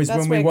when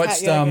we where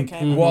watched Cat Yoga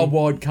came Wild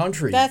Wild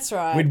Country. That's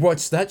right. We'd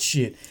watched that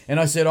shit, and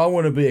I said I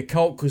want to be a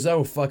cult because they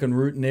were fucking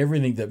rooting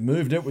everything that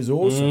moved. It was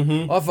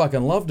awesome. I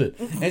fucking loved it.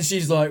 And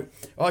she's like,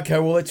 okay,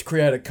 well, let's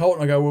create a cult.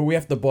 And I go, well, we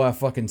have to buy a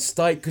fucking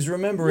stake because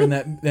remember in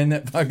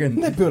that fucking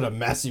They built a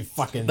massive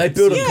fucking. they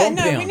built a Yeah,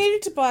 compound. no, we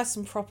needed to buy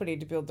some property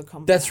to build the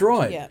compound. That's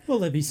right. Yeah. Well,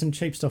 there'd be some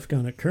cheap stuff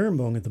going at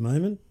Cooranbong at the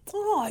moment.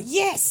 Oh,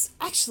 yes.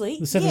 Actually,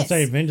 The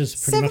Seventh-day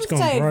Adventists have pretty much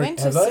Seventh-day gone broke.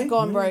 Adventists Have they? have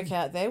gone broke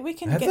out there. We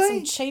can Have get they?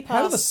 some cheap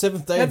How did the ass...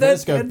 Seventh Day How'd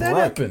Adventists go that broke?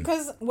 happen?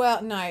 Because,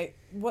 well, no,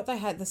 what they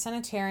had, the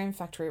sanitarium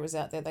factory was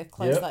out there. They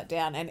closed Yep. that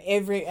down,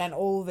 and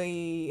all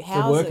the The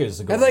houses...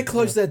 workers are gone. Have they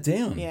closed that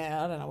down?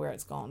 Yeah, I don't know where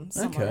it's gone. Okay.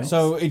 Somewhere else.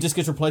 So it just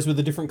gets replaced with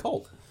a different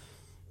cult.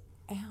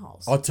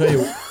 Ours. I'll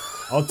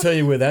tell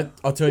you where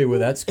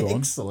that's gone.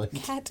 Excellent.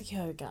 Cat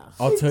yoga.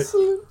 I'll tell.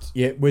 Excellent.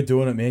 Yeah, we're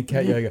doing it, man.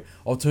 Cat yoga.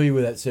 I'll tell you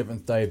where that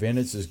Seventh Day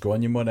Adventist is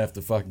gone. You might have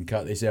to fucking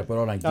cut this out, but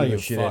I don't give a you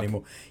shit fuck.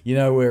 anymore. You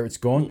know where it's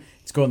gone?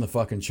 It's gone to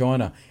fucking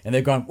China, and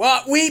they've gone,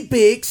 what, Wheat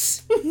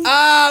Bix?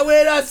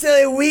 We're not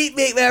selling Wheat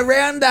Bix. We're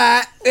around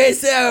that. We're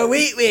selling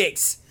Wheat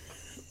Bix.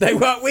 They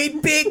want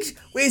Wheat Bix.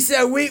 We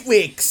sell Wheat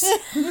Bix.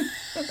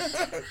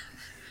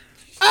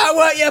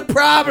 What your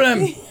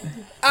problem?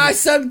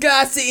 Some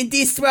glass in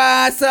this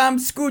one, some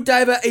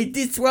screwdriver in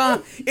this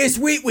one. It's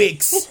Wheat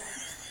Bix.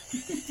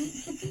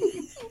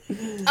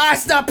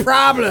 That's the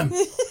problem.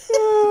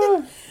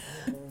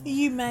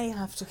 You may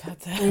have to cut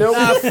that. Nope.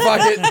 Ah,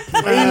 fuck it.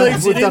 He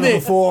leaves We've it in done it there.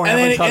 before, and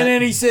haven't cut it.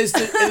 then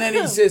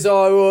he says,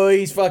 oh, well,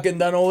 he's fucking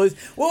done all this.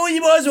 Well, you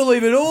might as well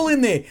leave it all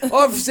in there.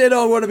 I've said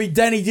I want to be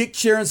Danny Dick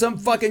Chair on some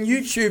fucking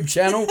YouTube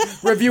channel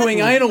reviewing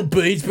anal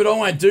beads, but I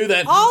won't do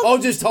that. I'll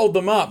just hold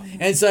them up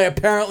and say,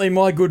 apparently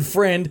my good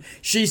friend,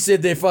 she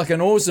said they're fucking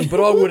awesome, but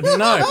I wouldn't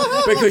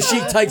know because she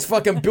takes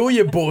fucking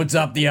billiard boards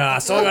up the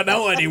arse. I got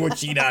no idea what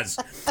she does.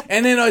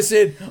 And then I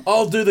said,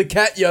 I'll do the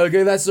cat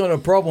yoga. That's not a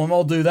problem.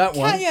 I'll do that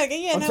one. Cat yoga,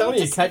 yeah. I'm no, telling we'll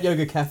you, just- Cat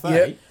Yoga Cafe.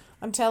 Yep.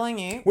 I'm telling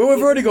you. Well,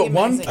 we've already it'd be got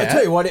one amazing. I cat.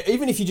 tell you what,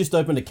 even if you just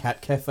opened a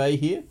cat cafe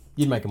here,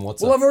 you'd make them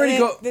what's Well, up. I've already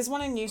got... There's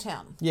one in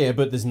Newtown. Yeah,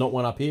 but there's not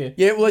one up here.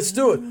 Yeah, well, let's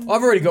do it.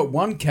 I've already got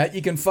one cat.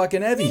 You can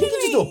fucking have You him. can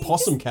just do a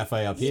possum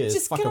cafe up here. There's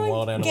Just fucking go and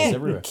wild animals get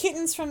everywhere.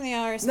 kittens from the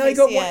RSPCA.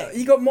 No,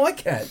 you got my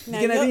cat. No,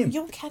 you can have him.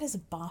 your cat is a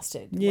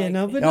bastard. Yeah, Like,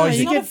 no, but Oh, no, he's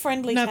you not get a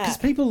friendly no, cat. because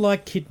people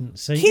like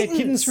kittens. So you get kittens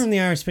Kittens. from the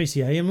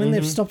RSPCA, and when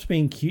they've stopped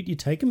being cute, you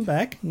take them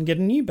back and get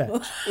a new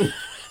batch.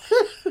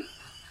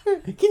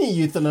 Can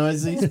you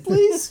euthanize these,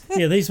 please?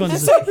 Yeah, these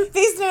ones.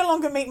 These no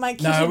longer meet my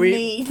kitten we-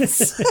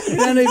 needs. You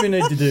don't even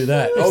need to do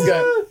that. I'll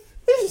go.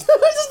 I just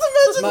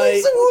imagine Mate.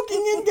 Lisa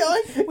walking in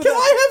going, can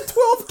I have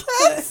 12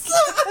 cats?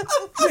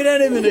 We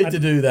don't even need to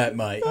do that,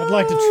 mate. I'd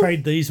like to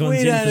trade these ones We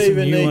in don't for some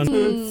even new need ones.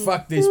 to.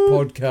 Fuck this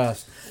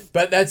podcast.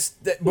 But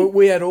but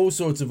we had all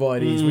sorts of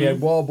ideas. We had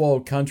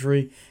Wild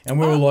Country, and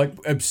we were like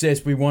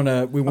obsessed. We want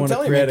to I'm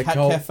telling create you, a Cat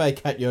cult. Cafe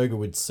Cat Yoga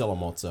would sell a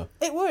mozza.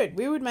 It would.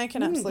 We would make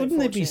an absolute Wouldn't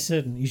there be fortune.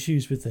 certain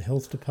issues with the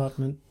health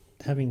department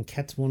having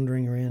cats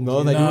wandering around?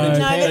 No, they do No, it in no,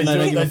 Japan. they and do they it- don't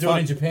They give a do it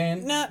in fuck.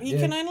 Japan. No, you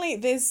can only...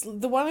 There's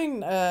the one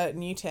in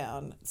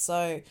Newtown.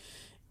 So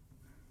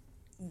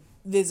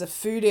there's a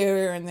food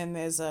area and then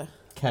there's a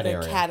Cat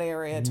area. cat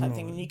area type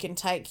thing. And you can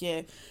take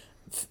your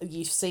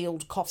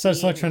sealed coffee. So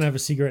it's like and- trying to have a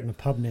cigarette in a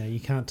pub now. You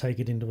can't take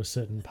it into a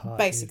certain part.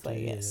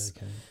 Basically, Yeah, yes.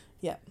 okay.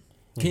 Yeah.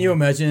 Can you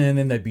imagine? And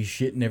then they'd be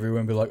shitting everywhere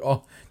and be like,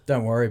 "Oh,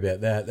 don't worry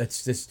about that.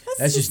 That's just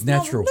not-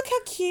 natural. Look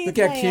how cute Look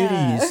how they cute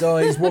are. he is. Oh,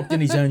 he's walked in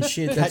his own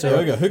shit. Cat That's all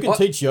right. yoga. Who can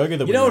teach yoga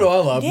that You know what I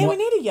love? Yeah, My- we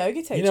need a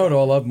yoga teacher. You know what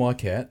I love? My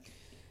cat.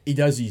 He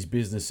does his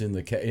business in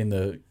the kitty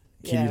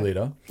Yeah.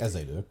 litter, As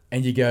they do.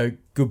 and you go,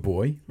 "Good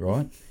boy,"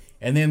 right?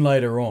 And then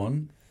later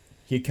on,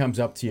 he comes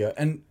up to you,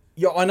 and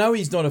yeah, I know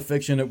he's not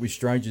affectionate with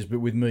strangers, but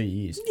with me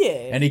he is. Yeah.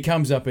 And he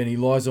comes up and he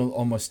lies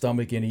on my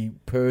stomach and he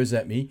purrs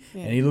at me,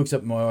 Yeah. and he looks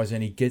up in my eyes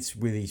and he gets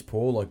with his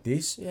paw like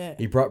this. Yeah.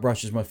 He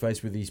brushes my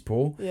face with his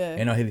paw. Yeah.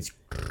 And I hear this,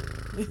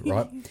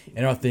 right?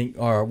 And I think,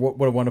 all right,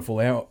 what a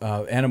wonderful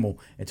animal,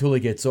 until he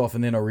gets off,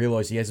 and then I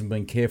realise he hasn't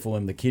been careful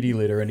in the kitty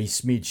litter and he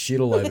smeared shit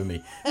all over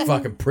me.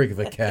 Fucking prick of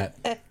a cat.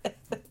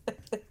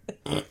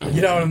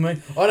 You know what I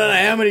mean? I don't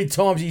know how many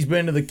times he's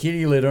been to the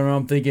kitty litter and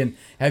I'm thinking,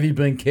 have you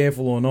been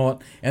careful or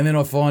not? And then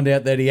I find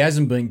out that he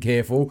hasn't been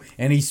careful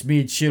and he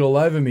smeared shit all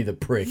over me, the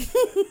prick.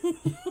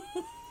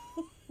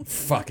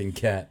 Fucking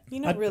cat.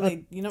 You're not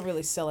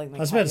really selling the I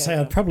was about to say, I'd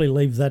yoga. probably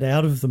leave that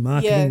out of the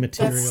marketing Yeah,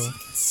 material.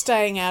 that's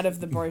staying out of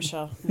the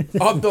brochure.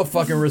 I'm not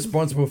fucking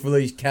responsible for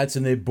these cats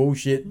and their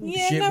bullshit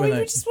Yeah, shit no, when we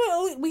they... just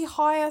we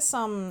hire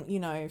some,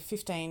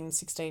 15,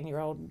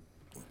 16-year-old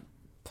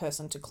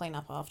person to clean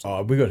up after.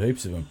 Oh, we got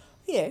heaps of them.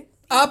 Yeah.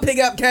 I'll pick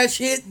up cat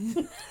shit.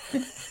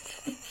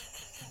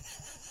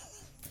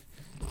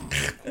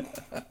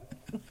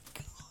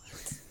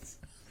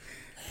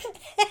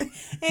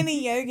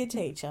 any yoga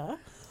teacher.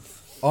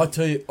 I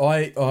tell you,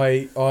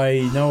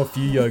 I know a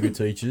few yoga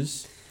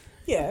teachers.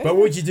 Yeah. But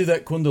would you do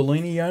that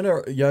Kundalini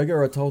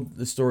yoga? I told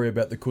the story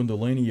about the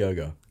Kundalini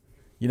yoga.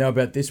 You know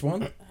about this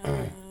one?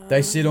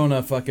 They sit on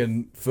a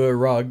fucking fur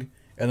rug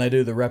and they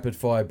do the rapid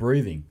fire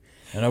breathing.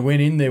 And I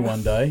went in there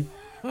one day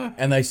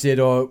and they said,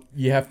 "Oh,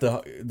 you have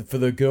to, for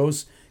the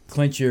girls,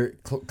 clench your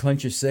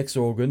sex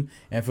organ,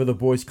 and for the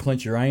boys,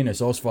 clench your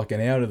anus." I was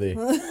fucking out of there.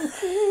 Do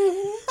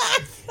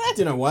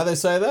you know why they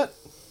say that?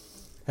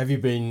 Have you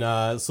been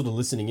sort of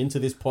listening into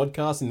this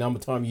podcast and number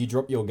time you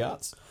drop your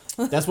guts?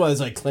 That's why they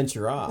say clench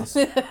your ass.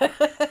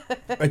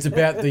 It's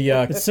about the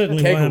It's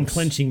certainly why I'm kegels.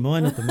 clenching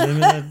mine at the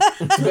moment.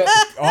 It's about,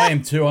 I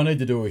am too. I need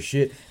to do a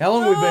shit. How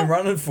long have we been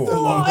running for?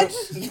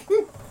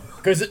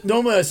 Because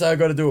normally I say I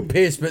got to do a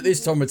piss, but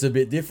this time it's a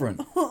bit different.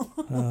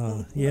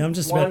 Yeah, I'm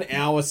just 1 about...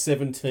 hour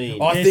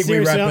 17. I Yeah, think we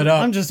seriously, wrap it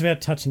up. I'm just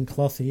about touching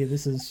cloth here.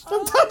 This is...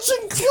 I'm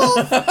touching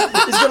cloth.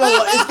 He's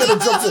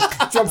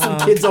gonna drop some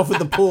kids off at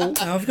the pool.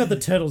 Oh, I've got the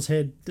turtle's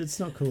head. It's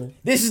not cool.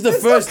 This is the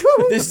first.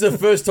 This is the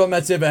first time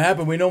that's ever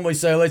happened. We normally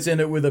say let's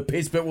end it with a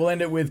piss, but we'll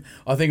end it with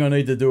I think I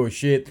need to do a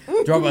shit.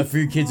 Drop a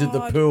few kids at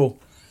the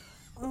pool.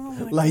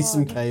 Lay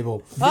some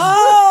cable.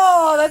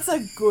 Oh, that's a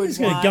good He's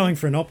one. going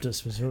for an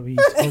Optus was what we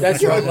used to call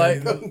That's it. right,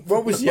 mate.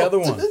 What was the other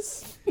one?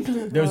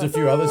 There was a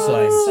few other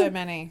sayings. So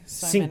many.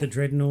 So Sink the many.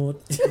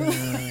 dreadnought.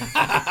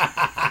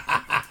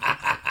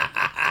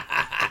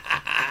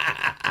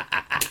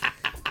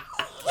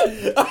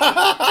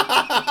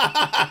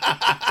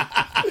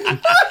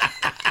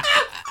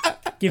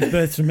 Give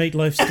birth to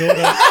Meatloaf's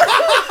daughter.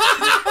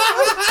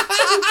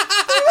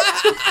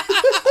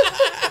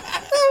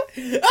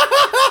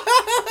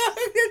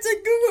 That's a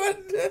good one.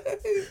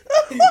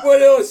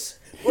 What else?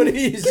 What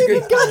is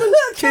good?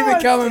 Keep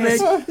it coming, man.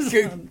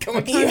 Come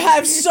on. You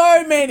have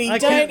so many. I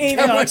Don't can't, even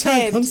I can't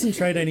pretend.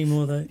 concentrate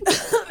anymore, though.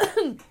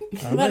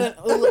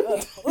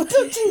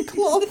 Touching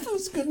cloth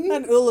was good.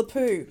 An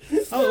Ulapoo.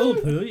 Oh,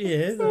 Ulapoo,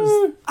 yeah. That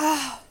was,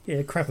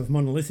 yeah, crap of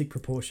monolithic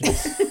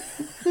proportions.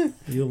 The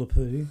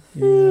Ulapoo.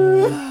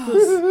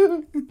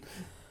 Yeah.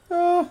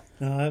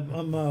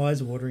 No, my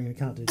eyes are watering. I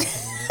can't do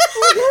this anymore.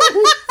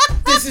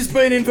 This has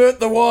been Invert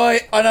the Y.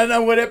 I don't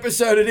know what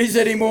episode it is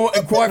anymore,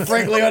 and quite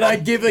frankly, I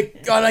don't give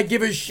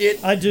a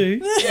shit. I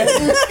do.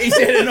 He's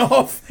heading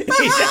off. He's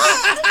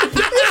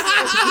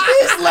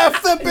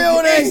left the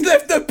building. He's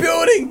left the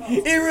building.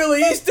 He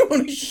really is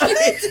doing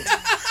shit.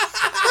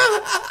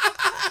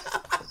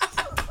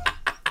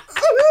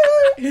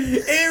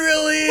 He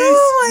really is.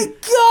 Oh my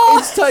god.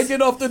 He's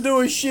taken off to do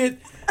his shit.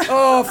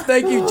 Oh,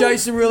 thank you,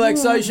 Jason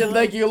Relaxation.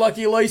 Thank you,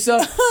 Lucky Lisa.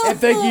 And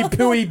thank you,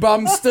 Pooey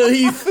Bum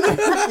Steve. He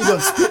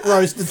got spit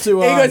roasted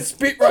too He hard. got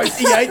spit roast.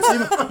 He ate too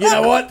much. You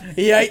know what?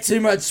 He ate too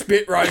much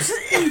spit roast.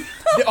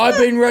 I've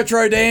been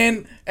Retro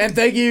Dan, and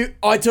thank you.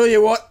 I tell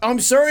you what, I'm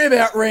sorry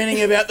about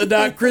ranting about the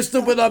Dark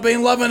Crystal, but I've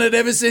been loving it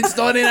ever since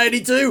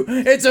 1982.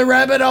 It's a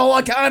rabbit hole.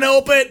 I can't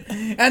help it.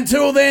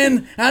 Until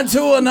then,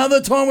 until another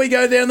time we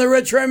go down the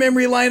retro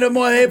memory lane of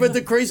my ever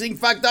decreasing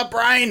fucked up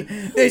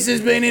brain, this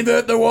has been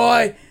Invert the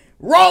Y.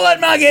 Roll it,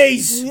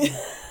 muggies!